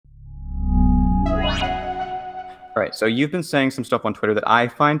All right, so you've been saying some stuff on Twitter that I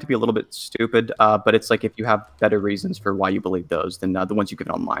find to be a little bit stupid, but it's like if you have better reasons for why you believe those than the ones you give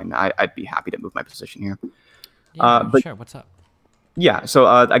online, I'd be happy to move my position here. Yeah, But sure. What's up? yeah, so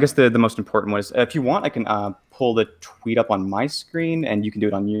I guess the most important one is if you want, I can pull the tweet up on my screen and you can do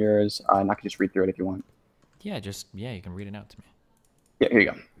it on yours, and I can just read through it if you want. Yeah, yeah, you can read it out to me. Yeah, here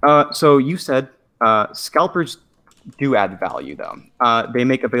you go. So you said scalpers do add value, though. They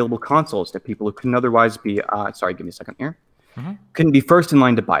make available consoles to people who couldn't otherwise be, sorry, give me a second here, couldn't be first in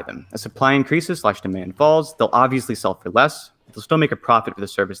line to buy them. As supply increases / demand falls, they'll obviously sell for less. They'll still make a profit for the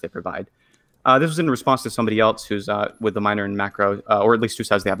service they provide. This was in response to somebody else who's with the minor in macro, or at least who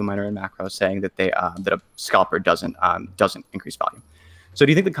says they have a minor in macro, saying that that a scalper doesn't increase value. So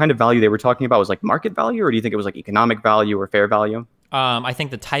do you think the kind of value they were talking about was like market value, or do you think it was like economic value or fair value? I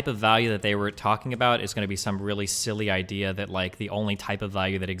think the type of value that they were talking about is going to be some really silly idea that like the only type of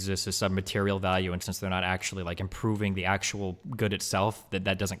value that exists is some material value, and since they're not actually like improving the actual good itself,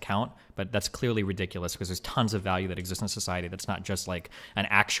 that doesn't count. But that's clearly ridiculous because there's tons of value that exists in society that's not just like an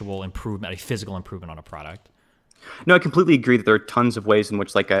actual improvement, a physical improvement on a product. No, I completely agree that there are tons of ways in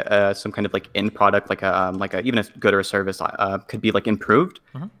which like some kind of like end product, like even a good or a service, could be like improved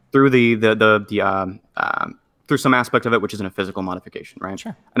through through some aspect of it, which isn't a physical modification, right?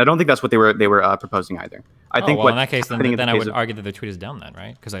 Sure. And I don't think that's what they were proposing either. I think well, what in that case, happening in then the I case would of, argue that the tweet is dumb then,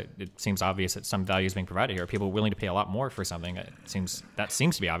 right? Because it seems obvious that some value is being provided here. Are people willing to pay a lot more for something? That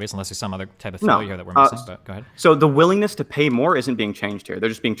seems to be obvious, unless there's some other type of failure here that we're missing. But go ahead. So the willingness to pay more isn't being changed here. They're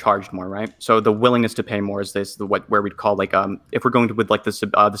just being charged more, right? So the willingness to pay more is where we'd call like if we're going to with like the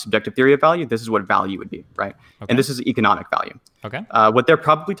subjective theory of value, this is what value would be, right? Okay. And this is economic value. Okay. What they're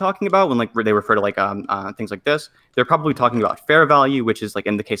probably talking about when like they refer to like things like this, they're probably talking about fair value, which is like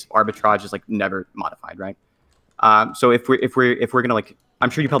in the case of arbitrage is like never modified, right? So if we're gonna like, I'm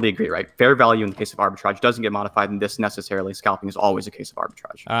sure you probably agree, right? Fair value in the case of arbitrage doesn't get modified, and this necessarily scalping is always a case of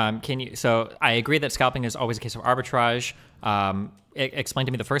arbitrage. So I agree that scalping is always a case of arbitrage. Explain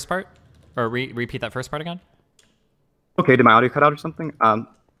to me the first part, or repeat that first part again. Okay, did my audio cut out or something?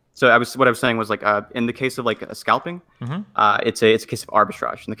 So what I was saying was like in the case of like a scalping, it's a case of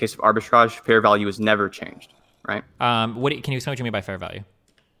arbitrage. In the case of arbitrage, fair value is never changed, right? Can you explain what you mean by fair value?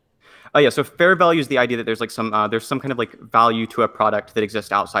 Yeah, so fair value is the idea that there's like some kind of like value to a product that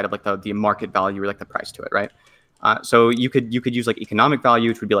exists outside of like the market value or like the price to it, right? So you could use like economic value,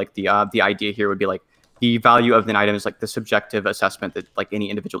 which would be like the idea here would be like the value of an item is like the subjective assessment that like any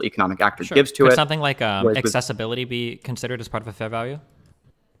individual economic actor gives to it. Could something like accessibility be considered as part of a fair value?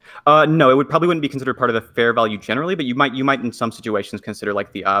 No, it wouldn't be considered part of a fair value generally, but you might in some situations consider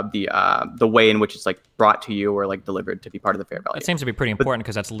like the way in which it's like brought to you or like delivered to be part of the fair value. It seems to be pretty important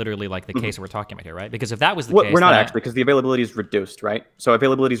because that's literally like the case that we're talking about here, right? Because if that was the case, we're not actually, because the availability is reduced, right? So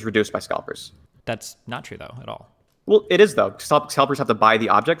availability is reduced by scalpers. That's not true though at all. Well, it is though. Scalpers have to buy the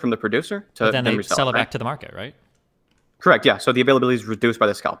object from the producer to then they resell sell it right? back to the market, right? Correct. Yeah. So the availability is reduced by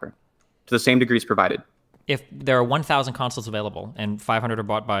the scalper to the same degrees provided. If there are 1,000 consoles available and 500 are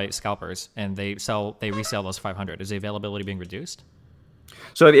bought by scalpers and they resell those 500, is the availability being reduced?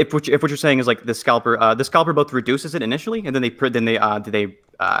 So if what you're saying is like the scalper both reduces it initially and then they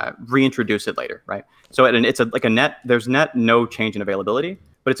reintroduce it later, right? So there's net no change in availability,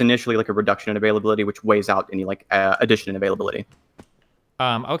 but it's initially like a reduction in availability, which weighs out any like addition in availability.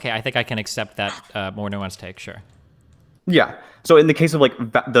 Okay, I think I can accept that more nuanced take. Sure. Yeah. So in the case of like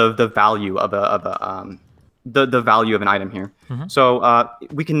the value of the value of an item here. So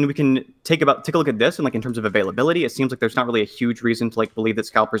we can take a look at this and like in terms of availability, it seems like there's not really a huge reason to like believe that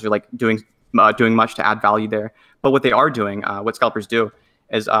scalpers are like doing much to add value there. But what they are doing, what scalpers do,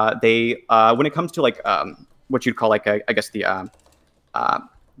 is they when it comes to like what you'd call like I guess the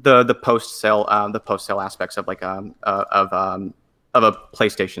post sale aspects of like of a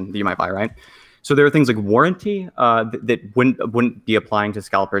PlayStation that you might buy, right? So there are things like warranty that wouldn't be applying to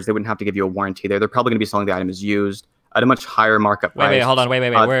scalpers. They wouldn't have to give you a warranty there. They're probably going to be selling the item as used at a much higher markup price. Wait, hold on. Wait.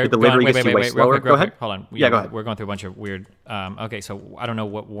 The delivery gets way slower. Go ahead. Hold on. Yeah, go ahead. We're going through a bunch of weird. Okay, so I don't know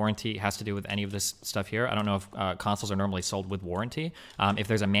what warranty has to do with any of this stuff here. I don't know if consoles are normally sold with warranty. If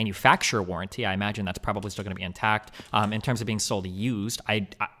there's a manufacturer warranty, I imagine that's probably still going to be intact. In terms of being sold used,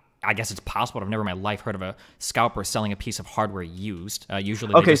 I guess it's possible. I've never in my life heard of a scalper selling a piece of hardware used.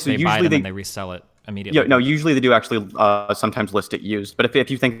 Usually they buy them and they resell it immediately. Yeah, no, usually they do actually sometimes list it used. But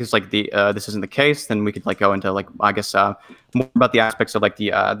if you think it's like this isn't the case, then we could like go into like I guess more about the aspects of like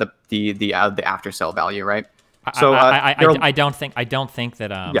the after sale value, right? So I don't think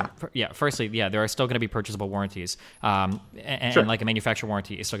that yeah. Firstly, there are still going to be purchasable warranties, and like a manufacturer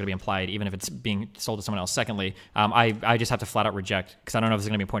warranty is still going to be implied even if it's being sold to someone else. Secondly, I just have to flat out reject, because I don't know if this is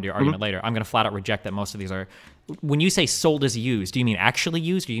going to be important to your argument later. I'm going to flat out reject that most of these are. When you say sold as used, do you mean actually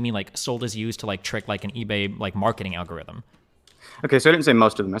used, or do you mean like sold as used to like trick like an eBay like marketing algorithm? Okay, so I didn't say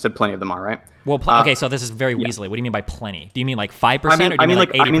most of them. I said plenty of them are, right? Well, okay, so this is very weaselly. What do you mean by plenty? Do you mean like 5%? Or do you mean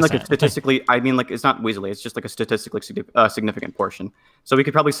like 80%? I mean like it's statistically. I mean like it's not weaselly. It's just like a statistically significant portion. So we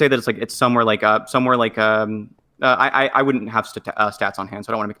could probably say that it's somewhere like I wouldn't have stats on hand, so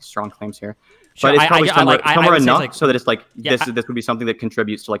I don't want to make strong claims here. Sure, but it's probably somewhere enough like, so that it's like this would be something that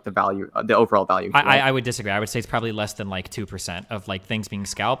contributes to like the value, the overall value. I would disagree. I would say it's probably less than like 2% of like things being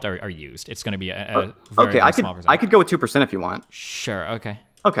scalped are used. It's going to be a very, very small percent. I could go with 2% if you want. Sure. Okay.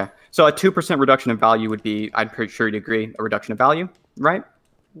 Okay. So a 2% reduction in value would be, I'm pretty sure you'd agree, a reduction in value, right?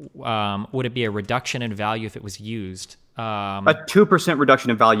 Would it be a reduction in value if it was used? A 2%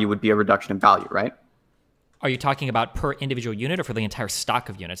 reduction in value would be a reduction in value, right? Are you talking about per individual unit or for the entire stock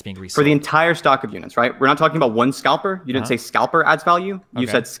of units being resold? For the entire stock of units, right? We're not talking about one scalper. You didn't say scalper adds value. You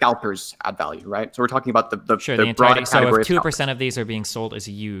said scalpers add value, right? So we're talking about the broad category. So if 2% of these are being sold as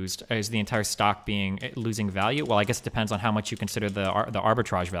used, is the entire stock losing value? Well, I guess it depends on how much you consider the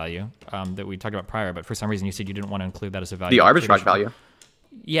arbitrage value that we talked about prior. But for some reason, you said you didn't want to include that as a value. The arbitrage value.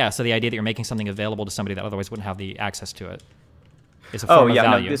 Yeah. So the idea that you're making something available to somebody that otherwise wouldn't have the access to it is a form of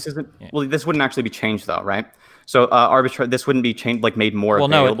value. No, this isn't. Well, this wouldn't actually be changed though, right? So this wouldn't be changed, like made more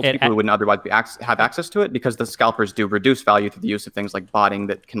available to people who wouldn't otherwise have access to it, because the scalpers do reduce value through the use of things like botting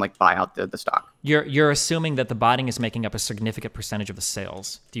that can like buy out the stock. You're assuming that the botting is making up a significant percentage of the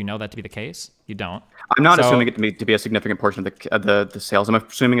sales. Do you know that to be the case? You don't. I'm not assuming it to be a significant portion of the sales. I'm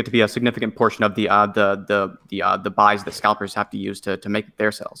assuming it to be a significant portion of the buys that scalpers have to use to make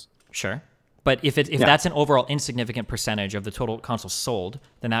their sales. Sure. But if that's an overall insignificant percentage of the total consoles sold,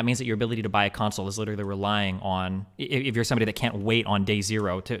 then that means that your ability to buy a console is literally relying on, if you're somebody that can't wait on day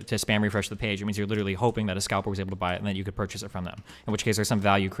zero to spam refresh the page, it means you're literally hoping that a scalper was able to buy it and then you could purchase it from them. In which case there's some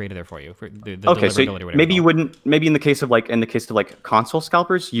value created there for you. For the so maybe you wouldn't, maybe in the case of like console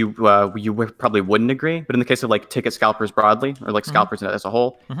scalpers, you probably wouldn't agree. But in the case of like ticket scalpers broadly, or like scalpers as a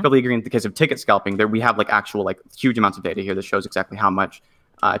whole, probably agree. In the case of ticket scalping, we have like actual like huge amounts of data here that shows exactly how much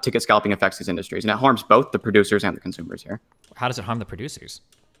ticket scalping affects these industries, and it harms both the producers and the consumers here. How does it harm the producers?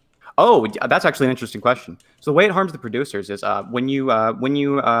 Oh, that's actually an interesting question. So the way it harms the producers is when you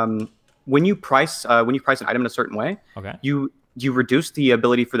price an item in a certain way, you reduce the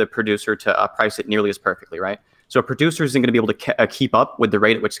ability for the producer to price it nearly as perfectly, right? So a producer isn't going to be able to keep up with the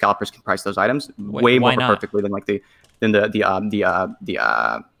rate at which scalpers can price those items way more perfectly than like the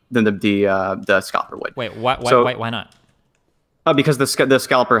scalper would. Wait, why not? Because the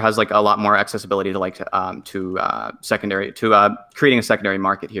scalper has like a lot more accessibility to creating a secondary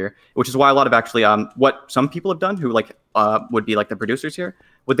market here, which is why a lot of actually what some people have done who would be like the producers here,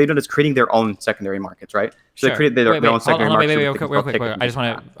 what they've done is creating their own secondary markets, right? So they created their own secondary markets. Real quick. I just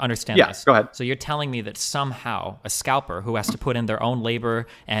want to understand this. Go ahead. So you're telling me that somehow a scalper who has to put in their own labor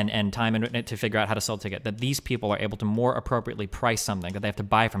and time to figure out how to sell a ticket, that these people are able to more appropriately price something that they have to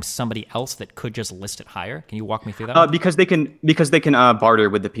buy from somebody else that could just list it higher? Can you walk me through that? Because they can barter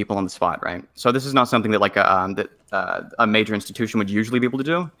with the people on the spot, right? So this is not something that a major institution would usually be able to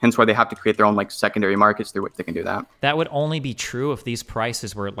do. Hence why they have to create their own like secondary markets through which they can do that. That would only be true if these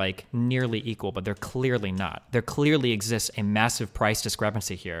prices were like nearly equal, but they're clearly not. There clearly exists a massive price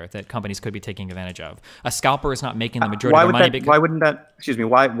discrepancy here that companies could be taking advantage of. A scalper is not making the majority of the money. Why wouldn't that? Excuse me.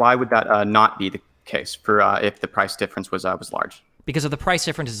 Why would that not be the case for if the price difference was large? Because if the price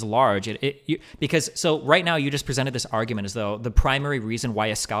difference is large, so right now you just presented this argument as though the primary reason why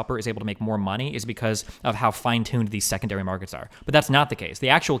a scalper is able to make more money is because of how fine-tuned these secondary markets are. But that's not the case. The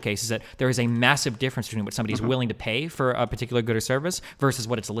actual case is that there is a massive difference between what somebody is willing to pay for a particular good or service versus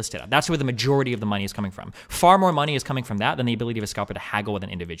what it's listed at. That's where the majority of the money is coming from. Far more money is coming from that than the ability of a scalper to haggle with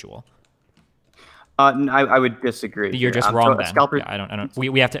an individual. I would disagree. You're just wrong then. Yeah, I don't.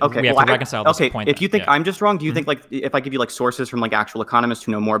 We have to reconcile this point. If you think I'm just wrong, do you think like if I give you like sources from like actual economists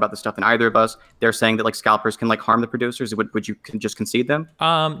who know more about this stuff than either of us, they're saying that like scalpers can like harm the producers? Would you just concede them?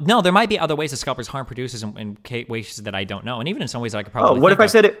 No, there might be other ways that scalpers harm producers in ways that I don't know, and even in some ways that I could probably. What if I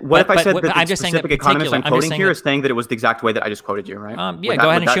said it? What if I said that the specific economist I'm quoting here is saying that it was the exact way that I just quoted you, right? Yeah,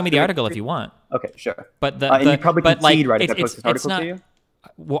 go ahead and show me the article if you want. Okay, sure. But and you probably concede, right? If I post this article to you.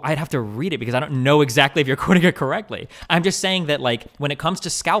 Well, I'd have to read it because I don't know exactly if you're quoting it correctly. I'm just saying that, like, when it comes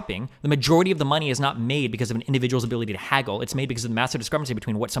to scalping, the majority of the money is not made because of an individual's ability to haggle. It's made because of the massive discrepancy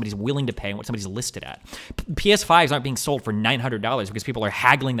between what somebody's willing to pay and what somebody's listed at. PS5s aren't being sold for $900 because people are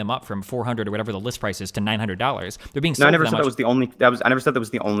haggling them up from $400 or whatever the list price is to $900. They're being sold. No, I never said that was the only. I never said that was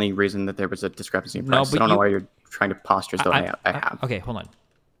the only reason that there was a discrepancy in price. No, I don't know why you're trying to posture as though I have. Okay, hold on.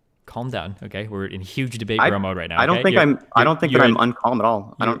 Calm down, okay? We're in huge debate bro mode right now. Okay? I don't think I'm uncalm at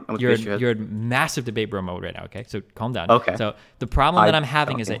all. I don't know what the issue is. You're in massive debate bro mode right now, okay? So calm down. Okay. So the problem that I'm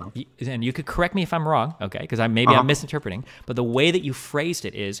having is that, and you could correct me if I'm wrong, okay? Because I'm misinterpreting, but the way that you phrased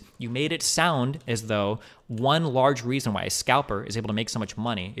it is you made it sound as though one large reason why a scalper is able to make so much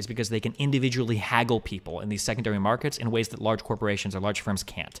money is because they can individually haggle people in these secondary markets in ways that large corporations or large firms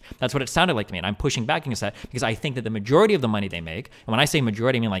can't. That's what it sounded like to me, and I'm pushing back against that because I think that the majority of the money they make, and when I say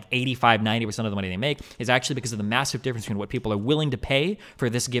majority, I mean like 85, 90% of the money they make, is actually because of the massive difference between what people are willing to pay for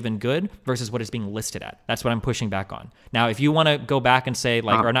this given good versus what is being listed at. That's what I'm pushing back on. Now, if you want to go back and say,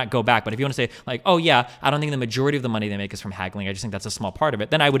 like, or not go back, but if you want to say, like, oh yeah, I don't think the majority of the money they make is from haggling, I just think that's a small part of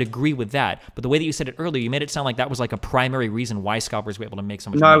it, then I would agree with that. But the way that you said it earlier, you made it sound like that was like a primary reason why scalpers were able to make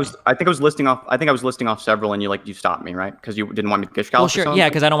so much money. I think I was listing off several, and you stopped me, right? Because you didn't want me to get scalpers. Well, sure, yeah,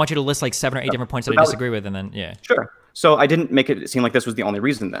 because I don't want you to list like 7 or 8 different points that I disagree with, and then Sure. So I didn't make it seem like this was the only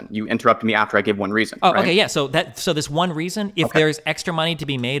reason. Then you interrupted me after I gave one reason. Oh, right? okay, yeah. So this one reason, if there's extra money to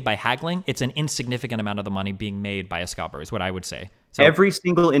be made by haggling, it's an insignificant amount of the money being made by a scalper, is what I would say. So every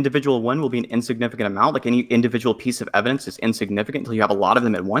single individual one will be an insignificant amount. Like any individual piece of evidence is insignificant until you have a lot of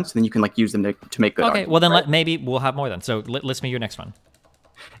them at once, and then you can like use them to make good. Okay, well then maybe we'll have more then. So list me your next one.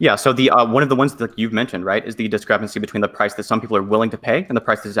 Yeah, so the one of the ones that you've mentioned, right, is the discrepancy between the price that some people are willing to pay and the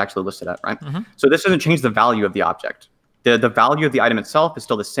price that is actually listed at, right? So this doesn't change the value of the object. The value of the item itself is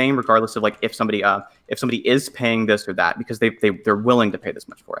still the same, regardless of like if somebody is paying this or that, because they're willing to pay this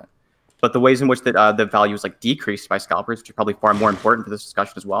much for it. But the ways in which the value is like decreased by scalpers, which are probably far more important for this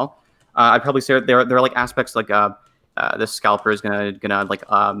discussion as well. I'd probably say there are like aspects like the scalper is gonna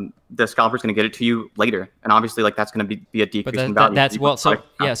get it to you later, and obviously like that's gonna be a decrease in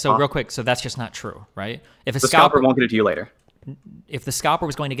value. So real quick, so that's just not true, right? If the scalper won't get it to you later. If the scalper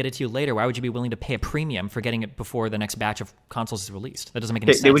was going to get it to you later, why would you be willing to pay a premium for getting it before the next batch of consoles is released? That doesn't make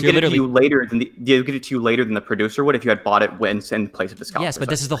any sense. They would get it to you later than the producer would if you had bought it in place of the scalper. Yes, but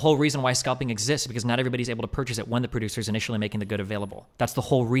this is the whole reason why scalping exists, because not everybody's able to purchase it when the producer is initially making the good available. That's the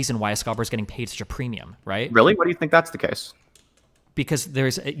whole reason why a scalper is getting paid such a premium, right? Really? Why do you think that's the case? Because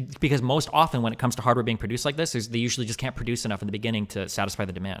most often when it comes to hardware being produced like this, they usually just can't produce enough in the beginning to satisfy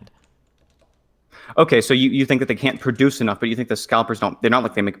the demand. Okay, so you think that they can't produce enough, but you think the scalpers don't? They're not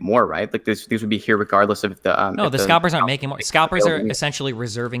like they make more, right? Like these would be here regardless of the. No, the scalpers aren't making more. Scalpers are essentially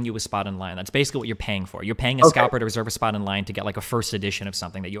reserving you a spot in line. That's basically what you're paying for. You're paying a scalper to reserve a spot in line to get like a first edition of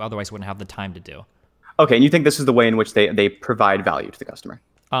something that you otherwise wouldn't have the time to do. Okay, and you think this is the way in which they provide value to the customer?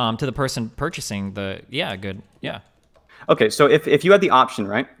 To the person purchasing good. Okay, so if you had the option,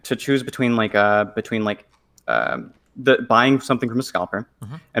 right, to choose between buying something from a scalper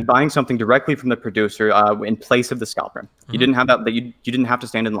and buying something directly from the producer in place of the scalper. You didn't have that you didn't have to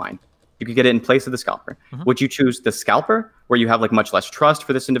stand in line. You could get it in place of the scalper. Would you choose the scalper, where you have like much less trust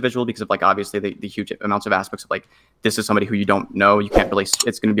for this individual because of like obviously the huge amounts of aspects of like this is somebody who you don't know, you can't really,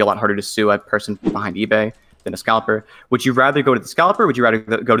 it's going to be a lot harder to sue a person behind eBay than a scalper. Would you rather go to the scalper, or would you rather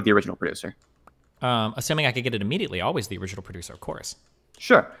go to the original producer? Assuming I could get it immediately, always the original producer, of course.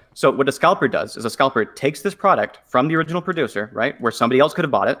 Sure. So what a scalper does is a scalper takes this product from the original producer, right, where somebody else could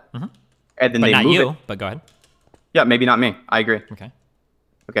have bought it, and then they move it. But go ahead. Yeah, maybe not me. I agree. Okay.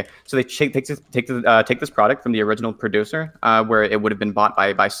 So they take this product from the original producer, where it would have been bought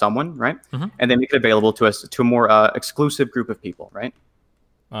by someone, right, and they make it available to a more exclusive group of people, right?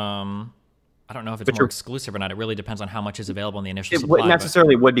 I don't know if it's more exclusive or not. It really depends on how much is available in the initial supply. It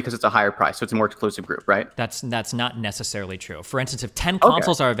necessarily would, because it's a higher price, so it's a more exclusive group, right? That's not necessarily true. For instance, if 10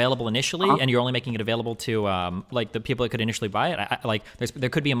 consoles are available initially and you're only making it available to like the people that could initially buy it, there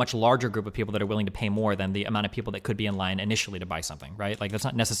could be a much larger group of people that are willing to pay more than the amount of people that could be in line initially to buy something, right? Like that's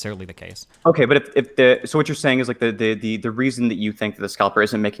not necessarily the case. Okay, but so what you're saying is like the reason that you think that the scalper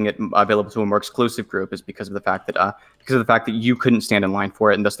isn't making it available to a more exclusive group is because of the fact that you couldn't stand in line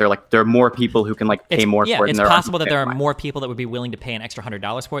for it, and thus there are more people who can like pay more for it. It's possible that there are more people that would be willing to pay an extra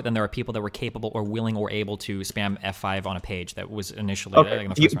 $100 for it than there are people that were capable or willing or able to spam F5 on a page that was initially. Okay.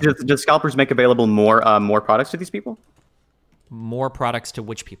 Do scalpers make available more products to these people? More products to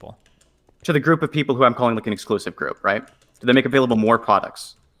which people? To the group of people who I'm calling like an exclusive group, right? Do they make available more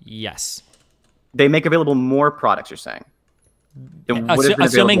products? Yes. They make available more products, you're saying? it would have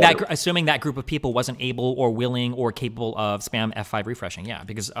been assuming that group of people wasn't able or willing or capable of spam F5 refreshing. Yeah,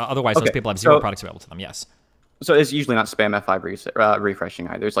 because otherwise those people have zero products available to them. Yes. So it's usually not spam F5 refreshing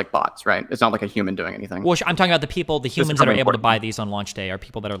either. It's like bots, right? It's not like a human doing anything. Well, I'm talking about the humans that are able to buy these on launch day are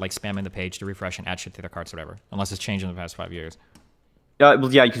people that are like spamming the page to refresh and add shit to their carts or whatever, unless it's changed in the past 5 years.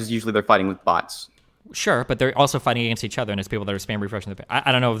 Well, yeah, because usually they're fighting with bots. Sure, but they're also fighting against each other, and it's people that are spam refreshing the page.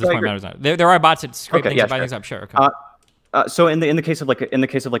 I don't know if this point matters or not. There are bots that scrape things and buy things up. Sure. Okay. So in the case of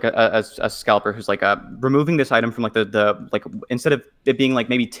a scalper who's like removing this item from like the instead of it being like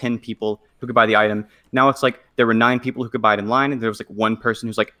maybe 10 people who could buy the item, now it's like there were 9 people who could buy it in line, and there was like one person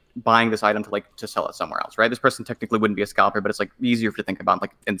who's like buying this item to sell it somewhere else, right? This person technically wouldn't be a scalper, but it's like easier to think about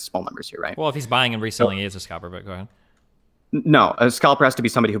like in small numbers here, right? Well, if he's buying and reselling, he is a scalper. But go ahead. No, a scalper has to be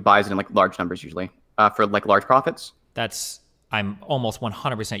somebody who buys it in like large numbers usually for like large profits. I'm almost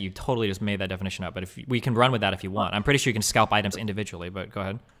 100%. You totally just made that definition up, but if we can run with that if you want. I'm pretty sure you can scalp items individually, but go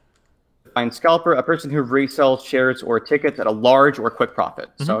ahead. Find scalper, a person who resells shares or tickets at a large or quick profit.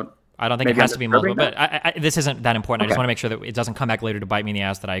 So I don't think it has to be multiple, but this isn't that important. I just want to make sure that it doesn't come back later to bite me in the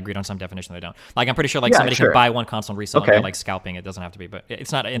ass that I agreed on some definition that I don't. Like, I'm pretty sure like somebody can buy one console and resell it, like scalping. It doesn't have to be, but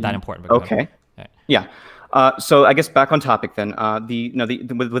it's not that important. But okay. Yeah. So I guess back on topic then.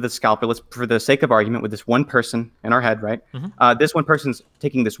 With the scalper, let's, for the sake of argument, with this one person in our head, right? This one person's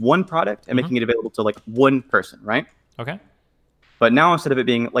taking this one product and making it available to like one person, right? Okay. But now instead of it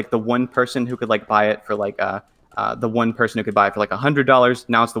being like the one person who could like buy it for like the one person who could buy it for like $100,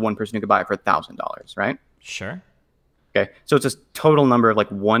 now it's the one person who could buy it for $1,000, right? Sure. Okay. So it's a total number of like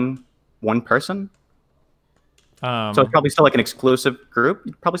one person. So it's probably still like an exclusive group,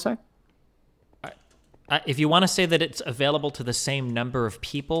 you'd probably say. If you want to say that it's available to the same number of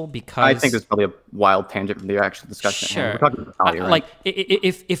people, because I think it's probably a wild tangent from the actual discussion. Sure. We're talking about value, right? Like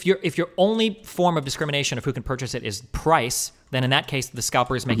if your only form of discrimination of who can purchase it is price, then in that case the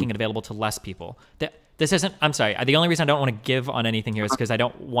scalper is making it available to less people. This isn't. I'm sorry. The only reason I don't want to give on anything here is because I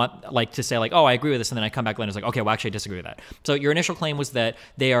don't want like to say like, oh, I agree with this, and then I come back later and it's like, okay, well, actually, I disagree with that. So your initial claim was that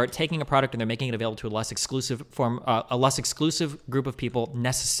they are taking a product and they're making it available to a less exclusive group of people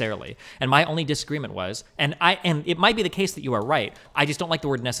necessarily. And my only disagreement was, and it might be the case that you are right. I just don't like the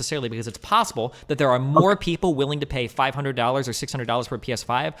word necessarily because it's possible that there are more people willing to pay $500 or $600 for a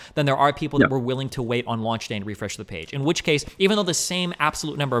PS5 than there are people that were willing to wait on launch day and refresh the page. In which case, even though the same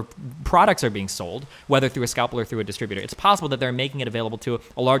absolute number of products are being sold, whether through a scalper or through a distributor, it's possible that they're making it available to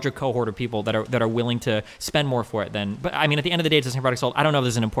a larger cohort of people that are willing to spend more for it than. But I mean, at the end of the day, it's the same product sold. I don't know if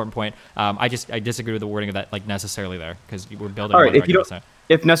this is an important point. I disagree with the wording of that, like necessarily there, because we're building. All right,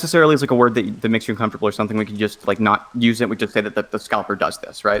 if necessarily is like a word that makes you uncomfortable or something, we can just like not use it. We just say that the scalper does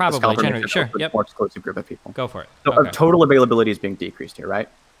this, right? Probably, the scalper generally, sure. Yep. More exclusive group of people. Go for it. So total availability is being decreased here, right?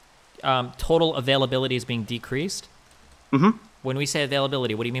 Total availability is being decreased. Mm-hmm. When we say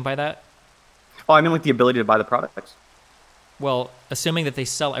availability, what do you mean by that? Oh, I mean like the ability to buy the products. Well, assuming that they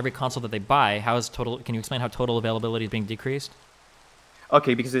sell every console that they buy, can you explain how total availability is being decreased?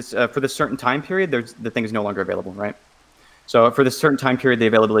 Okay, because it's for this certain time period, the thing is no longer available, right? So for this certain time period, the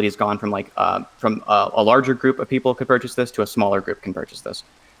availability has gone from like a larger group of people could purchase this to a smaller group can purchase this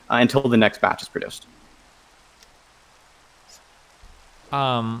until the next batch is produced.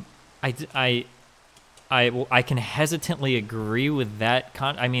 I can hesitantly agree with that.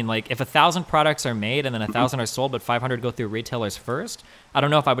 I mean, like, if 1,000 products are made and then 1,000 are sold, but 500 go through retailers first, I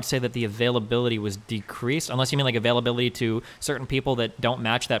don't know if I would say that the availability was decreased, unless you mean like availability to certain people that don't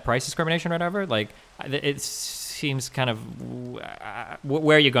match that price discrimination or whatever. Like, it seems kind of.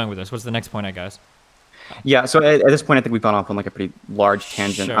 Where are you going with this? What's the next point, I guess? Yeah, so at this point, I think we've gone off on like a pretty large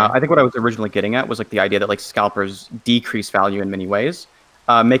tangent. Sure. I think what I was originally getting at was like the idea that like scalpers decrease value in many ways,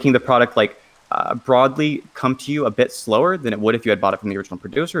 making the product like broadly come to you a bit slower than it would if you had bought it from the original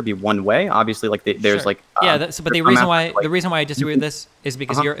producer. It'd be one way. Obviously, like there's like but the reason why I disagree with this is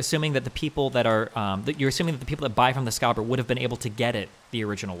because you're assuming that the people that are the people that buy from the scalper would have been able to get it the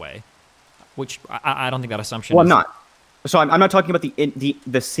original way, which I don't think that assumption. Well, I'm not. So I'm not talking about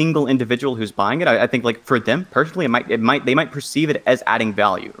the single individual who's buying it. I think like for them personally, they might perceive it as adding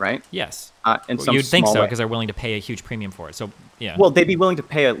value, right? Yes. You'd think so because they're willing to pay a huge premium for it. So yeah. Well, they'd be willing to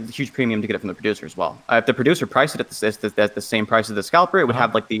pay a huge premium to get it from the producer as well. If the producer priced it at the same price as the scalper, it would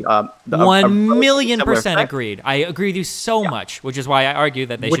have like the 1,000,000% agreed. I agree with you so much, which is why I argue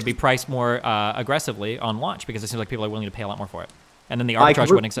that they should be priced more aggressively on launch, because it seems like people are willing to pay a lot more for it, and then the arbitrage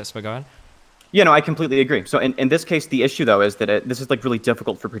wouldn't exist. But go ahead. Yeah, no, I completely agree. So in this case, the issue though is that this is like really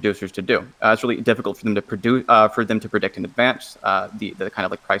difficult for producers to do. It's really difficult for them to predict in advance the kind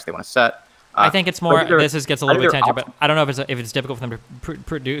of like price they want to set. I think it's more. Gets a little bit of attention, but I don't know if it's difficult for them to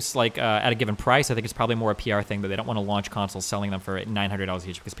produce like at a given price. I think it's probably more a PR thing that they don't want to launch consoles selling them for $900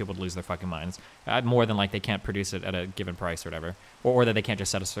 each because people would lose their fucking minds. More than like they can't produce it at a given price or whatever, or that they can't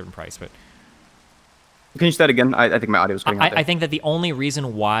just set a certain price. But can you say that again? I think my audio was cutting out there. I think that the only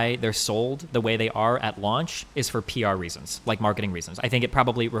reason why they're sold the way they are at launch is for PR reasons, like marketing reasons. I think it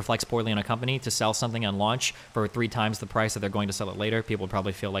probably reflects poorly on a company to sell something on launch for 3 times the price that they're going to sell it later. People would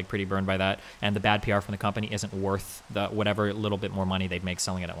probably feel like pretty burned by that, and the bad PR from the company isn't worth the whatever little bit more money they'd make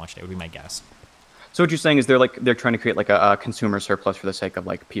selling it at launch day, would be my guess. So what you're saying is they're trying to create like a consumer surplus for the sake of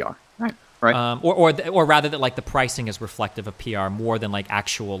like PR, right? Right. Or rather that like the pricing is reflective of PR more than like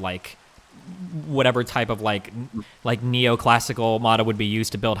actual like whatever type of like neoclassical motto would be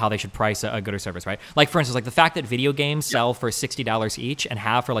used to build how they should price a good or service, right? Like for instance, like the fact that video games sell for $60 each and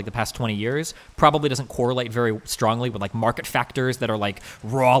have for like the past 20 years probably doesn't correlate very strongly with like market factors that are like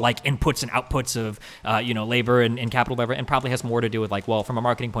raw like inputs and outputs of labor and capital, whatever, and probably has more to do with like, well, from a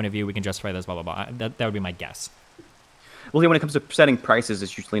marketing point of view, we can justify this, blah blah blah. That would be my guess. Well, when it comes to setting prices,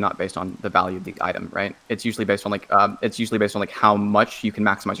 it's usually not based on the value of the item, right? It's usually based on like how much you can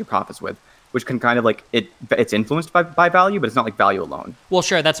maximize your profits with, which can kind of like it's influenced by value, but it's not like value alone. Well,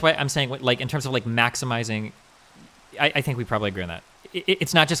 sure, that's why I'm saying like in terms of like maximizing, I think we probably agree on that.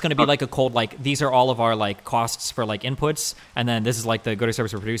 It's not just going to be like a cold like these are all of our like costs for like inputs, and then this is like the good or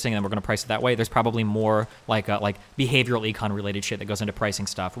service we're producing, and then we're going to price it that way. There's probably more like behavioral econ related shit that goes into pricing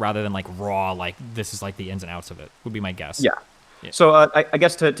stuff rather than like raw like this is like the ins and outs of it would be my guess. Yeah. So I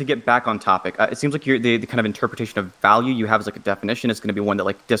guess to get back on topic, it seems like the kind of interpretation of value you have as like a definition is going to be one that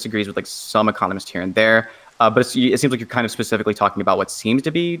like disagrees with like some economists here and there. But it seems like you're kind of specifically talking about what seems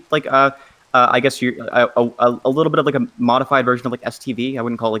to be like I guess you're a little bit of like a modified version of like STV. I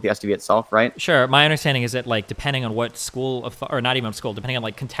wouldn't call it like the STV itself, right? Sure. My understanding is that like depending on what school of or not even school, depending on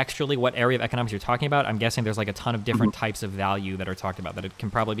like contextually what area of economics you're talking about, I'm guessing there's like a ton of different types of value that are talked about. That it can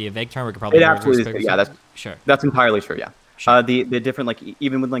probably be a vague term. Or it could probably be absolutely is. Yeah, that's sure. That's entirely true. Yeah. Sure. The different like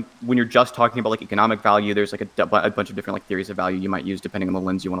even with like when you're just talking about like economic value, there's like a bunch of different like theories of value you might use depending on the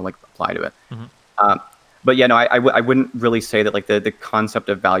lens you want to like apply to it. Mm-hmm. But yeah, no, I wouldn't really say that like the concept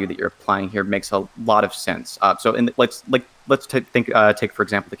of value that you're applying here makes a lot of sense. So let's take for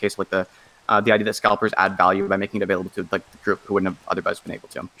example the case of like the idea that scalpers add value by making it available to like the group who wouldn't have otherwise been able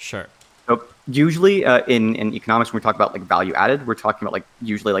to. Sure. So usually in economics, when we talk about like value added, we're talking about like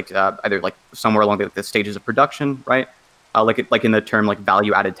usually like either like somewhere along the stages of production, right? Like in the term like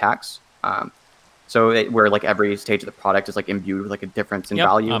value added tax. Where like every stage of the product is like imbued with like a difference in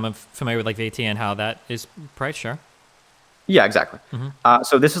value. I'm familiar with like VAT and how that is priced. Sure. Yeah, exactly. Mm-hmm.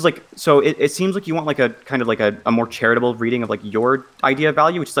 So this is like it seems like you want like a kind of like a more charitable reading of like your idea of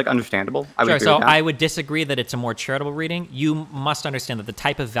value, which is like understandable. I would disagree that it's a more charitable reading. You must understand that the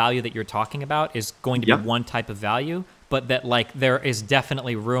type of value that you're talking about is going to be one type of value, but that like there is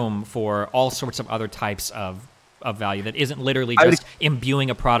definitely room for all sorts of other types of value that isn't literally just imbuing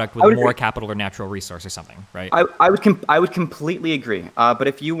a product with more capital or natural resource or something, right? I would completely agree. But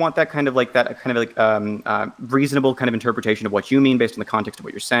if you want that kind of like reasonable kind of interpretation of what you mean based on the context of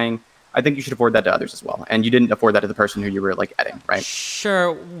what you're saying, I think you should afford that to others as well. And you didn't afford that to the person who you were like adding, right?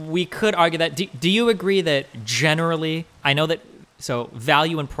 Sure, we could argue that. Do you agree that generally, I know that so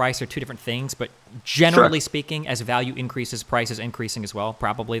value and price are two different things, but generally speaking, as value increases, price is increasing as well.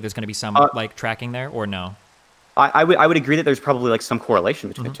 Probably there's going to be some like tracking there, or no? I would agree that there's probably like some correlation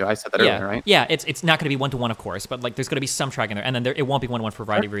between the two. I said that earlier, right? Yeah, it's not going to be one-to-one, of course, but like there's going to be some tracking there, and then it won't be one-to-one for a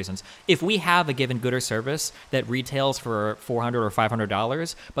variety of reasons. If we have a given good or service that retails for $400 or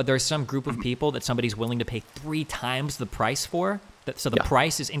 $500, but there's some group of people that somebody's willing to pay 3 times the price for, so the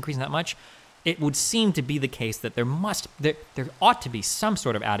price is increasing that much, it would seem to be the case that there ought to be some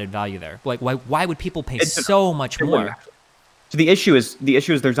sort of added value there. Like why would people pay so much more? So the issue is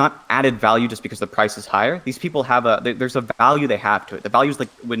there's not added value just because the price is higher. These people have there's a value they have to it. The value is like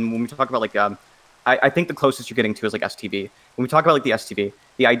when we talk about like I think the closest you're getting to is like STV. When we talk about like the STV,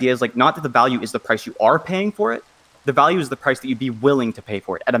 the idea is like not that the value is the price you are paying for it. The value is the price that you'd be willing to pay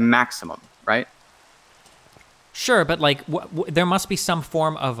for it at a maximum, right? Sure, but like there must be some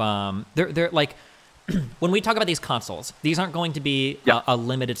form of they're like when we talk about these consoles, these aren't going to be a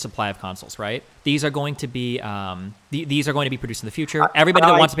limited supply of consoles, right? These are going to be these are going to be produced in the future. Everybody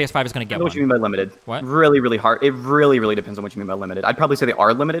that wants a PS5 is going to get one. What you mean by limited? What? Really, really hard. It really, really depends on what you mean by limited. I'd probably say they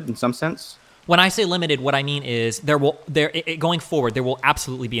are limited in some sense. When I say limited, what I mean is going forward, there will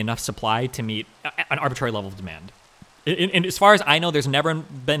absolutely be enough supply to meet an arbitrary level of demand. And as far as I know, there's never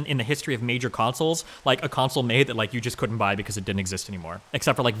been in the history of major consoles like a console made that like you just couldn't buy because it didn't exist anymore,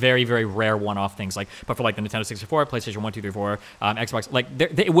 except for like very, very rare one-off things. Like, but for like the Nintendo 64, PlayStation 1, 2, 3, 4, Xbox, like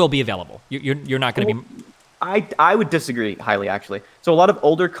it will be available. You're not going to be. I would disagree highly, actually. So a lot of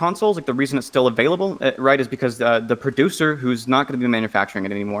older consoles, like the reason it's still available, right, is because the producer, who's not going to be manufacturing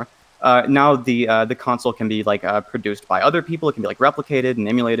it anymore, now the console can be like produced by other people. It can be like replicated and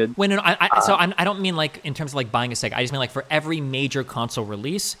emulated. Wait, no, I don't mean like in terms of like buying a Sega. I just mean like for every major console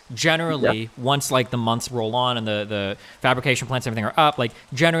release, generally once like the months roll on and the fabrication plants and everything are up, like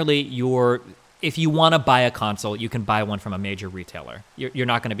generally if you want to buy a console, you can buy one from a major retailer. You're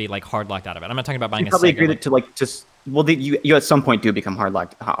not going to be like hard locked out of it. I'm not talking about buying a Sega. You probably agreed to like just you at some point do become hard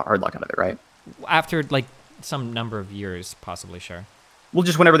locked out of it, right? After like some number of years, possibly, sure. Well,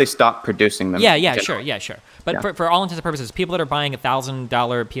 just whenever they stop producing them. Yeah, sure. But for all intents and purposes, people that are buying $1,000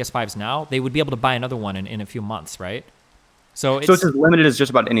 PS5s now, they would be able to buy another one in a few months, right? So it's as limited as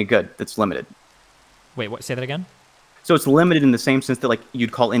just about any good that's limited. Wait, what? Say that again? So it's limited in the same sense that like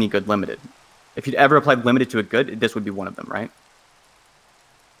you'd call any good limited. If you'd ever applied limited to a good, this would be one of them, right?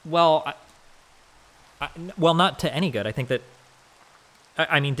 Well, well, not to any good. I think that,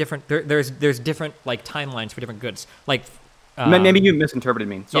 I mean, different. There's different like timelines for different goods. Like maybe you misinterpreted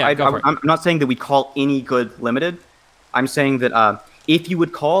me. So yeah, I'm not saying that we call any good limited. I'm saying that if you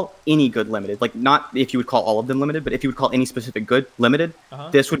would call any good limited, like not if you would call all of them limited, but if you would call any specific good limited,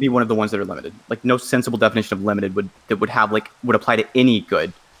 this would be one of the ones that are limited. Like no sensible definition of limited would apply to any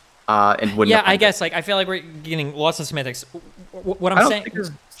good. And wouldn't. Yeah, I guess like I feel like we're getting lost in semantics. What I'm saying.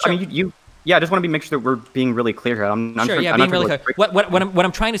 I mean, I just want to make sure that we're being really clear here. I'm being really clear. What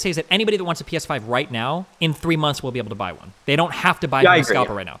I'm trying to say is that anybody that wants a PS5 right now, in 3 months, will be able to buy one. They don't have to buy one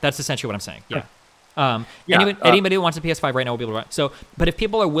scalper right now. That's essentially what I'm saying. Yeah. Anybody that wants a PS5 right now will be able to buy. So, but if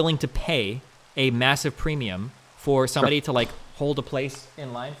people are willing to pay a massive premium for somebody to like hold a place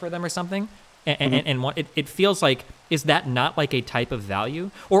in line for them or something, and it feels like, is that not like a type of value?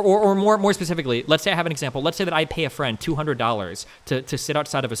 Or more specifically, let's say I have an example. Let's say that I pay a friend $200 to sit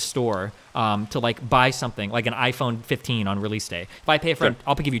outside of a store to like buy something like an iPhone 15 on release day. If I pay a friend,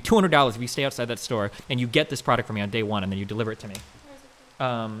 I'll give you $200 if you stay outside that store and you get this product from me on day one and then you deliver it to me.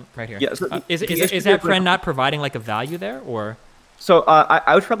 Right here. Yeah, so is that friend not providing like a value there, or? So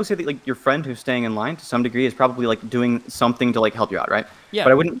I would probably say that like your friend who's staying in line to some degree is probably like doing something to like help you out, right? Yeah.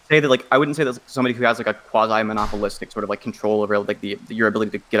 But I wouldn't say that somebody who has like a quasi monopolistic sort of like control over like your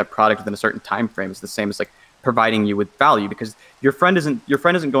ability to get a product within a certain time frame is the same as like providing you with value, because your friend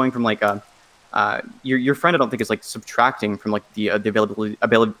isn't going from like your friend I don't think is like subtracting from like the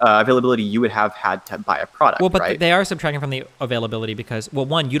availability you would have had to buy a product. Well, but right? They are subtracting from the availability because, well,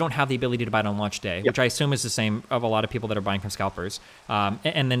 one, you don't have the ability to buy it on launch day, which I assume is the same of a lot of people that are buying from scalpers.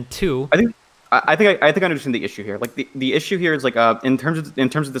 And then two, I think I understand the issue here. Like the issue here is like in terms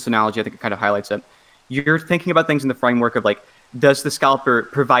of this analogy, I think it kind of highlights it. You're thinking about things in the framework of like, does the scalper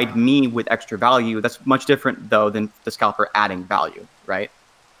provide me with extra value? That's much different though than the scalper adding value, right?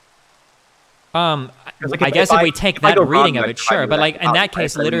 I guess if we take that reading of it, sure. But like in that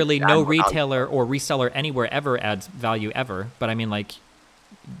case, literally no retailer or reseller anywhere ever adds value ever. But I mean, like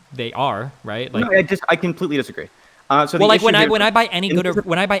they are, right? Like no, I completely disagree. So well, like when I buy any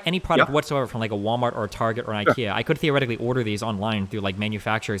when I buy any product whatsoever from like a Walmart or a Target or an IKEA, I could theoretically order these online through like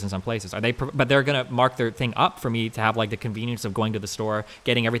manufacturers in some places. But they're gonna mark their thing up for me to have like the convenience of going to the store,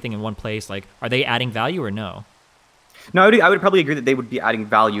 getting everything in one place. Like, are they adding value or no? No, I would probably agree that they would be adding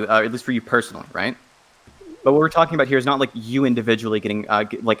value, at least for you personally, right? But what we're talking about here is not like you individually getting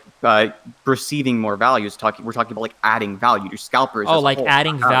receiving more value. We're talking about like adding value to scalpers. Oh, like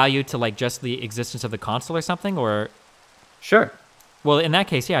adding value to like just the existence of the console or something, or sure. Well, in that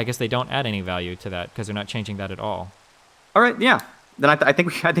case, yeah, I guess they don't add any value to that because they're not changing that at all. All right, yeah. Then I think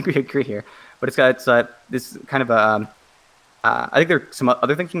we agree here. But it's this kind of a. I think there are some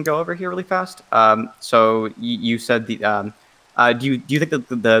other things we can go over here really fast. So you said do you think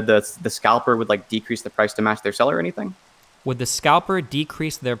that the scalper would like decrease the price to match their seller or anything? Would the scalper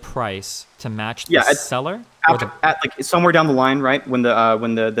decrease their price to match the seller? At like somewhere down the line, right? When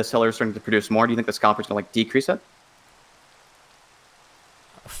the seller is starting to produce more, do you think the scalper is gonna like decrease it?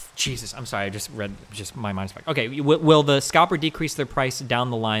 Jesus, I'm sorry. I just read. My mind's back. Okay, will the scalper decrease their price down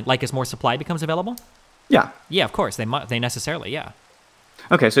the line, like as more supply becomes available? Yeah. Yeah, of course. They necessarily, yeah.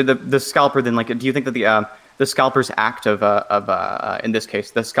 Okay, so the scalper then, like, do you think that the scalper's act of in this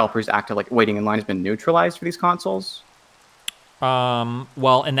case, the scalper's act of like waiting in line has been neutralized for these consoles?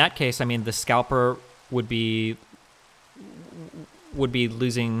 Well, in that case, I mean, the scalper would be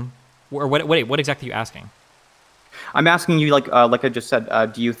losing. Or what exactly are you asking? I'm asking you, like I just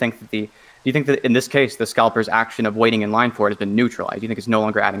said, do you think that in this case the scalper's action of waiting in line for it has been neutralized? Do you think it's no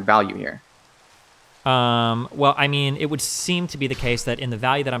longer adding value here? Well, I mean, it would seem to be the case that in the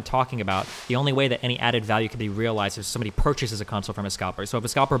value that I'm talking about, the only way that any added value can be realized is if somebody purchases a console from a scalper. So if a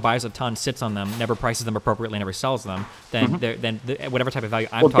scalper buys a ton, sits on them, never prices them appropriately, never sells them, then whatever type of value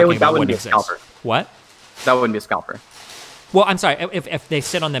I'm talking about wouldn't exist. What? That wouldn't be a scalper. Well, I'm sorry. If they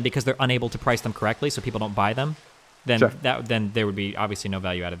sit on them because they're unable to price them correctly, so people don't buy them, then Sure. then there would be obviously no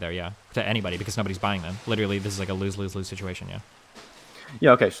value added there, yeah, to anybody because nobody's buying them. Literally, this is like a lose-lose-lose situation, yeah.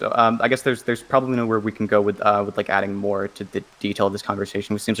 Yeah. Okay. So I guess there's probably nowhere we can go with like adding more to the detail of this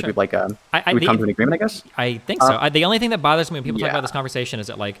conversation, which seems to be like we come to an agreement, I guess. I think so. The only thing that bothers me when people talk about this conversation is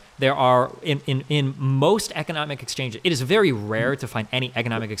that like there are in most economic exchanges, it is very rare to find any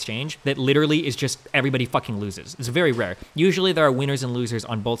economic exchange that literally is just everybody fucking loses. It's very rare. Usually there are winners and losers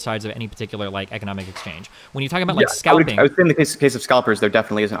on both sides of any particular like economic exchange. When you talk about like scalping, I would say in the case of scalpers, there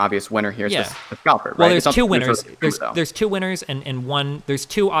definitely is an obvious winner here. It's just the scalper. Right? Well, there's two winners. There's two winners and one. There's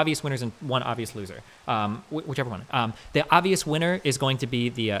two obvious winners and one obvious loser. Whichever one. The obvious winner is going to be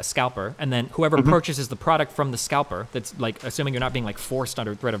the scalper, and then whoever purchases the product from the scalper, that's like assuming you're not being like forced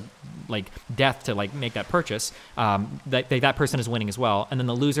under threat of like death to like make that purchase, that person is winning as well. And then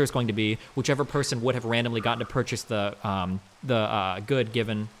the loser is going to be whichever person would have randomly gotten to purchase the good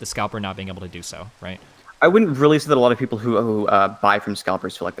given the scalper not being able to do so, right? I wouldn't really say that a lot of people who buy from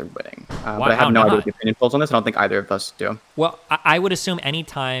scalpers feel like they're winning. But I have no idea what the opinion polls on this. I don't think either of us do. Well, I would assume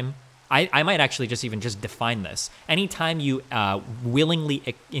anytime, I might actually just define this. Anytime you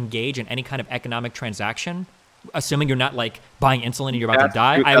willingly engage in any kind of economic transaction, assuming you're not like buying insulin and you're about to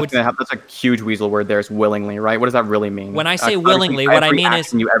die, that's a huge weasel word there, is willingly, right? What does that really mean? When I say willingly, what I mean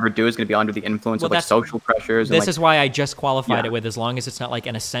is you ever do is going to be under the influence of like social pressures. This is why I just qualified it with as long as it's not like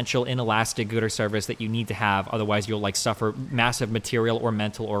an essential, inelastic good or service that you need to have. Otherwise, you'll like suffer massive material or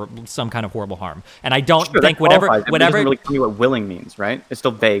mental or some kind of horrible harm. And I don't think whatever it doesn't really tell you what willing means, right? It's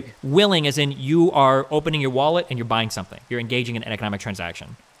still vague. Willing as in you are opening your wallet and you're buying something. You're engaging in an economic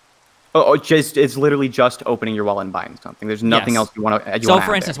transaction. It's literally just opening your wallet and buying something. There's nothing else you want to. So,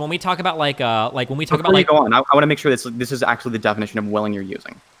 for instance, when we talk about like when we talk about like, go on, I want to make sure this is actually the definition of willing you're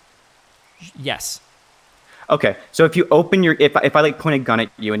using. Yes. Okay, so if you open if I like point a gun at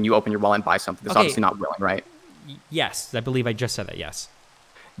you and you open your wallet and buy something, that's obviously not willing, right? Yes, I believe I just said that. Yes.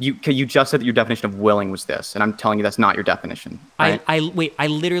 You just said that your definition of willing was this, and I'm telling you that's not your definition. Right? I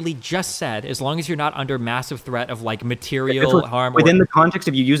literally just said as long as you're not under massive threat of like material harm. Within the context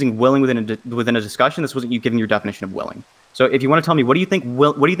of you using willing within a discussion, this wasn't you giving your definition of willing. So if you want to tell me, what do you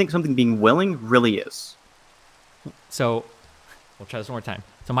think something being willing really is? So we'll try this one more time.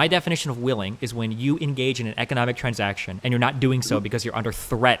 So my definition of willing is when you engage in an economic transaction and you're not doing so because you're under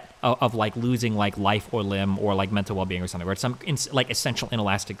threat of like losing like life or limb or like mental well-being or something, or it's some like essential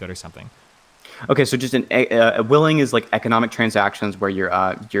inelastic good or something. Okay, so just a willing is like economic transactions where you're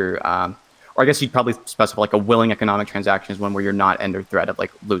or I guess you'd probably specify like a willing economic transaction is one where you're not under threat of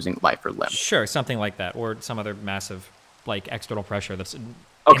like losing life or limb. Sure, something like that, or some other massive like external pressure that's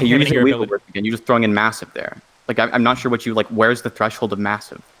okay. You're using legal words again. You're just throwing in massive there. Like I'm not sure what you like. Where's the threshold of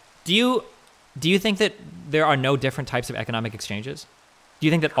massive? Do you think that there are no different types of economic exchanges? Do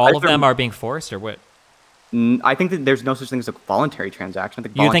you think that all of them are being forced, or what? I think that there's no such thing as a voluntary transaction.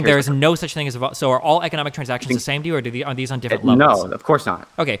 You think there is no such thing as so are all economic transactions the same to you, or are these on different levels? No, of course not.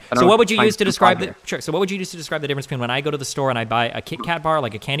 Okay, so what would you use to describe So what would you use to describe the difference between when I go to the store and I buy a Kit Kat bar,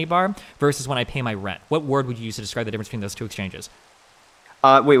 like a candy bar, versus when I pay my rent? What word would you use to describe the difference between those two exchanges?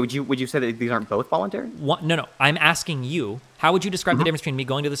 Wait, would you say that these aren't both voluntary? No. I'm asking you, how would you describe the difference between me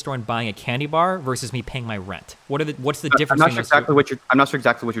going to the store and buying a candy bar versus me paying my rent? What's the difference? I'm not sure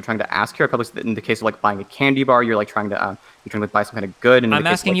exactly what you're trying to ask here. Probably in the case of like buying a candy bar, you're like trying to buy some kind of good. And I'm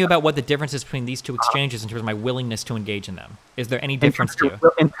asking you about what the difference is between these two exchanges in terms of my willingness to engage in them. Is there any difference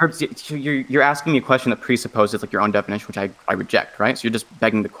to you? You're asking me a question that presupposes like your own definition, which I reject, right? So you're just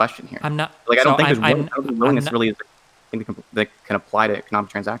begging the question here. I'm not. Like I don't think willingness really is that can apply to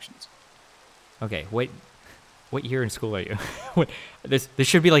economic transactions. Okay, wait. What year in school are you? This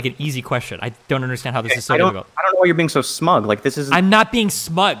should be like an easy question. I don't understand how this is so difficult. I don't know why you're being so smug. Like this is. I'm not being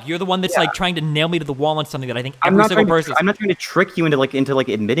smug. You're the one that's like trying to nail me to the wall on something that I think every single person. I'm not trying to trick you into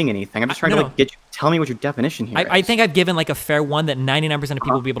admitting anything. I'm just trying to get you to tell me what your definition here is. I think I've given like a fair one that 99% of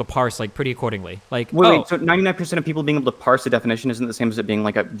people will be able to parse like pretty accordingly. Like, wait, so 99% of people being able to parse the definition isn't the same as it being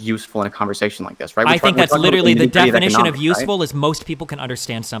like useful in a conversation like this, right? I think that's literally the definition of useful is most people can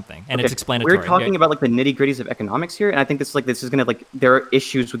understand something, and it's explanatory. We're talking about like the nitty-gritties of economics here, and I think this is gonna like there are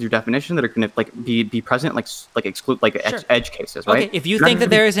issues with your definition that are gonna like be present, like exclude like edge cases, right? Okay, if you think that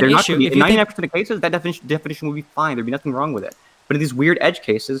there is an issue, in 99% of cases, that definition would be fine. There'd be nothing wrong with it. But in these weird edge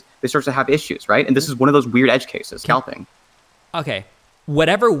cases, they start to have issues, right? And this is one of those weird edge cases, scalping. Okay.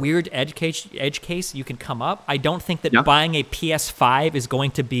 Whatever weird edge case you can come up, I don't think that buying a PS5 is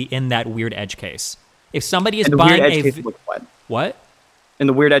going to be in that weird edge case. If somebody is buying what? In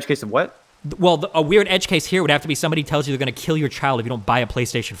the weird edge case of what? Well, a weird edge case here would have to be somebody tells you they're going to kill your child if you don't buy a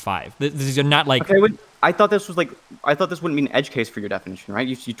PlayStation 5. These are not like... Okay, I thought this wouldn't be an edge case for your definition, right?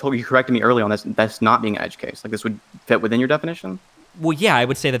 You corrected me early on this. That's not being an edge case. Like this would fit within your definition? Well, yeah, I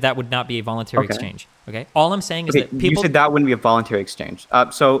would say that would not be a voluntary exchange. Okay? All I'm saying is that people... You said that wouldn't be a voluntary exchange.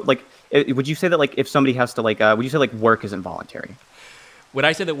 So, like, would you say that, like, if somebody has to, like, would you say, like, work isn't voluntary? Would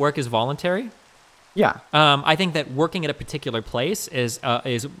I say that work is voluntary? Yeah. I think that working at a particular place is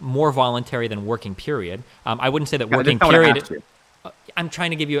more voluntary than working, period. I wouldn't say that working, period... I'm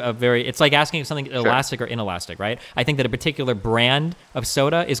trying to give you it's like asking if something elastic or inelastic, right? I think that a particular brand of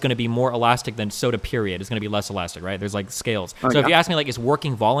soda is going to be more elastic than soda, period. It's going to be less elastic, right? There's like scales. So if you ask me, like, is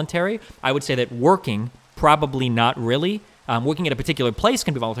working voluntary? I would say that working, probably not really. Working at a particular place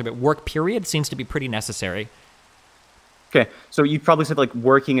can be voluntary, but work, period, seems to be pretty necessary. Okay, so you probably said, like,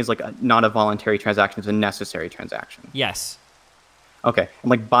 working is, like, not a voluntary transaction. It's a necessary transaction. Yes. Okay, and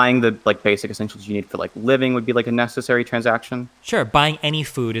like buying the like basic essentials you need for like living would be like a necessary transaction. Sure, buying any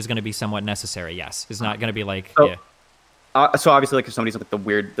food is going to be somewhat necessary. Yes, it's not going to be like So obviously, like if somebody's like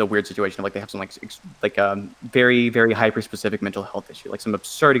the weird situation of like they have some like very very hyper specific mental health issue, like some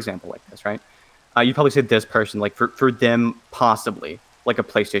absurd example like this, right? You'd probably say this person like for them possibly like a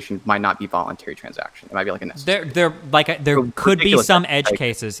PlayStation might not be voluntary transaction. It might be like a necessary. There could be some edge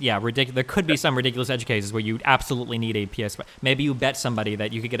cases. Yeah, ridiculous. There could be some ridiculous edge cases where you absolutely need a PS5. Maybe you bet somebody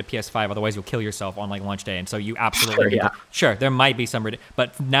that you could get a PS5, otherwise you'll kill yourself on like launch day, and so you absolutely need Sure, there might be some,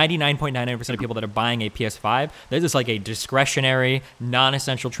 but 99.99% of people that are buying a PS5, there's just like a discretionary,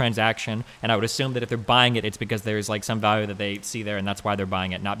 non-essential transaction, and I would assume that if they're buying it, it's because there's like some value that they see there, and that's why they're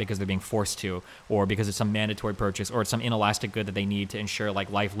buying it, not because they're being forced to, or because it's some mandatory purchase, or it's some inelastic good that they need to ensure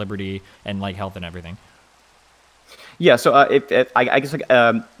like life, liberty, and like health and everything. Yeah, so I guess like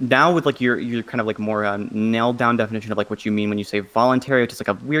now with like your kind of like more nailed down definition of like what you mean when you say voluntary, which is like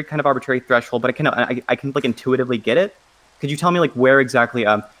a weird kind of arbitrary threshold, but I can like intuitively get it. Could you tell me like where exactly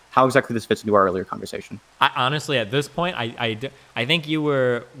how exactly this fits into our earlier conversation? I honestly at this point I think you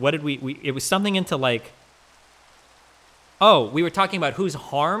were it was something into like. Oh, we were talking about who's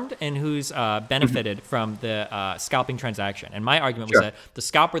harmed and who's benefited from the scalping transaction. And my argument was that the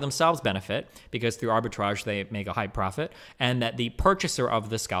scalper themselves benefit because through arbitrage they make a high profit, and that the purchaser of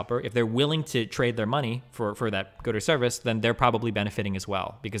the scalper, if they're willing to trade their money for that good or service, then they're probably benefiting as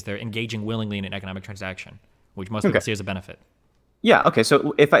well because they're engaging willingly in an economic transaction, which most people see as a benefit. Yeah. Okay.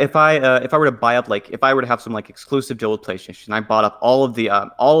 So if I were to buy up if I were to have some like exclusive deal with PlayStation, I bought up all of the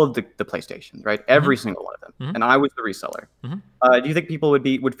PlayStations, right? Every single one of them, and I was the reseller. Do you think people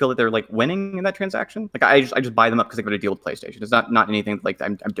would feel that they're like winning in that transaction? Like I just buy them up because they got a deal with PlayStation. It's not anything like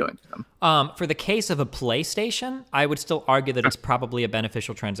I'm doing to them. For the case of a PlayStation, I would still argue that it's probably a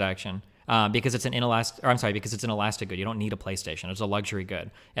beneficial transaction. Because it's an because it's an elastic good. You don't need a PlayStation. It's a luxury good.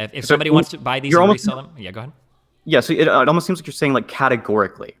 If somebody wants to buy these and resell them, yeah, go ahead. Yeah, so it almost seems like you're saying like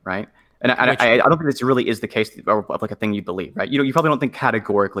categorically, right? And I don't think this really is the case of like a thing you believe, right? You probably don't think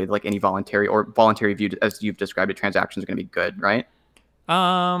categorically like any voluntary viewed as you've described it transactions are going to be good, right?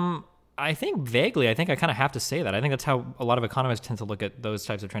 I think vaguely. I think I kind of have to say that. I think that's how a lot of economists tend to look at those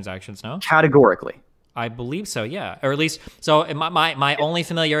types of transactions. No, categorically. I believe so, yeah. Or at least, so my only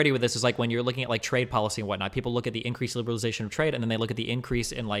familiarity with this is like when you're looking at like trade policy and whatnot, people look at the increased liberalization of trade, and then they look at the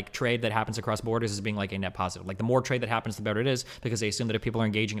increase in like trade that happens across borders as being like a net positive. Like the more trade that happens, the better it is, because they assume that if people are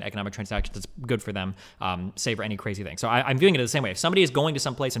engaging in economic transactions, it's good for them, save for any crazy thing. So I'm viewing it the same way. If somebody is going to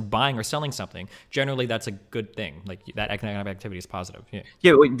some place and buying or selling something, generally that's a good thing. Like that economic activity is positive.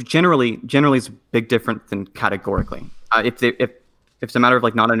 Yeah. Generally is a big difference than categorically. If it's a matter of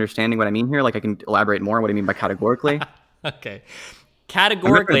like not understanding what I mean here, like I can elaborate more on what I mean by categorically. Okay.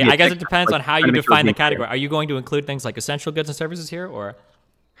 Categorically, I guess it depends on how you define the category. Are you going to include things like essential goods and services here, or?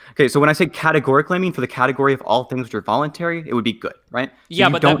 Okay, so when I say categorically, I mean for the category of all things which are voluntary, it would be good, right? So yeah,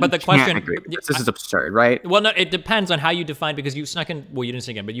 but the question, this is absurd, right? Well, no, it depends on how you define, because you snuck in. Well, you didn't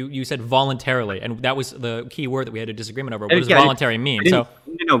sneak in, but you said voluntarily, and that was the key word that we had a disagreement over. What does voluntary mean? I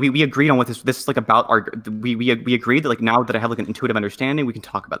No, we agreed on what this is like about we agreed that like now that I have like an intuitive understanding, we can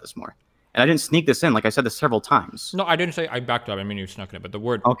talk about this more. And I didn't sneak this in. Like I said this several times. No, I didn't say I backed up. I mean, you snuck it, but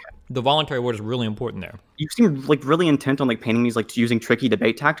Okay. the voluntary word is really important there. You seem like really intent on like painting me as like using tricky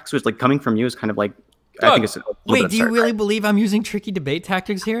debate tactics, which like coming from you is kind of like I think it's wait, do you really believe I'm using tricky debate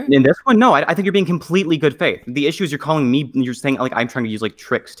tactics here? In this one, no. I think you're being completely good faith. The issue is you're calling me, you're saying like I'm trying to use like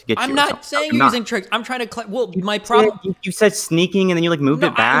tricks to get you. I'm not saying you're using tricks. I'm trying to. Well, my problem. You said sneaking and then you like moved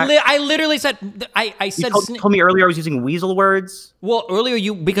it back. I literally said. I said. You told me earlier I was using weasel words. Well,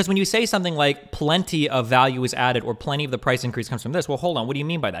 earlier because when you say something like plenty of value is added or plenty of the price increase comes from this, well, hold on. What do you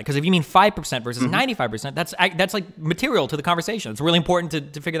mean by that? Because if you mean 5% versus 95%, that's like material to the conversation. It's really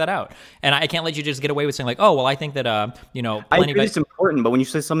important to figure that out. And I can't let you just get away with saying like, oh, well, I think that I agree it's important, but when you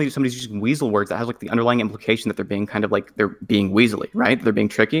say somebody's using weasel words, that has like the underlying implication that they're being kind of like they're being weaselly, right? They're being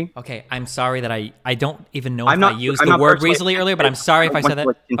tricky. Okay, I'm sorry that I don't even know if I used the word weaselly earlier, but I'm sorry if I said that.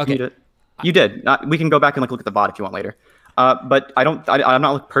 Okay, you did. We can go back and like look at the VOD if you want later. But I'm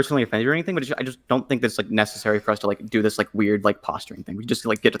not like personally offended or anything, but I just don't think that's like necessary for us to like do this like weird like posturing thing. We just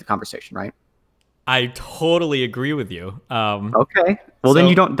like get to the conversation, right? I totally agree with you. Okay. Well, then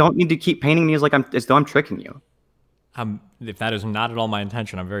you don't need to keep painting me as though I'm tricking you. If that is not at all my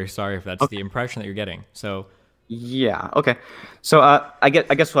intention, I'm very sorry if that's the impression that you're getting. So. Yeah. Okay. So I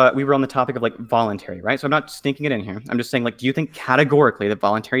guess we were on the topic of like voluntary, right? So I'm not sneaking it in here. I'm just saying like, do you think categorically that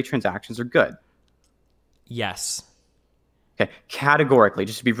voluntary transactions are good? Yes. Okay. Categorically,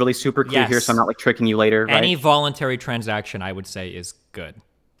 just to be really super clear here, so I'm not like tricking you later. Right? Any voluntary transaction, I would say, is good.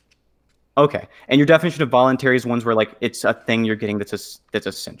 Okay. And your definition of voluntary is ones where like it's a thing you're getting that's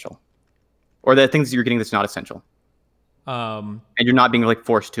essential, or the things that you're getting that's not essential. And you're not being like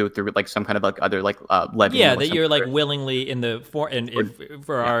forced to through like some kind of like other like levy. Yeah, that you're like willingly in the fuck,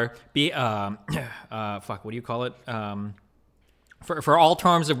 what do you call it? For all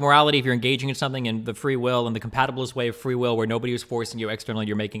terms of morality, if you're engaging in something in the free will and the compatibilist way of free will, where nobody is forcing you externally,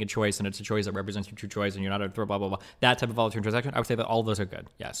 you're making a choice, and it's a choice that represents your true choice, and you're not a blah blah blah. That type of voluntary transaction, I would say that all of those are good.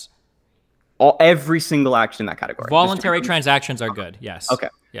 Yes. Every single action in that category. Voluntary transactions are good. Yes. Okay.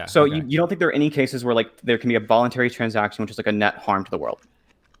 Yeah. So you don't think there are any cases where like there can be a voluntary transaction which is like a net harm to the world?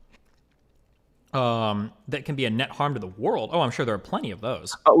 That can be a net harm to the world. Oh, I'm sure there are plenty of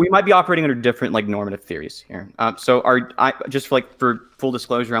those. We might be operating under different like normative theories here. Just for full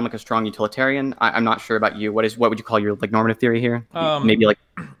disclosure, I'm like a strong utilitarian. I'm not sure about you. What would you call your like normative theory here? Maybe like.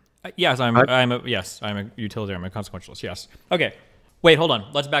 Yes, I'm a utilitarian. I'm a consequentialist. Yes. Okay. Wait, hold on.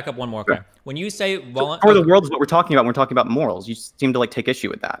 Let's back up one more. Okay. Sure. When you say for the world is what we're talking about when we're talking about morals. You seem to like take issue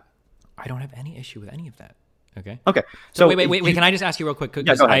with that. I don't have any issue with any of that. Okay. Okay. So wait. Can I just ask you real quick?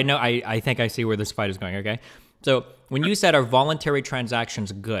 Because I know I think I see where this fight is going. Okay. So when you said are voluntary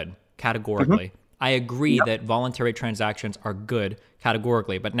transactions good categorically, I agree that voluntary transactions are good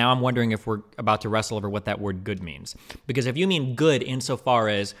categorically. But now I'm wondering if we're about to wrestle over what that word "good" means. Because if you mean good insofar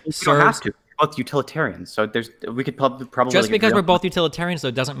as don't have to. Both utilitarians, so we could probably just because we're both utilitarians, though,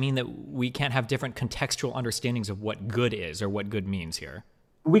 doesn't mean that we can't have different contextual understandings of what good is or what good means here.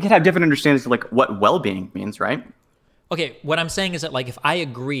 We could have different understandings of like what well-being means, right? Okay, what I'm saying is that like if I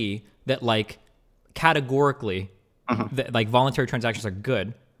agree that like categorically that like voluntary transactions are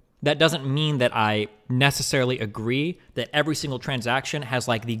good, that doesn't mean that I necessarily agree that every single transaction has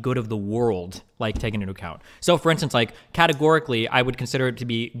like the good of the world like taken into account. So for instance, like categorically, I would consider it to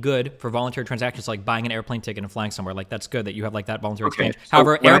be good for voluntary transactions like buying an airplane ticket and flying somewhere. Like that's good that you have like that voluntary exchange. So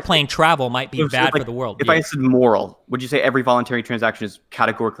however, airplane travel might be bad for the world. If I said moral, would you say every voluntary transaction is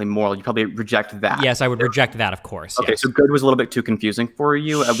categorically moral? You probably reject that. Yes, I would reject that, of course. Okay, so good was a little bit too confusing for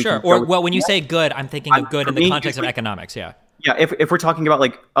you. Sure. Or well, when you say good, I'm thinking of good in the context of economics. Yeah. Yeah, if we're talking about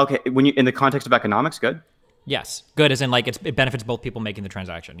like, okay, when you in the context of economics, good. Yes, good as in like it benefits both people making the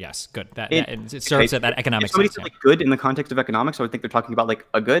transaction. Yes, good. It serves at that economic sense. If somebody said like good in the context of economics, I would think they're talking about like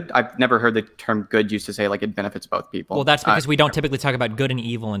a good. I've never heard the term good used to say like it benefits both people. Well, that's because we don't typically talk about good and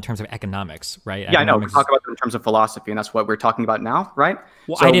evil in terms of economics, right? Yeah, I know. We talk about it in terms of philosophy, and that's what we're talking about now, right?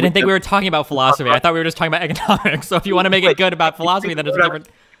 Well, so I didn't think we were talking about philosophy. I thought we were just talking about economics. So if you want to make it good about philosophy, then it's different.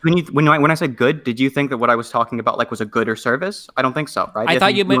 When I said good, did you think that what I was talking about like was a good or service? I don't think so, right? I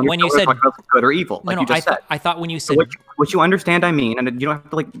thought you meant when you said good or evil. Like I thought when you said what you understand, I mean, and you don't have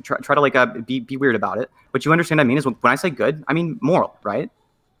to like try to like be weird about it. What you understand, I mean, is when I say good, I mean moral, right?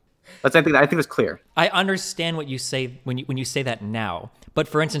 I think that's clear. I understand what you say when you say that now. But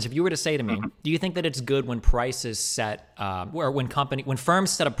for instance, if you were to say to me, do you think that it's good when price is set, or when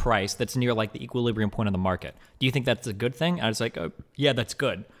firms set a price that's near like the equilibrium point of the market? Do you think that's a good thing? I was like, yeah, that's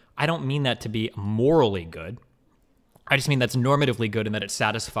good. I don't mean that to be morally good. I just mean that's normatively good and that it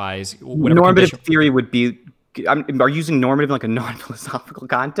satisfies whatever normative theory would be are you using normative in like a non-philosophical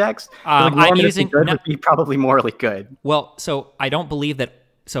context? I'm using good would be probably morally good. Well, so I don't believe that.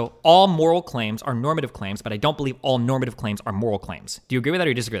 So all moral claims are normative claims, but I don't believe all normative claims are moral claims. Do you agree with that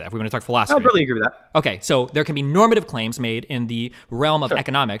or disagree with that? If we want to talk philosophy. I really agree with that. Okay, so there can be normative claims made in the realm of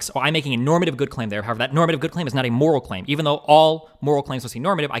economics. Or I'm making a normative good claim there. However, that normative good claim is not a moral claim. Even though all moral claims must be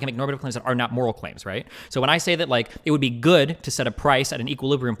normative, I can make normative claims that are not moral claims, right? So when I say that like it would be good to set a price at an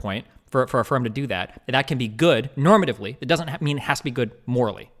equilibrium point for a firm to do that, that can be good normatively. It doesn't mean it has to be good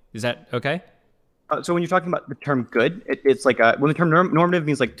morally. Is that okay? So when you're talking about the term good, it's like when the term normative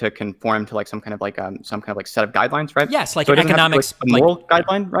means like to conform to like some kind of like set of guidelines, right? Yes, like so economics, a moral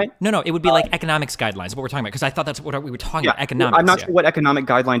guideline, right? No, it would be like economics guidelines. Is what we're talking about because I thought that's what we were talking about. Economics. I'm not sure what economic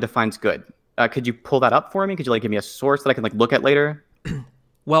guideline defines good. Could you pull that up for me? Could you like give me a source that I can like look at later?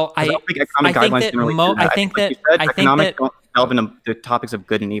 Well, I don't think economic guidelines generally do that. I think that economics don't delve into the topics of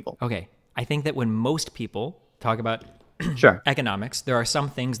good and evil. Okay, I think that when most people talk about economics, there are some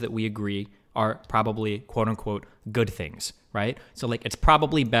things that we agree are probably quote unquote good things, right? So like it's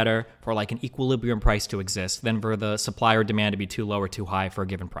probably better for like an equilibrium price to exist than for the supply or demand to be too low or too high for a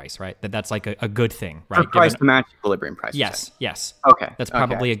given price, right? That's like a good thing, right? For price to match equilibrium price. Yes. Okay. That's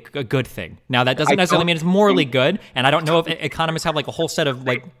probably a good thing. Now that doesn't necessarily mean it's morally good, and I don't know if economists have like a whole set of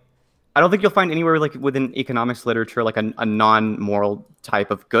like. I don't think you'll find anywhere like within economics literature like a non-moral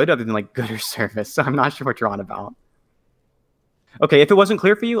type of good other than like good or service. So I'm not sure what you're on about. Okay, if it wasn't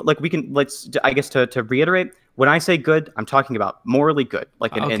clear for you, like I guess to reiterate, when I say good, I'm talking about morally good.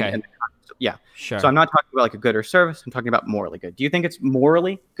 Like yeah. Sure. So I'm not talking about like a good or service. I'm talking about morally good. Do you think it's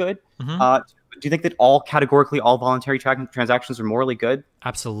morally good? Do you think that all voluntary transactions are morally good?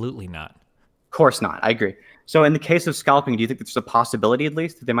 Absolutely not. Of course not. I agree. So in the case of scalping, do you think there's a possibility at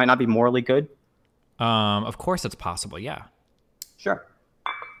least that they might not be morally good? Of course it's possible, yeah. Sure.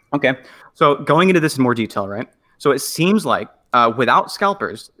 Okay. So going into this in more detail, right? So it seems like without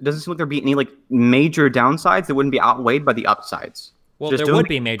scalpers, it doesn't seem like there'd be any like major downsides that wouldn't be outweighed by the upsides. Well, there would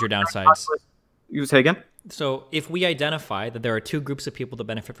be major downsides. You say again? So if we identify that there are two groups of people that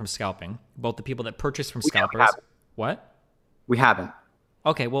benefit from scalping, both the people that purchase from scalpers. What? We haven't.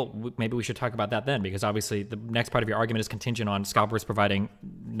 Okay, well, maybe we should talk about that then, because obviously the next part of your argument is contingent on scalpers providing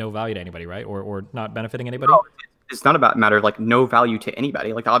no value to anybody, right? Or not benefiting anybody? No, it's not about matter of like no value to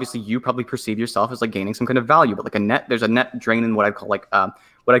anybody. Like obviously you probably perceive yourself as like gaining some kind of value, but like there's a net drain in what I call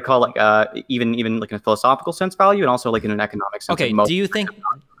even like in a philosophical sense value, and also like in an economic sense. Okay, do you think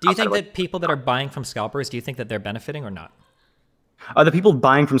that people that are buying from scalpers, do you think that they're benefiting or not? The people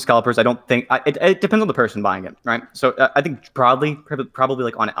buying from scalpers, I don't think it depends on the person buying it, right? So I think probably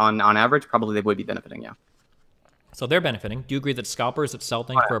like on average, probably they would be benefiting, yeah. So they're benefiting. Do you agree that scalpers that sell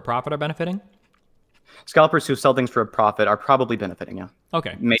things for a profit are benefiting? Scalpers who sell things for a profit are probably benefiting, yeah.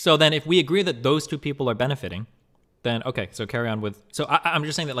 Okay. So then if we agree that those two people are benefiting, then okay, so carry on with. So I'm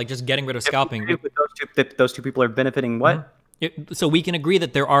just saying that like just getting rid of scalping. Those two people are benefiting what? Mm-hmm. So we can agree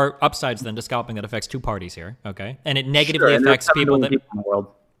that there are upsides then to scalping that affects two parties here, okay? And it negatively affects people that. People in the world.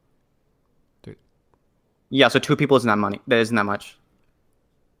 Yeah, so two people isn't that money. That isn't that much.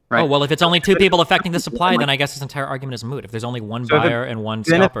 Right? Oh, well, if it's only two people affecting the supply, then I guess this entire argument is moot. If there's only one buyer and one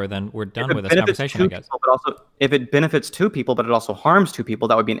scalper, then we're done with this conversation, I guess. But also, if it benefits two people, but it also harms two people,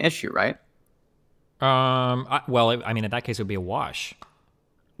 that would be an issue, right? Well, I mean, in that case, it would be a wash.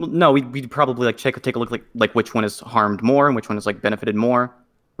 Well, no, we'd probably like take a look like which one is harmed more and which one is like benefited more,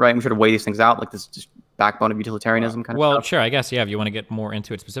 right? And we sort of weigh these things out, like this just backbone of utilitarianism kind of stuff. Well, sure, I guess, yeah, if you want to get more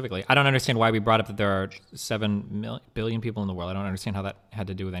into it specifically. I don't understand why we brought up that there are 7 billion people in the world. I don't understand how that had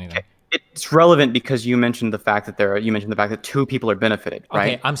to do with anything. It's relevant because you mentioned the fact that two people are benefited,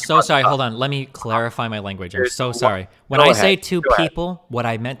 right? Okay, I'm so sorry. Hold on. Let me clarify my language. I'm so sorry. When I say two people, what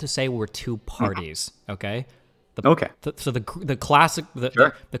I meant to say were two parties, okay? So the class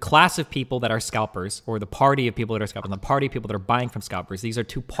of people that are scalpers, or the party of people that are scalpers, and the party of people that are buying from scalpers, these are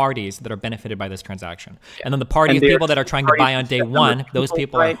two parties that are benefited by this transaction. And then the party of people that are trying to buy on day one, those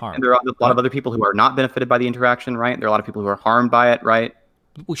people are harmed. And there are a lot of other people who are not benefited by the interaction, right? There are a lot of people who are harmed by it, right?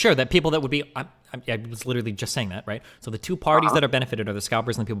 Well, sure, that people that would be, I was literally just saying that, right? So the two parties that are benefited are the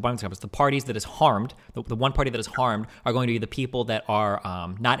scalpers and the people buying the scalpers. The parties that is harmed, the one party that is harmed, are going to be the people that are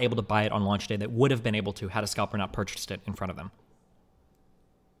not able to buy it on launch day that would have been able to had a scalper not purchased it in front of them.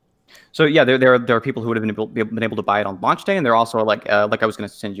 So yeah, there are people who would have been able to buy it on launch day, and there are also like I was going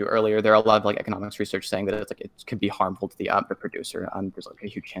to send you earlier, there are a lot of like economics research saying that it could be harmful to the producer. There's like a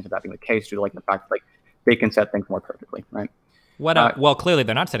huge chance of that being the case due to like the fact that like they can set things more perfectly, right? What? Well, clearly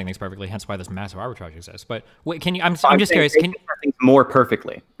they're not setting things perfectly, hence why this massive arbitrage exists. But wait, can you? I'm just curious. Can set things more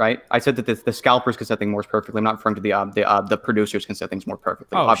perfectly, right? I said that the scalpers can set things more perfectly. I'm not referring to the producers can set things more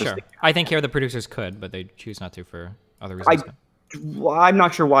perfectly. Oh, obviously. Sure. I think here the producers could, but they choose not to for other reasons. I'm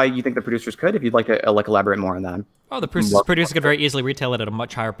not sure why you think the producers could. If you'd like to elaborate more on that. Oh, the producers could very easily retail it at a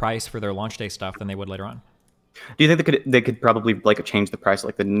much higher price for their launch day stuff than they would later on. Do you think they could probably change the price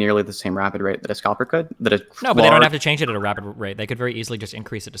at nearly the same rapid rate that a scalper could? No, but they don't have to change it at a rapid rate. They could very easily just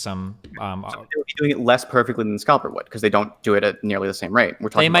increase it to some. So they would be doing it less perfectly than the scalper would because they don't do it at nearly the same rate.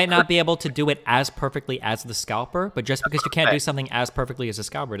 They might not be able to do it as perfectly as the scalper, but just because you can't do something as perfectly as a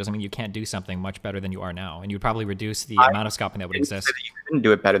scalper doesn't mean you can't do something much better than you are now, and you'd probably reduce the amount of scalping that would exist. Say that you couldn't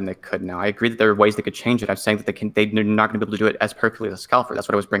do it better than they could now. I agree that there are ways they could change it. I'm saying that they're not going to be able to do it as perfectly as a scalper. That's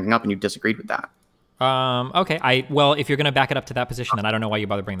what I was bringing up, and you disagreed with that. Okay. Well, if you're going to back it up to that position, then I don't know why you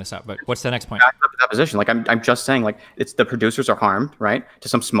bother bringing this up. But what's the next point? Back up to that position. I'm just saying, it's the producers are harmed, right, to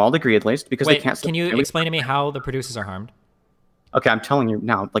some small degree at least, because they can't. Can you explain to me how the producers are harmed? Okay, I'm telling you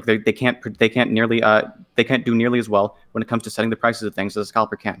now. They can't do nearly as well when it comes to setting the prices of things as a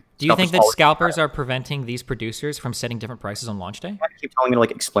scalper can. Do you think that scalpers are preventing these producers from setting different prices on launch day? I keep telling me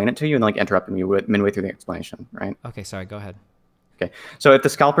to explain it to you and then interrupting you midway through the explanation, right? Okay, sorry. Go ahead. Okay, so if the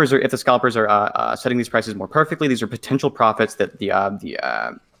scalpers are setting these prices more perfectly, these are potential profits that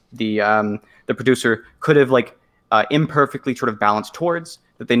the producer could have imperfectly sort of balanced towards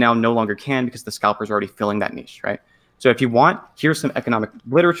that they now no longer can because the scalpers are already filling that niche, right? So if you want, here's some economic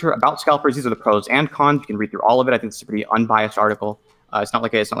literature about scalpers. These are the pros and cons. You can read through all of it. I think it's a pretty unbiased article. It's not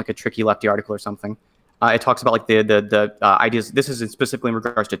like a tricky lefty article or something. It talks about the ideas. This is specifically in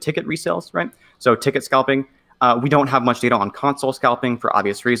regards to ticket resales, right? So ticket scalping. We don't have much data on console scalping for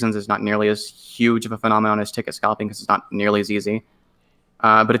obvious reasons. It's not nearly as huge of a phenomenon as ticket scalping because it's not nearly as easy.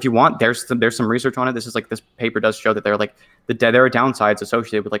 But if you want, there's some research on it. This paper does show that there are downsides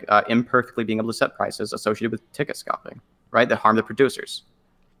associated with imperfectly being able to set prices associated with ticket scalping, right? That harm the producers.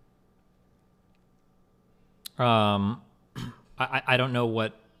 I don't know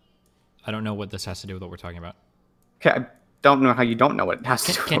what this has to do with what we're talking about. Okay. I don't know how you don't know what it has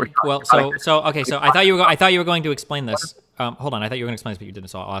to do. So I thought you were going to explain this. Hold on, I thought you were going to explain this, but you didn't.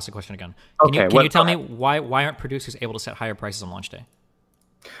 So I'll ask the question again. Can you tell me why aren't producers able to set higher prices on launch day?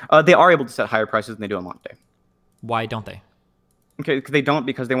 They are able to set higher prices than they do on launch day. Why don't they? Okay, they don't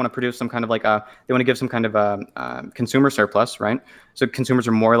because they want to produce some kind of they want to give some kind of consumer surplus, right? So consumers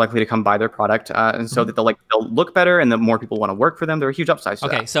are more likely to come buy their product, and so that they'll look better, and the more people want to work for them. There are huge upsides.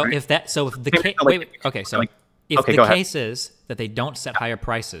 Okay, so right? if the case is that they don't set higher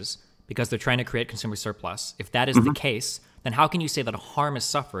prices because they're trying to create consumer surplus, if that is the case, then how can you say that harm is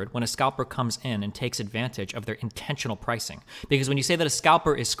suffered when a scalper comes in and takes advantage of their intentional pricing? Because when you say that a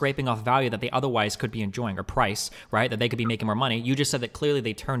scalper is scraping off value that they otherwise could be enjoying, or price, right, that they could be making more money, you just said that clearly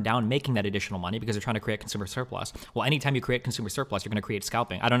they turned down making that additional money because they're trying to create consumer surplus. Well, anytime you create consumer surplus, you're going to create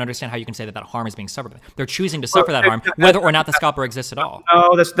scalping. I don't understand how you can say that harm is being suffered. They're choosing to suffer that harm, whether or not the scalper exists at all.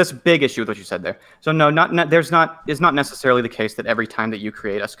 No, that's a big issue with what you said there. So no, it's not necessarily the case that every time that you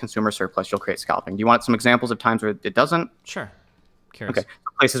create a consumer surplus, you'll create scalping. Do you want some examples of times where it doesn't? Sure. Curious. Okay,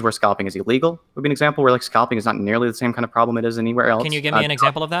 places where scalping is illegal would be an example where scalping is not nearly the same kind of problem it is anywhere else. Can you give me an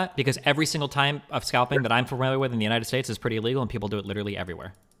example of that? Because every single time of scalping that I'm familiar with in the United States is pretty illegal, and people do it literally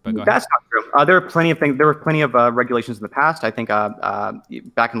everywhere. But go ahead. That's not true. There are plenty of things. There were plenty of regulations in the past. I think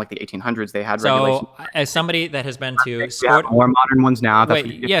back in the 1800s they had regulations. So, as somebody that has been to more modern ones now.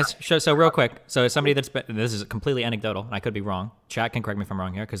 Yes. So real quick. So, as somebody that's been, this is completely anecdotal, and I could be wrong. Chat can correct me if I'm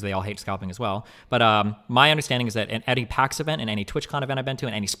wrong here because they all hate scalping as well. But my understanding is that in any PAX event, in any TwitchCon event I've been to,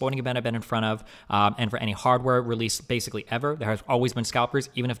 in any sporting event I've been in front of, and for any hardware release basically ever, there has always been scalpers,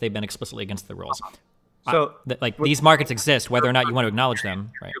 even if they've been explicitly against the rules. So, these markets exist, whether or not you want to acknowledge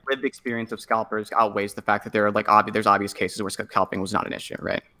them. Right? Your lived experience of scalpers outweighs the fact that there are there's obvious cases where scalping was not an issue,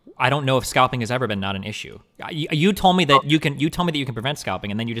 right? I don't know if scalping has ever been not an issue. You told me that you can prevent scalping,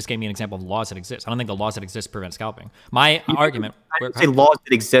 and then you just gave me an example of laws that exist. I don't think the laws that exist prevent scalping. My argument. I didn't say laws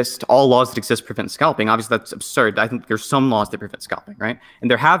that exist. All laws that exist prevent scalping. Obviously, that's absurd. I think there's some laws that prevent scalping, right? And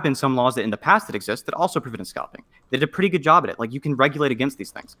there have been some laws that in the past that exist that also prevented scalping. They did a pretty good job at it. You can regulate against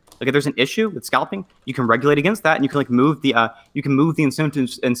these things. If there's an issue with scalping, you can regulate against that, and you can move the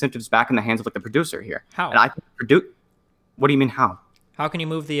incentives back in the hands of the producer here. How? And I can What do you mean how? How can you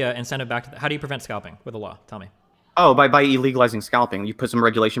move the incentive back to how do you prevent scalping with a law? Tell me. Oh, by illegalizing scalping, you put some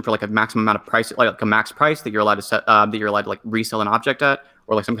regulation for a maximum amount of price, like a max price that you're allowed to set, that you're allowed to resell an object at,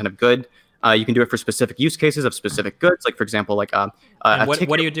 or some kind of good. You can do it for specific use cases of specific goods, for example, what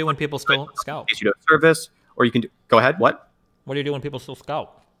do you do when people still scalp? You do a service, or you can go ahead. What? What do you do when people still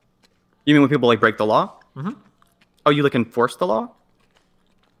scalp? You mean when people break the law? Mm-hmm. Oh, you like enforce the law?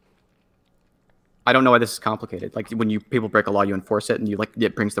 I don't know why this is complicated. Like when people break a law, you enforce it, and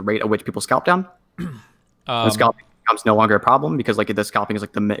it brings the rate at which people scalp down. And scalping becomes no longer a problem because like the scalping is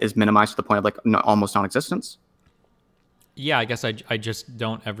is minimized to the point of like almost non-existence. Yeah, I guess I just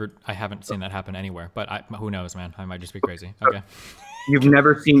don't ever. I haven't seen that happen anywhere. But who knows, man? I might just be crazy. Okay. You've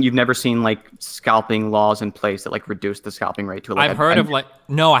never seen like scalping laws in place that like reduce the scalping rate to like. I've heard of like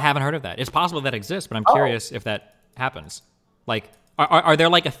no, I haven't heard of that. It's possible that exists, but I'm curious if that happens. Like, are there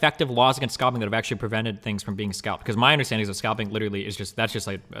like effective laws against scalping that have actually prevented things from being scalped? Because my understanding is that scalping literally is just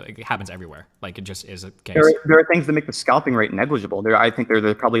like it happens everywhere. Like it just is a case. There are things that make the scalping rate negligible. I think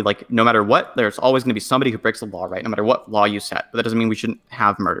they're probably like no matter what, there's always going to be somebody who breaks the law, right? No matter what law you set, but that doesn't mean we shouldn't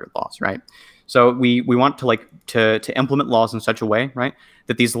have murder laws, right? So we want to like to implement laws in such a way, right,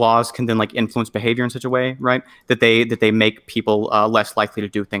 that these laws can then like influence behavior in such a way, right, that they make people less likely to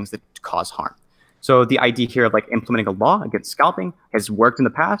do things that cause harm. So the idea here of like implementing a law against scalping has worked in the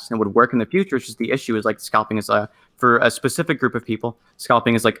past and would work in the future. It's just the issue is like scalping is for a specific group of people.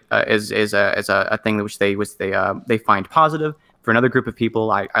 Scalping is like is a thing which they find positive. For another group of people,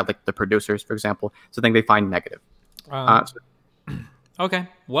 I like the producers, for example, it's a thing they find negative. Okay.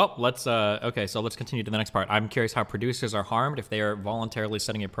 Well, let's continue to the next part. I'm curious how producers are harmed if they are voluntarily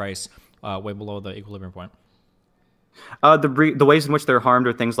setting a price way below the equilibrium point. The ways in which they're harmed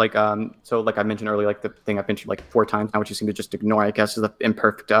are things like so like I mentioned earlier, like the thing I've mentioned like 4 times now, which you seem to just ignore, I guess, is the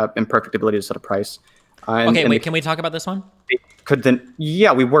imperfect ability to set a price. Wait, can we talk about this one?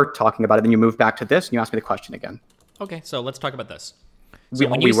 Yeah, we were talking about it. Then you moved back to this, and you asked me the question again. Okay, so let's talk about this. So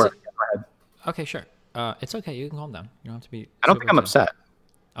we were. Go ahead. Okay, sure. It's okay. You can calm down. You don't have to be. I don't think I'm upset.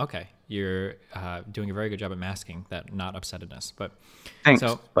 Okay, you're doing a very good job at masking that not upsetness. But thanks.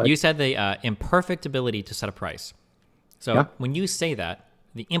 So you said the imperfect ability to set a price. So when you say that,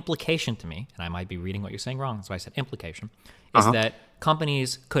 the implication to me, and I might be reading what you're saying wrong, so I said implication, is that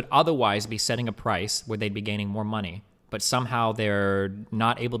companies could otherwise be setting a price where they'd be gaining more money, but somehow they're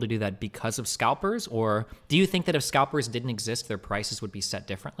not able to do that because of scalpers? Or do you think that if scalpers didn't exist, their prices would be set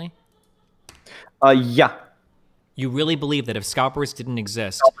differently? Yeah. You really believe that if scalpers didn't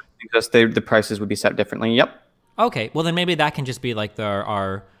exist, the prices would be set differently? Yep. Okay, well then maybe that can just be like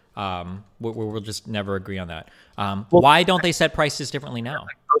our we'll just never agree on that. Why don't they set prices differently now?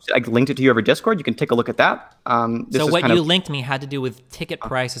 I linked it to you over Discord. You can take a look at that. So what you linked me had to do with ticket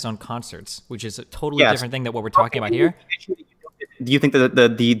prices on concerts, which is a totally different thing than what we're talking about here. Do you think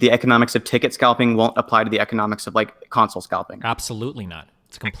that the economics of ticket scalping won't apply to the economics of like console scalping? Absolutely not.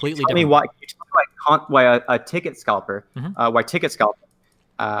 It's completely different. Why a ticket scalper,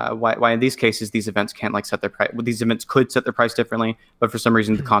 why in these cases these events can't like set their price. Well, these events could set their price differently, but for some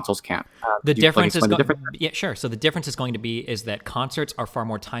reason the consoles can't. The difference is yeah, sure. So the difference is going to be is that concerts are far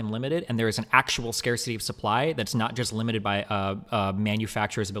more time limited, and there is an actual scarcity of supply that's not just limited by a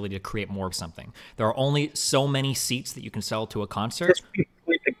manufacturer's ability to create more of something. There are only so many seats that you can sell to a concert. This would be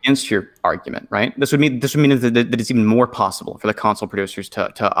against your argument, right? This would mean that it's even more possible for the console producers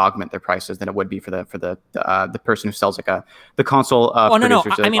to augment their prices than it would be for the person who sells like the console. No.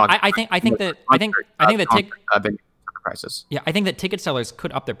 I mean, I think that prices. Yeah, I think that ticket sellers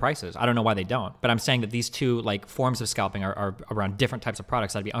could up their prices. I don't know why they don't, but I'm saying that these two like forms of scalping are around different types of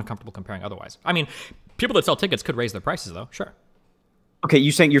products that I'd be uncomfortable comparing otherwise. I mean, people that sell tickets could raise their prices though, sure. Okay,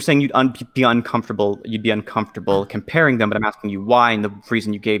 you're saying you'd be uncomfortable comparing them, but I'm asking you why, and the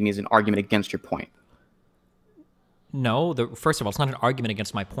reason you gave me is an argument against your point. No, first of all, it's not an argument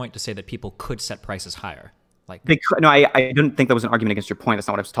against my point to say that people could set prices higher. Like no, I didn't think that was an argument against your point. That's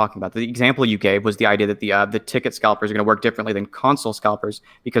not what I was talking about. The example you gave was the idea that the ticket scalpers are going to work differently than console scalpers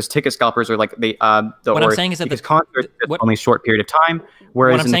because ticket scalpers are like what I'm saying is that the concerts only a short period of time.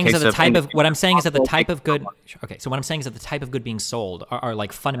 Whereas what I'm saying is that the type of what I'm saying is that the type of good. Okay, so what I'm saying is that the type of good being sold are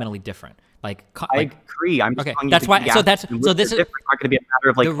like fundamentally different. I agree. I'm just okay. That's why. So this is not going to be a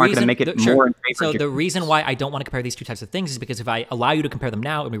matter of like aren't going to make it more in favor. So the reason why I don't want to compare these two types of things is because if I allow you to compare them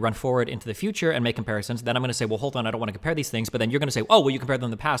now and we run forward into the future and make comparisons, then I'm going to say, well, hold on, I don't want to compare these things. But then you're going to say, oh, well, you compared them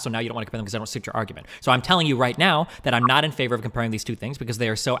in the past, so now you don't want to compare them because I don't suit your argument. So I'm telling you right now that I'm not in favor of comparing these two things because they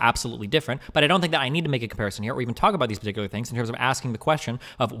are so absolutely different. But I don't think that I need to make a comparison here or even talk about these particular things in terms of asking the question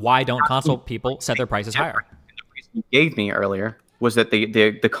of why don't console people set their prices higher. The reason you gave me earlier was that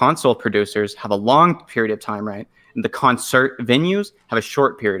the console producers have a long period of time, right? And the concert venues have a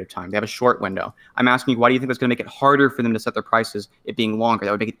short period of time. They have a short window. I'm asking you, why do you think that's going to make it harder for them to set their prices, it being longer?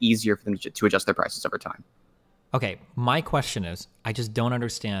 That would make it easier for them to adjust their prices over time. Okay, my question is, I just don't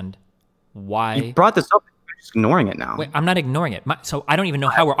understand why... You brought this up, you're just ignoring it now. Wait, I'm not ignoring it. So I don't even know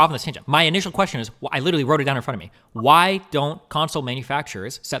how we're off on this tangent. My initial question is, I literally wrote it down in front of me. Why don't console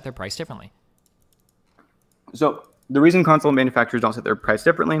manufacturers set their price differently? So The reason console manufacturers don't set their price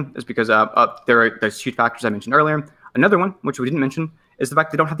differently is because there's huge factors I mentioned earlier. Another one, which we didn't mention, is the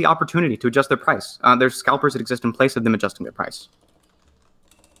fact they don't have the opportunity to adjust their price. There's scalpers that exist in place of them adjusting their price.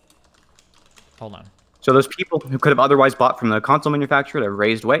 Hold on. So those people who could have otherwise bought from the console manufacturer at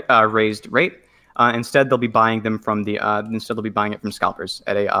a raised rate, instead they'll be buying them from they'll be buying it from scalpers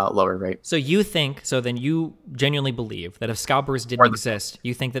at a lower rate. So then you genuinely believe that if scalpers didn't exist,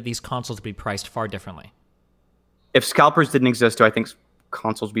 you think that these consoles would be priced far differently? If scalpers didn't exist, do I think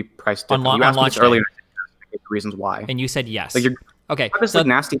consoles would be priced differently? You asked me this earlier. The reasons why. And you said yes. Like okay. This like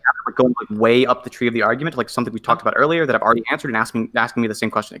nasty habit, like going like way up the tree of the argument, like something we talked about earlier that I've already answered, and asking me the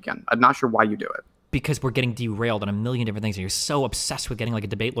same question again. I'm not sure why you do it. Because we're getting derailed on a million different things, and you're so obsessed with getting like a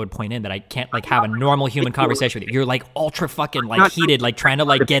debate lord point in that I can't like have a normal human conversation with you. You're like ultra fucking like heated, like trying to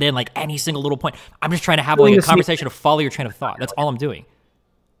like get in like any single little point. I'm just trying to have like a conversation to follow your train of thought. That's all I'm doing.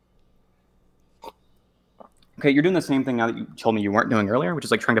 Okay, you're doing the same thing now that you told me you weren't doing earlier, which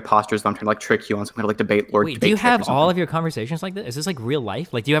is like trying to posture as though I'm trying to like trick you on some kind of like debate lord. Wait, do you have all of your conversations like this? Is this like real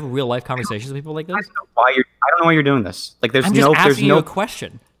life? Like, do you have real life conversations with people like this? I don't know why you're doing this. Like, I'm just asking you a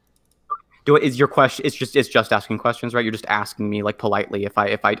question. Is your question? It's just asking questions, right? You're just asking me like politely if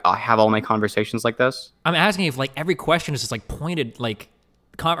I have all my conversations like this. I'm asking if like every question is just like pointed like.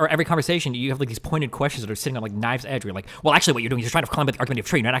 Or every conversation, you have like these pointed questions that are sitting on like knife's edge. Where you're like, well, actually, what you're doing is you're trying to climb the argument of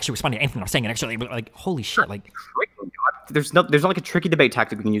tree. You're not actually responding to anything I'm saying. And actually, like, holy shit, like, there's not like a tricky debate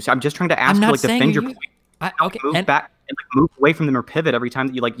tactic we can use. I'm just trying to ask you, like, defend your point. Okay, move back and like move away from them or pivot every time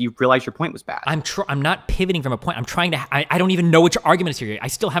that you realize your point was bad. I'm not pivoting from a point. I'm trying to. I don't even know which argument is here. I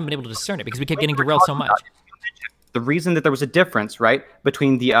still haven't been able to discern it because we kept getting derailed so much. The reason that there was a difference, right,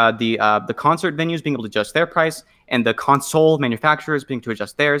 between the concert venues being able to adjust their price and the console manufacturers being to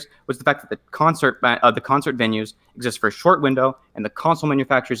adjust theirs was the fact that the concert venues exist for a short window and the console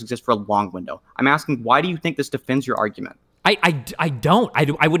manufacturers exist for a long window. I'm asking, why do you think this defends your argument?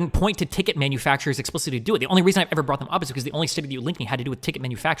 I wouldn't point to ticket manufacturers explicitly to do it. The only reason I've ever brought them up is because the only study that you linked me had to do with ticket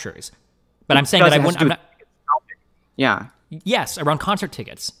manufacturers. But I'm saying that I wouldn't. I'm not. Yeah. Yes, around concert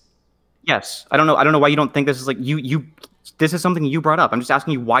tickets. Yes, I don't know why you don't think this is like you. This is something you brought up. I'm just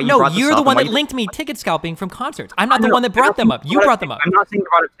asking you why you brought this up. No, you're the one that linked me ticket scalping from concerts. I'm not the one that brought them up. You brought them up. I'm not saying you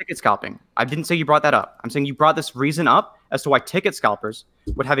brought up ticket scalping. I didn't say you brought that up. I'm saying you brought this reason up as to why ticket scalpers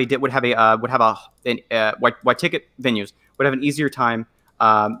why ticket venues would have an easier time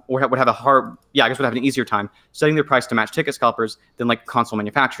would have an easier time setting their price to match ticket scalpers than like console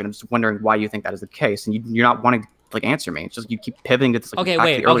manufacturers. I'm just wondering why you think that is the case, and you're not wanting to like answer me. It's just you keep pivoting to this. Like,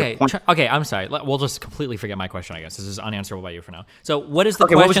 okay. I'm sorry. We'll just completely forget my question. I guess this is unanswerable by you for now. So what is the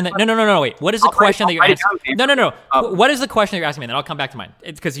question that? No. Wait. What is the question that you're asking? No. What is the question that you're asking me? And then I'll come back to mine.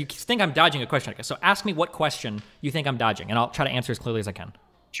 It's because you think I'm dodging a question. So ask me what question you think I'm dodging, and I'll try to answer as clearly as I can.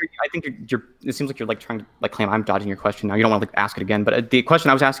 Sure, I think you're. It seems like you're like trying to like claim I'm dodging your question now. You don't want to like ask it again. But the question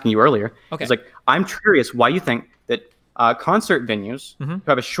I was asking you earlier is like I'm curious why you think that concert venues who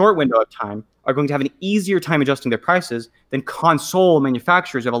have a short window of time are going to have an easier time adjusting their prices than console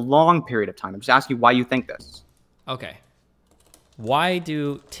manufacturers who have a long period of time. I'm just asking you why you think this. Okay. Why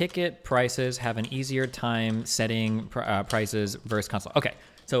do ticket prices have an easier time setting prices versus console? Okay.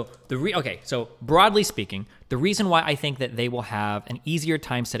 So so broadly speaking, the reason why I think that they will have an easier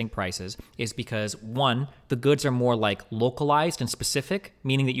time setting prices is because, one, the goods are more like localized and specific,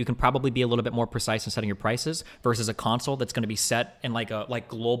 meaning that you can probably be a little bit more precise in setting your prices versus a console that's going to be set in like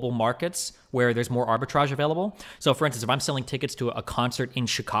global markets where there's more arbitrage available. So for instance, if I'm selling tickets to a concert in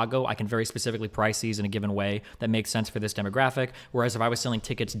Chicago, I can very specifically price these in a given way that makes sense for this demographic. Whereas if I was selling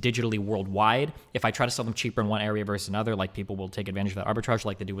tickets digitally worldwide, if I try to sell them cheaper in one area versus another, like people will take advantage of that arbitrage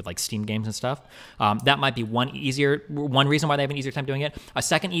like they do with like Steam games and stuff. That might be one reason why they have an easier time doing it. A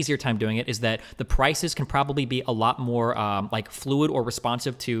second easier time doing it is that the prices can probably be a lot more like fluid or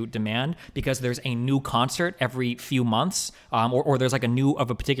responsive to demand because there's a new concert every few months or there's like a new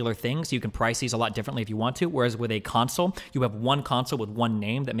of a particular thing. So you can price these a lot differently if you want to. Whereas with a console, you have one console with one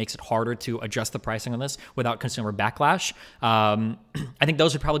name that makes it harder to adjust the pricing on this without consumer backlash. I think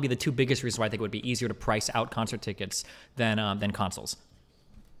those would probably be the two biggest reasons why I think it would be easier to price out concert tickets than consoles.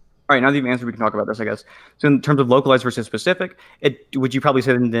 All right, now that you've answered, we can talk about this, I guess. So in terms of localized versus specific, would you probably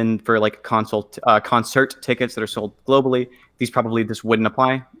say then for like concert tickets that are sold globally, this wouldn't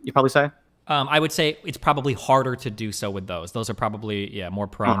apply, you probably say? I would say it's probably harder to do so with those. Those are probably, more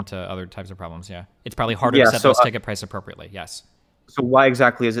prone to other types of problems, yeah. It's probably harder to set those ticket prices appropriately, yes. So why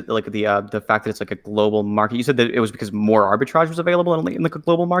exactly is it like the fact that it's like a global market? You said that it was because more arbitrage was available in like a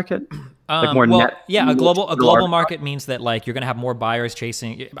global market? Like more net? Yeah, a global market means that like you're going to have more buyers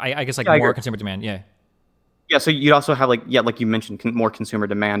chasing, I guess like more consumer demand, yeah. Yeah, so you'd also have like like you mentioned more consumer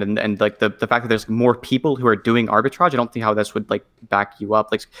demand and like the fact that there's more people who are doing arbitrage. I don't see how this would like back you up.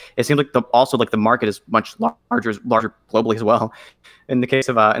 Like it seems like the market is much larger globally as well. In the case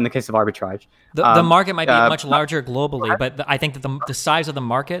of arbitrage, the market might be much larger globally, but I think that the size of the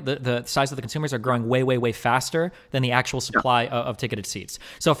market, the size of the consumers are growing way faster than the actual supply of ticketed seats.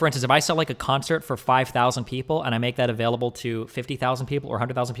 So for instance, if I sell like a concert for 5,000 people and I make that available to 50,000 people or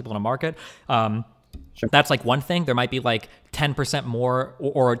 100,000 people in a market, sure. That's like one thing. There might be like 10% more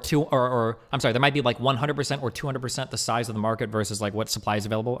or I'm sorry, there might be like 100% or 200% the size of the market versus like what supply is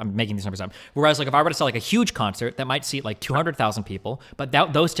available. I'm making these numbers up. Whereas like if I were to sell like a huge concert that might seat like 200,000 people, but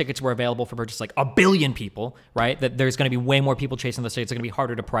those tickets were available for purchase like 1 billion people, right? That there's going to be way more people chasing those tickets. It's going to be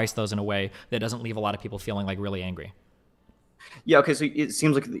harder to price those in a way that doesn't leave a lot of people feeling like really angry. Yeah. Okay. So it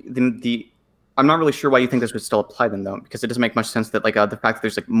seems like I'm not really sure why you think this would still apply then, though, because it doesn't make much sense that like the fact that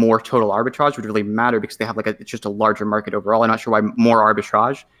there's like more total arbitrage would really matter because they have like it's just a larger market overall. I'm not sure why more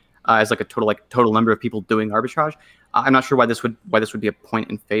arbitrage as like a total number of people doing arbitrage. I'm not sure why this would be a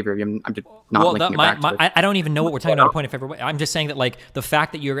point in favor. I'm just not linking it back to it. I don't even know what we're talking about a point in favor. I'm just saying that like the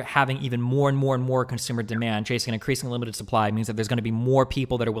fact that you're having even more and more consumer demand chasing an increasingly limited supply means that there's going to be more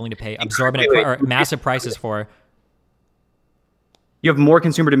people that are willing to pay exorbitant or massive prices for. You have more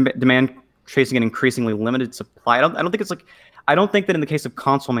consumer demand chasing an increasingly limited supply. I don't think it's like, I don't think that in the case of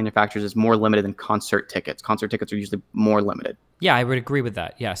console manufacturers it's more limited than concert tickets. Concert tickets are usually more limited. Yeah, I would agree with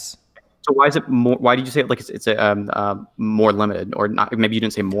that. Yes. So why is it more? Why did you say it like it's more limited or not? Maybe you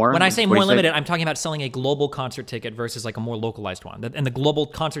didn't say more. When I say more limited, I'm talking about selling a global concert ticket versus like a more localized one. And the global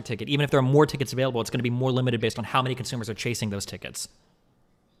concert ticket, even if there are more tickets available, it's going to be more limited based on how many consumers are chasing those tickets.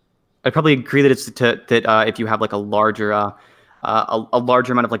 I probably agree that if you have like a larger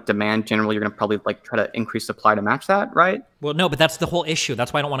amount of like demand, generally you're going to probably like try to increase supply to match that, right? Well, no, but that's the whole issue.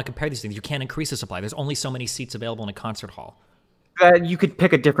 That's why I don't want to compare these things. You can't increase the supply. There's only so many seats available in a concert hall. You could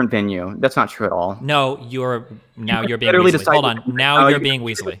pick a different venue. That's not true at all. No, you're being weaselly. Hold on. Now you're being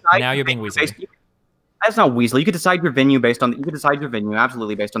weaselly. Now you're being weaselly. That's not weaselly. You could decide your venue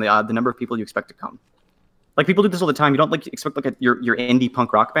absolutely based on the number of people you expect to come. Like people do this all the time. You don't like expect like your indie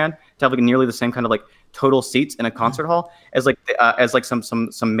punk rock band to have like nearly the same kind of like total seats in a concert hall as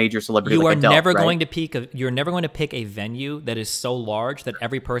some major celebrity. You like are Adele, never right? going to you're never going to pick a venue that is so large that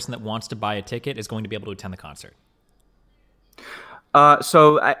every person that wants to buy a ticket is going to be able to attend the concert.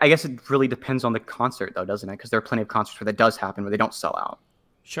 So I guess it really depends on the concert, though, doesn't it? Because there are plenty of concerts where that does happen, where they don't sell out.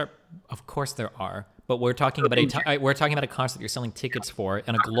 Sure, of course there are, but we're talking about a concert you're selling tickets for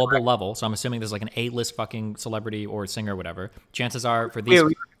on a global level. So I'm assuming there's like an A-list fucking celebrity or singer or whatever. Chances are for these.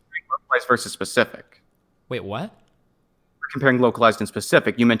 Wait, localized versus specific. Wait, what? We're comparing localized and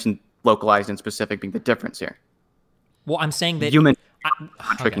specific. You mentioned localized and specific being the difference here. Well, I'm saying that you mentioned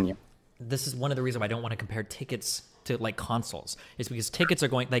tricking you. This is one of the reasons why I don't want to compare tickets to like consoles. Is because tickets are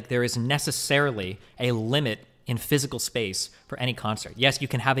going like there is necessarily a limit in physical space for any concert. Yes, you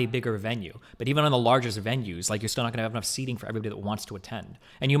can have a bigger venue, but even on the largest venues, like you're still not going to have enough seating for everybody that wants to attend.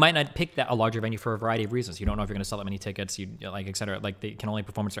 And you might not pick a larger venue for a variety of reasons. You don't know if you're going to sell that many tickets, like et cetera. Like they can only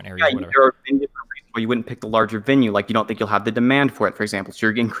perform in certain areas. Yeah, or whatever. there are reasons why you wouldn't pick the larger venue. Like you don't think you'll have the demand for it, for example. So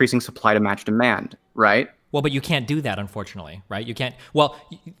you're increasing supply to match demand, right? Well, but you can't do that, unfortunately, right? You can't. Well,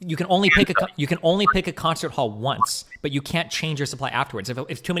 you can only pick a concert hall once, but you can't change your supply afterwards.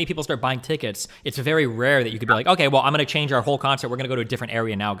 If too many people start buying tickets, it's very rare that you could be like, okay, well, I'm going to change our whole concert. We're going to go to a different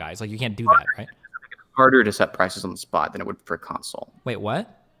area now, guys. Like you can't do that, right? It's harder to set prices on the spot than it would for a console. Wait,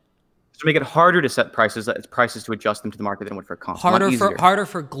 what? To make it harder to set prices to adjust them to the market than it would for a console. Harder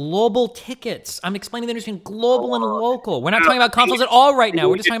for global tickets. I'm explaining the difference between global and local. We're not talking about consoles at all right now.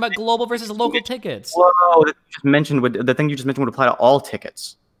 We're just talking about global versus local tickets. Whoa, the thing you just mentioned would apply to all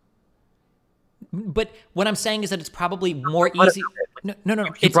tickets. But what I'm saying is that it's probably more easy. No.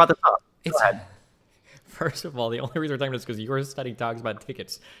 You brought this up. Go ahead. First of all, the only reason we're talking about this is because your study talks about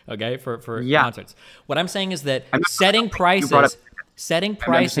tickets, okay, for concerts. What I'm saying is that setting prices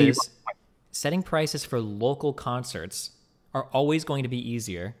for local concerts are always going to be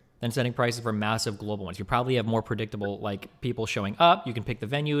easier than setting prices for massive global ones. You probably have more predictable like people showing up. You can pick the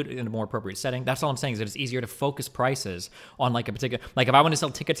venue in a more appropriate setting. That's all I'm saying is that it's easier to focus prices on like a particular, like if I want to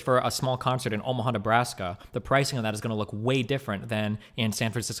sell tickets for a small concert in Omaha, Nebraska, the pricing on that is going to look way different than in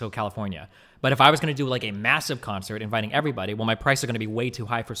San Francisco, California. But if I was going to do like a massive concert inviting everybody, well, my prices are going to be way too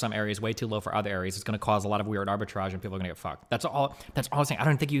high for some areas, way too low for other areas. It's going to cause a lot of weird arbitrage and people are going to get fucked. That's all I'm saying. I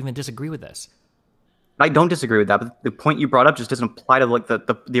don't think you even disagree with this. I don't disagree with that, but the point you brought up just doesn't apply to like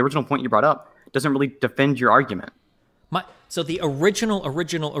the original point you brought up. Doesn't really defend your argument. So the original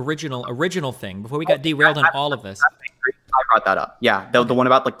thing before we got derailed on all of this. I brought that up. Yeah, the one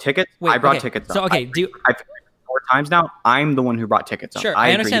about like tickets. Wait, I brought tickets up. So okay, times now. I'm the one who brought tickets up. Sure,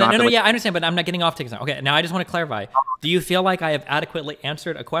 I understand that. No, yeah, I understand, but I'm not getting off tickets now. Okay, now I just want to clarify. Do you feel like I have adequately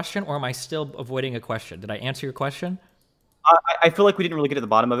answered a question, or am I still avoiding a question? Did I answer your question? I feel like we didn't really get to the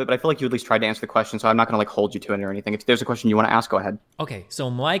bottom of it, but I feel like you at least tried to answer the question, so I'm not going to like hold you to it or anything. If there's a question you want to ask, go ahead. Okay, so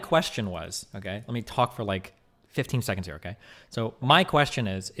my question was, okay, let me talk for like 15 seconds here, okay? So my question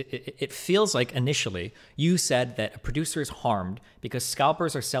is, it feels like initially you said that a producer is harmed because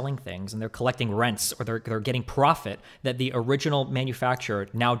scalpers are selling things and they're collecting rents or they're getting profit that the original manufacturer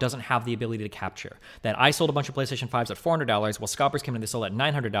now doesn't have the ability to capture. That I sold a bunch of PlayStation 5s at $400, while scalpers came in and they sold at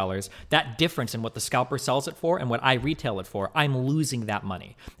 $900. That difference in what the scalper sells it for and what I retail it for, I'm losing that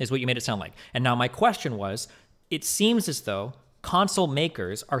money, is what you made it sound like. And now my question was, it seems as though console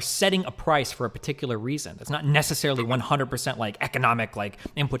makers are setting a price for a particular reason. It's not necessarily 100% like economic, like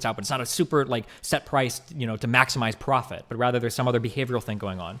inputs output. It's not a super like set price, you know, to maximize profit, but rather there's some other behavioral thing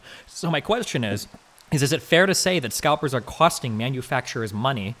going on. So my question is it fair to say that scalpers are costing manufacturers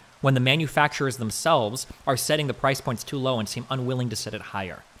money when the manufacturers themselves are setting the price points too low and seem unwilling to set it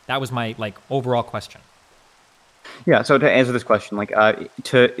higher? That was my like overall question. Yeah, so to answer this question,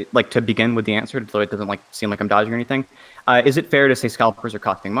 to begin with the answer, so it doesn't like seem like I'm dodging or anything, is it fair to say scalpers are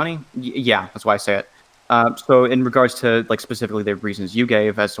costing money? Yeah, that's why I say it. So in regards to like specifically the reasons you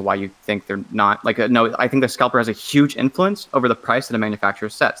gave as to why you think they're not no, I think the scalper has a huge influence over the price that a manufacturer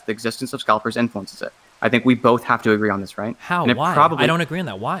sets. The existence of scalpers influences it. I think we both have to agree on this, right? How? And Why? I don't agree on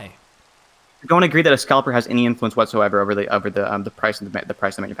that. Why? I don't agree that a scalper has any influence whatsoever over the price of the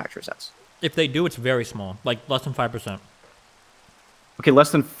price the manufacturer sets. If they do, it's very small, like less than 5%. Okay,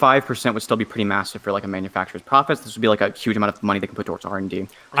 less than 5% would still be pretty massive for like a manufacturer's profits. This would be like a huge amount of money they can put towards R&D.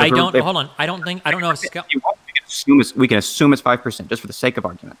 I don't know if we can assume it's 5% just for the sake of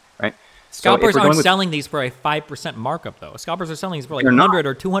argument, right? Scalpers aren't selling these for a 5% markup though. Scalpers are selling these for like 100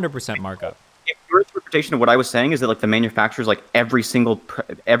 or 200% markup. If your interpretation of what I was saying is that like the manufacturers, like every single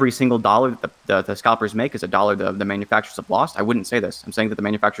dollar that the scalpers make is a dollar the manufacturers have lost, I wouldn't say this. I'm saying that the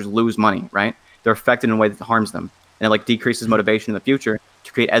manufacturers lose money, right? They're affected in a way that harms them, and it like decreases motivation in the future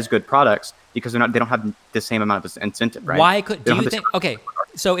to create as good products because they don't have the same amount of incentive, right? Why do you think? Okay,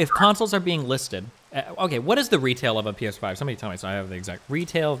 so if consoles are being listed, okay, what is the retail of a PS5? Somebody tell me so I have the exact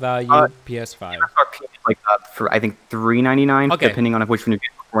retail value. PS5 like for I think $399, okay, depending on which one you get.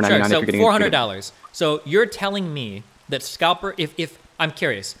 $499 sure, so if you're getting $400. So you're telling me that scalper, if I'm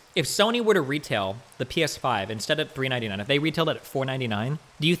curious, if Sony were to retail the PS5 instead of $399, if they retailed it at $499,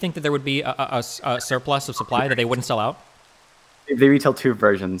 do you think that there would be a surplus of supply that they wouldn't sell out? They retail two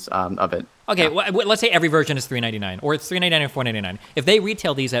versions of it. Okay, well, let's say every version is $399, or it's $399 and $499. If they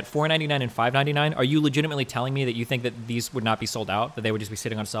retail these at $499 and $599, are you legitimately telling me that you think that these would not be sold out, that they would just be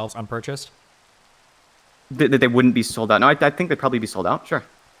sitting on shelves unpurchased? That they wouldn't be sold out? No, I think they'd probably be sold out, sure.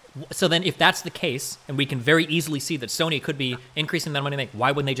 So then if that's the case, and we can very easily see that Sony could be increasing that money they make,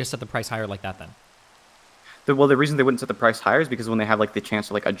 why wouldn't they just set the price higher like that then? Well, the reason they wouldn't set the price higher is because when they have like the chance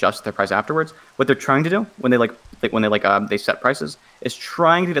to like adjust their price afterwards, what they're trying to do when they set prices is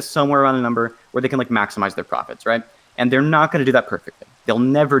trying to get somewhere around a number where they can like maximize their profits, right? And they're not going to do that perfectly. They'll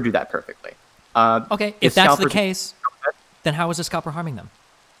never do that perfectly. Okay, if that's the case, then how is the scalper harming them?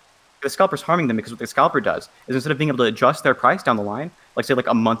 The scalper's harming them because what the scalper does is instead of being able to adjust their price down the line, like say like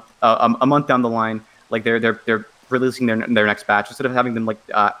a month down the line, like they're releasing their next batch, instead of having them like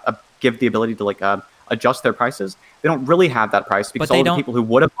give the ability to like adjust their prices, they don't really have that price because all the people who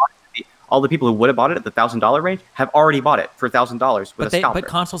would have bought it at the $1,000 range have already bought it for $1,000 with a scalper. But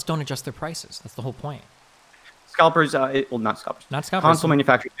consoles don't adjust their prices. That's the whole point. Scalpers, not scalpers. Not scalpers. Console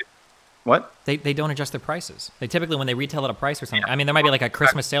manufacturers. What? They don't adjust their prices. They typically, when they retail at a price or something, I mean, there might be like a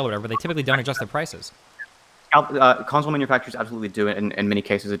Christmas sale or whatever, but they typically don't adjust their prices. Console manufacturers absolutely do it, in many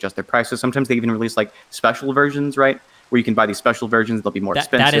cases adjust their prices. Sometimes they even release like special versions, right? Where you can buy these special versions, they'll be more